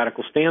pretty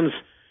radical stands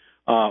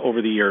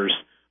over the years,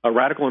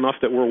 radical enough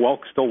that we're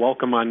still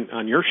welcome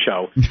on your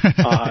show.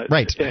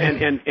 Right.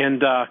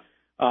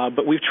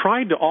 But we've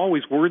tried to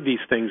always word these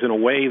things in a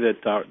way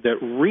that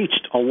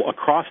reached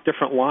across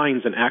different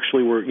lines and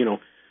actually were,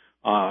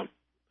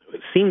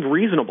 seemed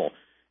reasonable.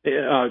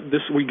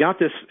 We got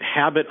this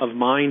habit of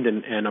mind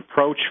and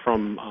approach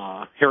from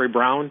Harry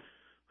Brown,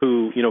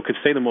 who could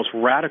say the most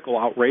radical,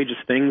 outrageous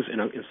things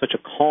in such a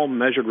calm,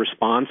 measured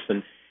response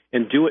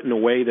and do it in a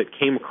way that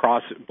came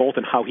across both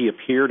in how he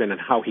appeared and in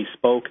how he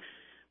spoke,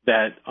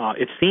 that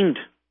it seemed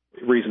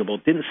reasonable.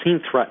 It didn't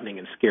seem threatening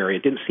and scary.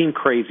 It didn't seem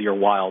crazy or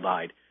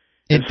wild-eyed.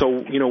 And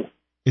so, it's we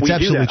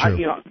absolutely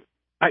do that.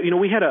 True.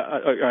 We had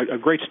a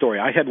great story.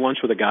 I had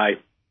lunch with a guy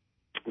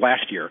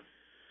last year,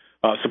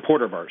 a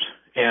supporter of ours,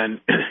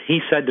 and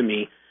he said to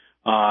me,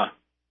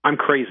 "I'm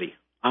crazy.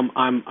 I'm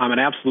an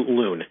absolute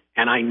loon,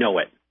 and I know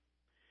it."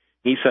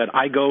 He said,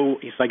 I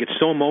get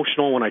so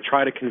emotional when I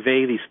try to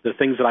convey the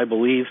things that I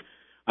believe.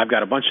 I've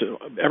got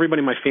everybody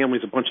in my family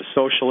is a bunch of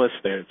socialists.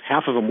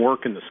 Half of them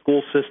work in the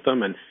school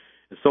system and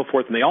so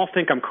forth, and they all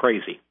think I'm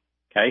crazy,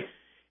 okay?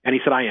 And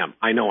he said, I am.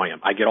 I know I am.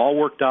 I get all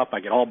worked up.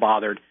 I get all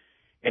bothered.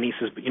 And he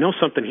says, but you know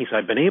something? He said,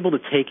 I've been able to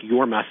take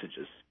your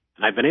messages,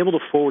 and I've been able to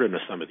forward them to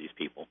some of these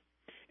people.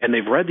 And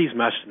they've read these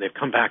messages, and they've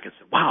come back and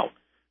said, wow,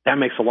 that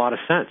makes a lot of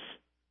sense.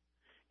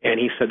 And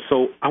he said,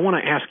 so I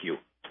want to ask you,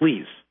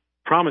 please,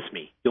 promise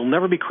me, you'll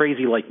never be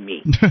crazy like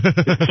me.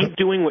 Keep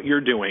doing what you're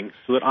doing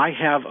so that I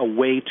have a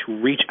way to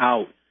reach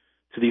out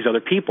to these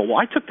other people. Well,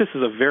 I took this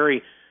as a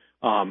very,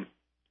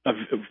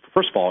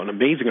 first of all, an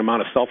amazing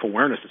amount of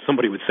self-awareness that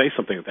somebody would say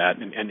something like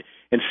that and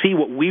see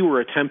what we were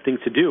attempting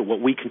to do,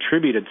 what we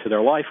contributed to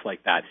their life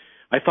like that.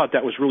 I thought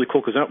that was really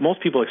cool because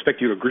most people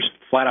expect you to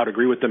flat out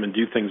agree with them and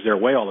do things their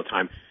way all the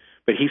time.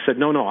 But he said,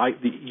 no,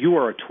 you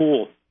are a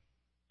tool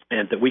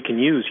and that we can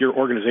use. Your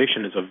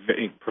organization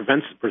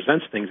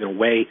presents things in a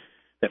way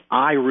that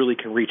I really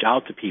can reach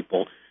out to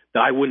people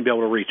that I wouldn't be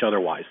able to reach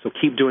otherwise. So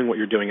keep doing what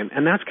you're doing.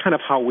 And that's kind of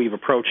how we've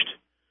approached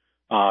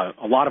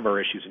a lot of our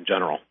issues in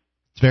general.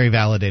 It's very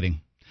validating.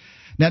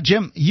 Now,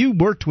 Jim, you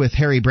worked with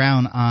Harry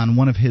Brown on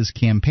one of his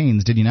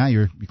campaigns, did you not?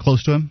 You're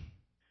close to him?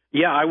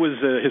 Yeah, I was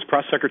his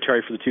press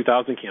secretary for the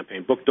 2000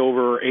 campaign, booked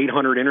over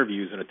 800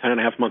 interviews in a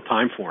 10.5-month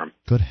time for him.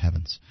 Good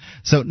heavens.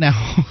 So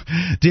now,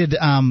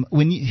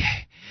 when you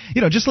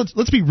just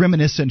let's be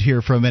reminiscent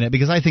here for a minute,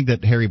 because I think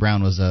that Harry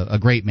Brown was a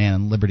great man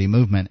in the Liberty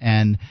Movement.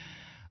 And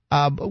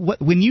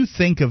when you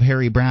think of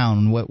Harry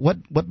Brown, what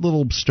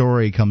little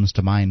story comes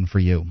to mind for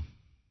you?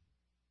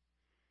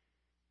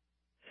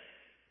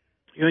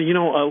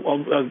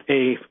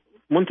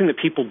 One thing that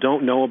people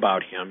don't know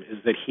about him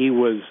is that he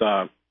was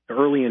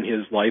early in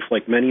his life,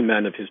 like many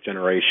men of his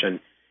generation,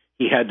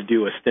 he had to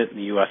do a stint in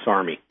the U.S.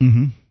 Army.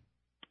 Mm-hmm.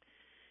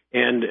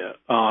 And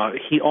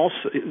he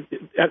also,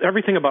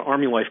 everything about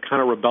Army life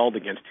kind of rebelled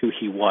against who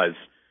he was.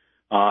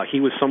 He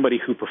was somebody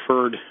who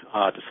preferred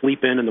to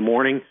sleep in the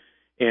morning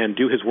and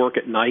do his work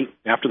at night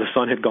after the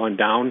sun had gone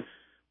down.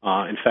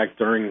 In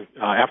fact,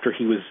 after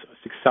he was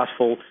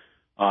successful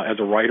as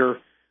a writer,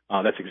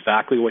 that's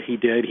exactly what he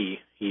did.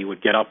 He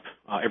would get up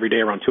every day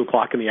around 2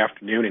 o'clock in the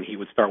afternoon, and he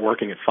would start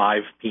working at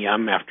 5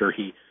 p.m. after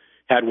he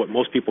had what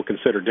most people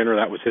consider dinner.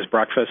 That was his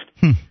breakfast.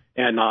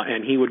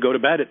 And he would go to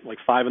bed at like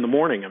 5 in the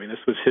morning. I mean,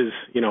 this was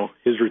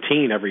his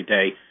routine every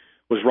day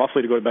was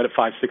roughly to go to bed at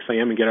 5, 6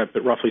 a.m. and get up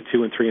at roughly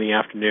 2 and 3 in the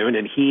afternoon.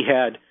 And he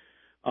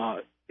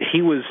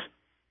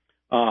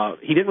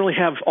didn't really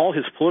have all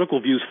his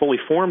political views fully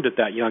formed at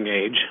that young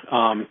age.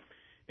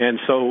 And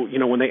so,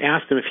 when they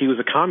asked him if he was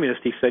a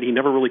communist, he said he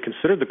never really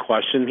considered the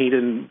question. He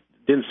didn't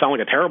sound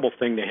like a terrible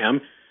thing to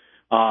him.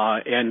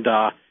 And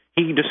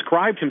he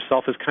described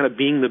himself as kind of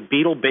being the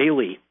Beetle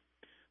Bailey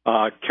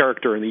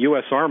character in the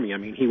U.S. Army. I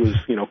mean, he was,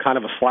 kind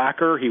of a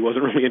slacker. He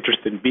wasn't really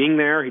interested in being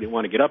there. He didn't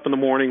want to get up in the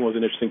morning,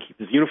 wasn't interested in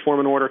keeping his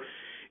uniform in order.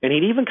 And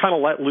he'd even kind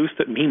of let loose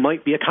that he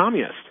might be a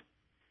communist.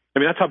 I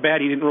mean, that's how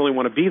bad he didn't really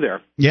want to be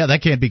there. Yeah,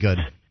 that can't be good.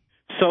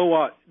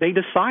 So they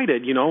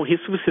decided,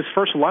 this was his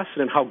first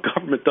lesson in how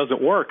government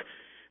doesn't work,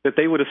 that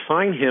they would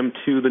assign him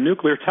to the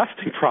nuclear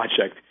testing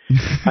project.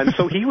 And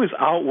so he was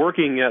out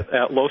working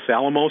at Los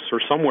Alamos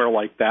or somewhere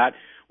like that,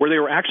 where they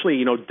were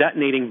actually,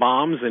 detonating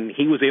bombs, and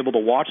he was able to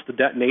watch the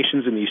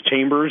detonations in these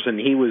chambers, and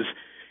he was,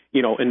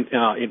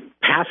 in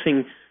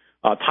passing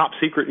top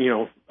secret,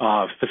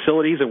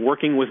 facilities and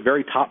working with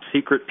very top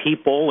secret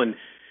people and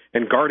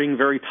guarding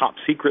very top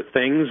secret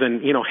things,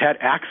 and, had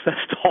access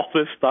to all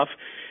this stuff.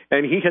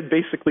 And he had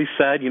basically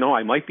said,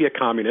 I might be a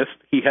communist.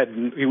 He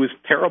was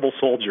a terrible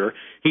soldier.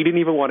 He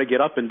didn't even want to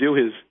get up and do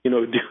his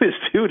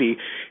duty.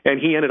 And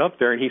he ended up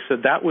there, and he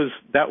said that was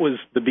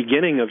the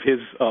beginning of his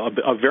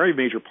a very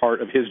major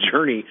part of his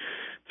journey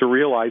to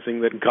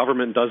realizing that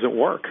government doesn't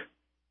work.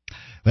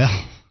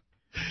 Well,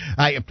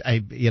 I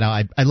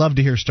love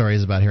to hear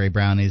stories about Harry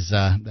Browne. He's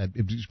a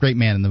great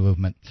man in the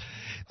movement.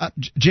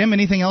 Jim,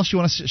 anything else you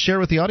want to share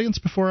with the audience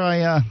before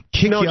I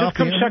kick you off?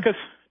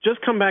 Just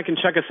come back and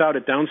check us out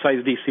at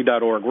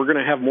downsizedc.org. We're going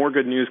to have more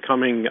good news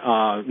coming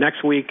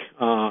next week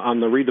on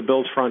the Read the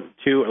Bills front,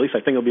 too. At least I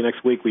think it'll be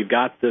next week. We've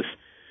got this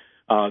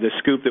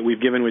scoop that we've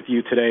given with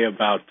you today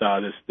about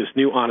this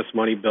new honest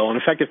money bill. And,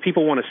 in fact, if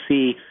people want to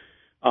see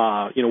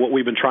what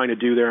we've been trying to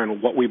do there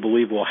and what we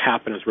believe will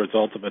happen as a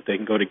result of it, they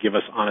can go to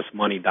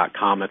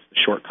giveushonestmoney.com. That's the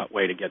shortcut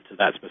way to get to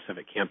that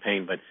specific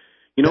campaign. But,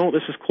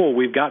 this is cool.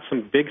 We've got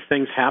some big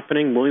things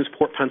happening.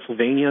 Williamsport,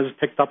 Pennsylvania has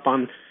picked up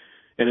on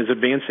and is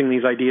advancing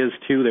these ideas,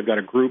 too. They've got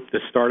a group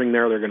that's starting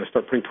there. They're going to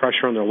start putting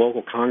pressure on their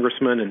local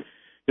congressman. And,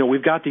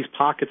 we've got these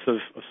pockets of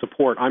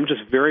support. I'm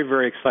just very,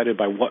 very excited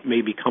by what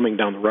may be coming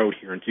down the road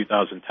here in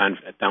 2010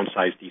 at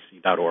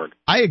downsizedc.org.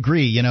 I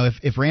agree.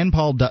 If Rand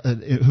Paul,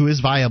 who is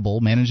viable,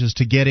 manages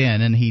to get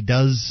in, and he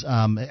does,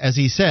 as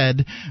he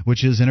said,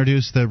 which is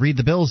introduce the Read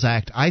the Bills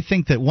Act, I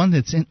think that once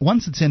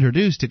it's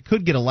introduced, it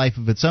could get a life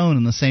of its own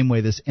in the same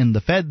way this End the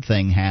Fed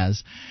thing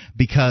has,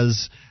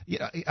 because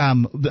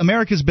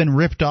America's been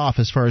ripped off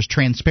as far as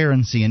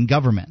transparency in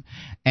government,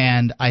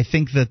 and I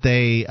think that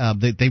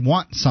they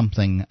want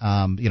something.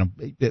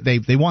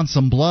 They want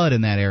some blood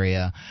in that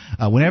area.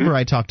 Whenever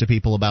I talk to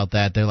people about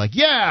that, they're like,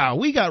 "Yeah,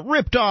 we got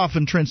ripped off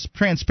in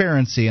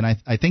transparency," and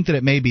I think that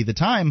it may be the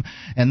time,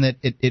 and that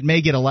it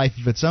may get a life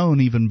of its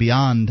own even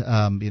beyond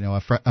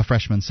a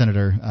freshman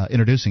senator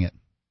introducing it.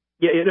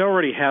 Yeah, it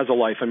already has a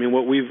life. I mean,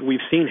 what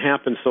we've seen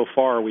happen so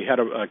far, we have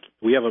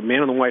a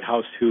man in the White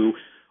House who,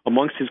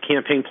 amongst his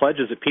campaign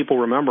pledges that people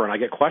remember, and I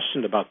get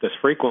questioned about this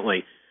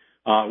frequently,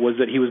 was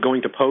that he was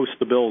going to post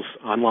the bills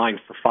online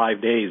for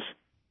 5 days,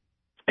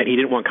 and he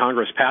didn't want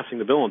Congress passing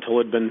the bill until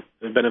it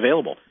had been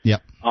available.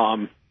 Yep.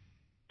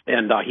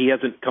 And he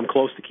hasn't come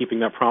close to keeping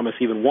that promise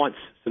even once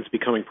since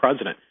becoming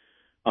president.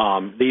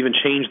 They even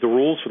changed the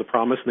rules for the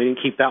promise, and they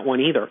didn't keep that one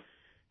either.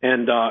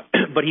 And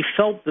but he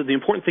felt that the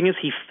important thing is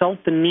he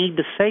felt the need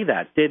to say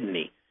that, didn't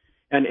he?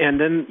 And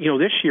then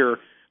this year,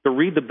 the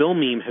Read the Bill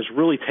meme has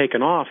really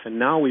taken off, and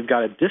now we've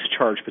got a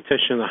discharge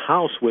petition in the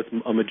House with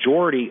a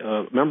majority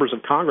of members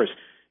of Congress,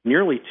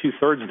 nearly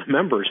 2/3 of the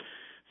members,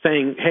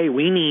 saying, "Hey,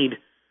 we need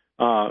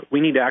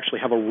to actually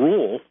have a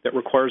rule that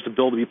requires the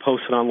bill to be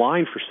posted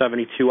online for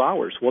 72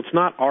 hours." Well, it's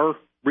not our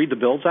Read the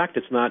Bills Act.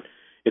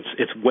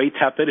 It's way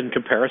tepid in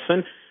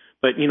comparison.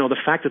 But the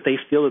fact that they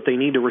feel that they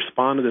need to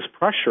respond to this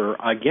pressure,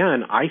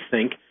 again, I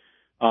think,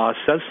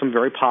 says some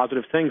very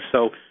positive things.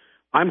 So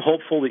I'm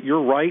hopeful that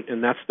you're right,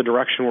 and that's the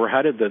direction we're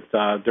headed,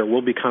 that there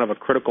will be kind of a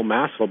critical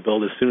mass of a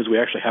bill as soon as we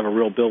actually have a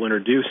real bill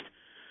introduced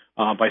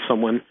by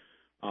someone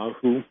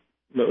who,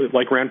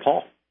 like Rand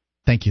Paul.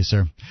 Thank you,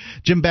 sir.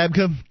 Jim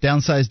Babka,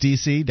 Downsize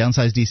DC,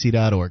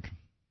 downsizedc.org.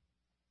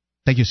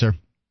 Thank you, sir.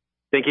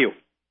 Thank you.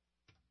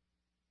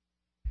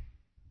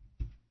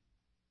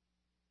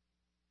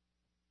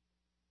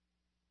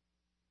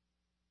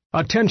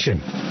 Attention,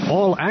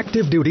 all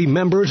active duty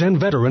members and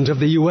veterans of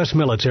the U.S.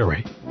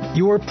 military.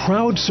 Your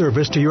proud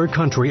service to your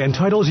country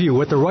entitles you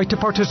with the right to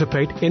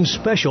participate in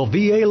special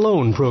VA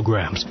loan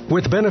programs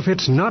with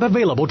benefits not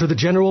available to the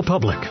general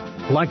public,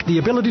 like the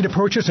ability to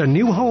purchase a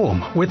new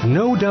home with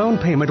no down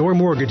payment or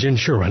mortgage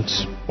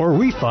insurance, or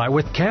refi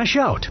with cash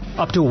out,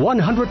 up to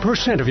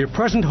 100% of your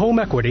present home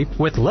equity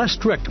with less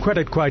strict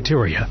credit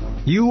criteria.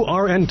 You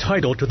are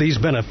entitled to these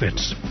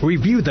benefits.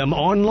 Review them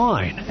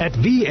online at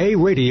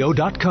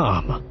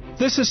varadio.com.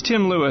 This is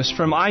Tim Lewis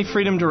from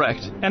iFreedom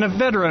Direct and a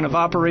veteran of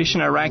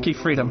Operation Iraqi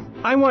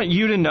Freedom. I want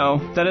you to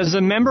know that as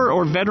a member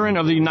or veteran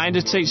of the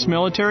United States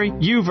military,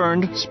 you've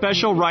earned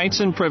special rights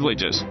and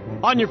privileges.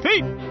 On your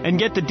feet! And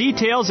get the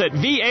details at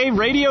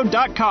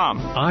varadio.com.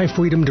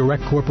 iFreedom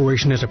Direct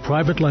Corporation is a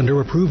private lender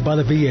approved by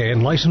the VA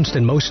and licensed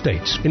in most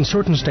states. In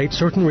certain states,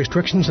 certain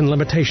restrictions and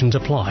limitations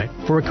apply.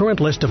 For a current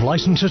list of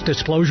licenses,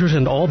 disclosures,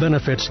 and all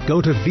benefits, go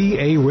to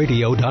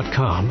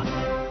varadio.com.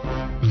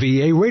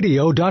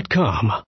 varadio.com.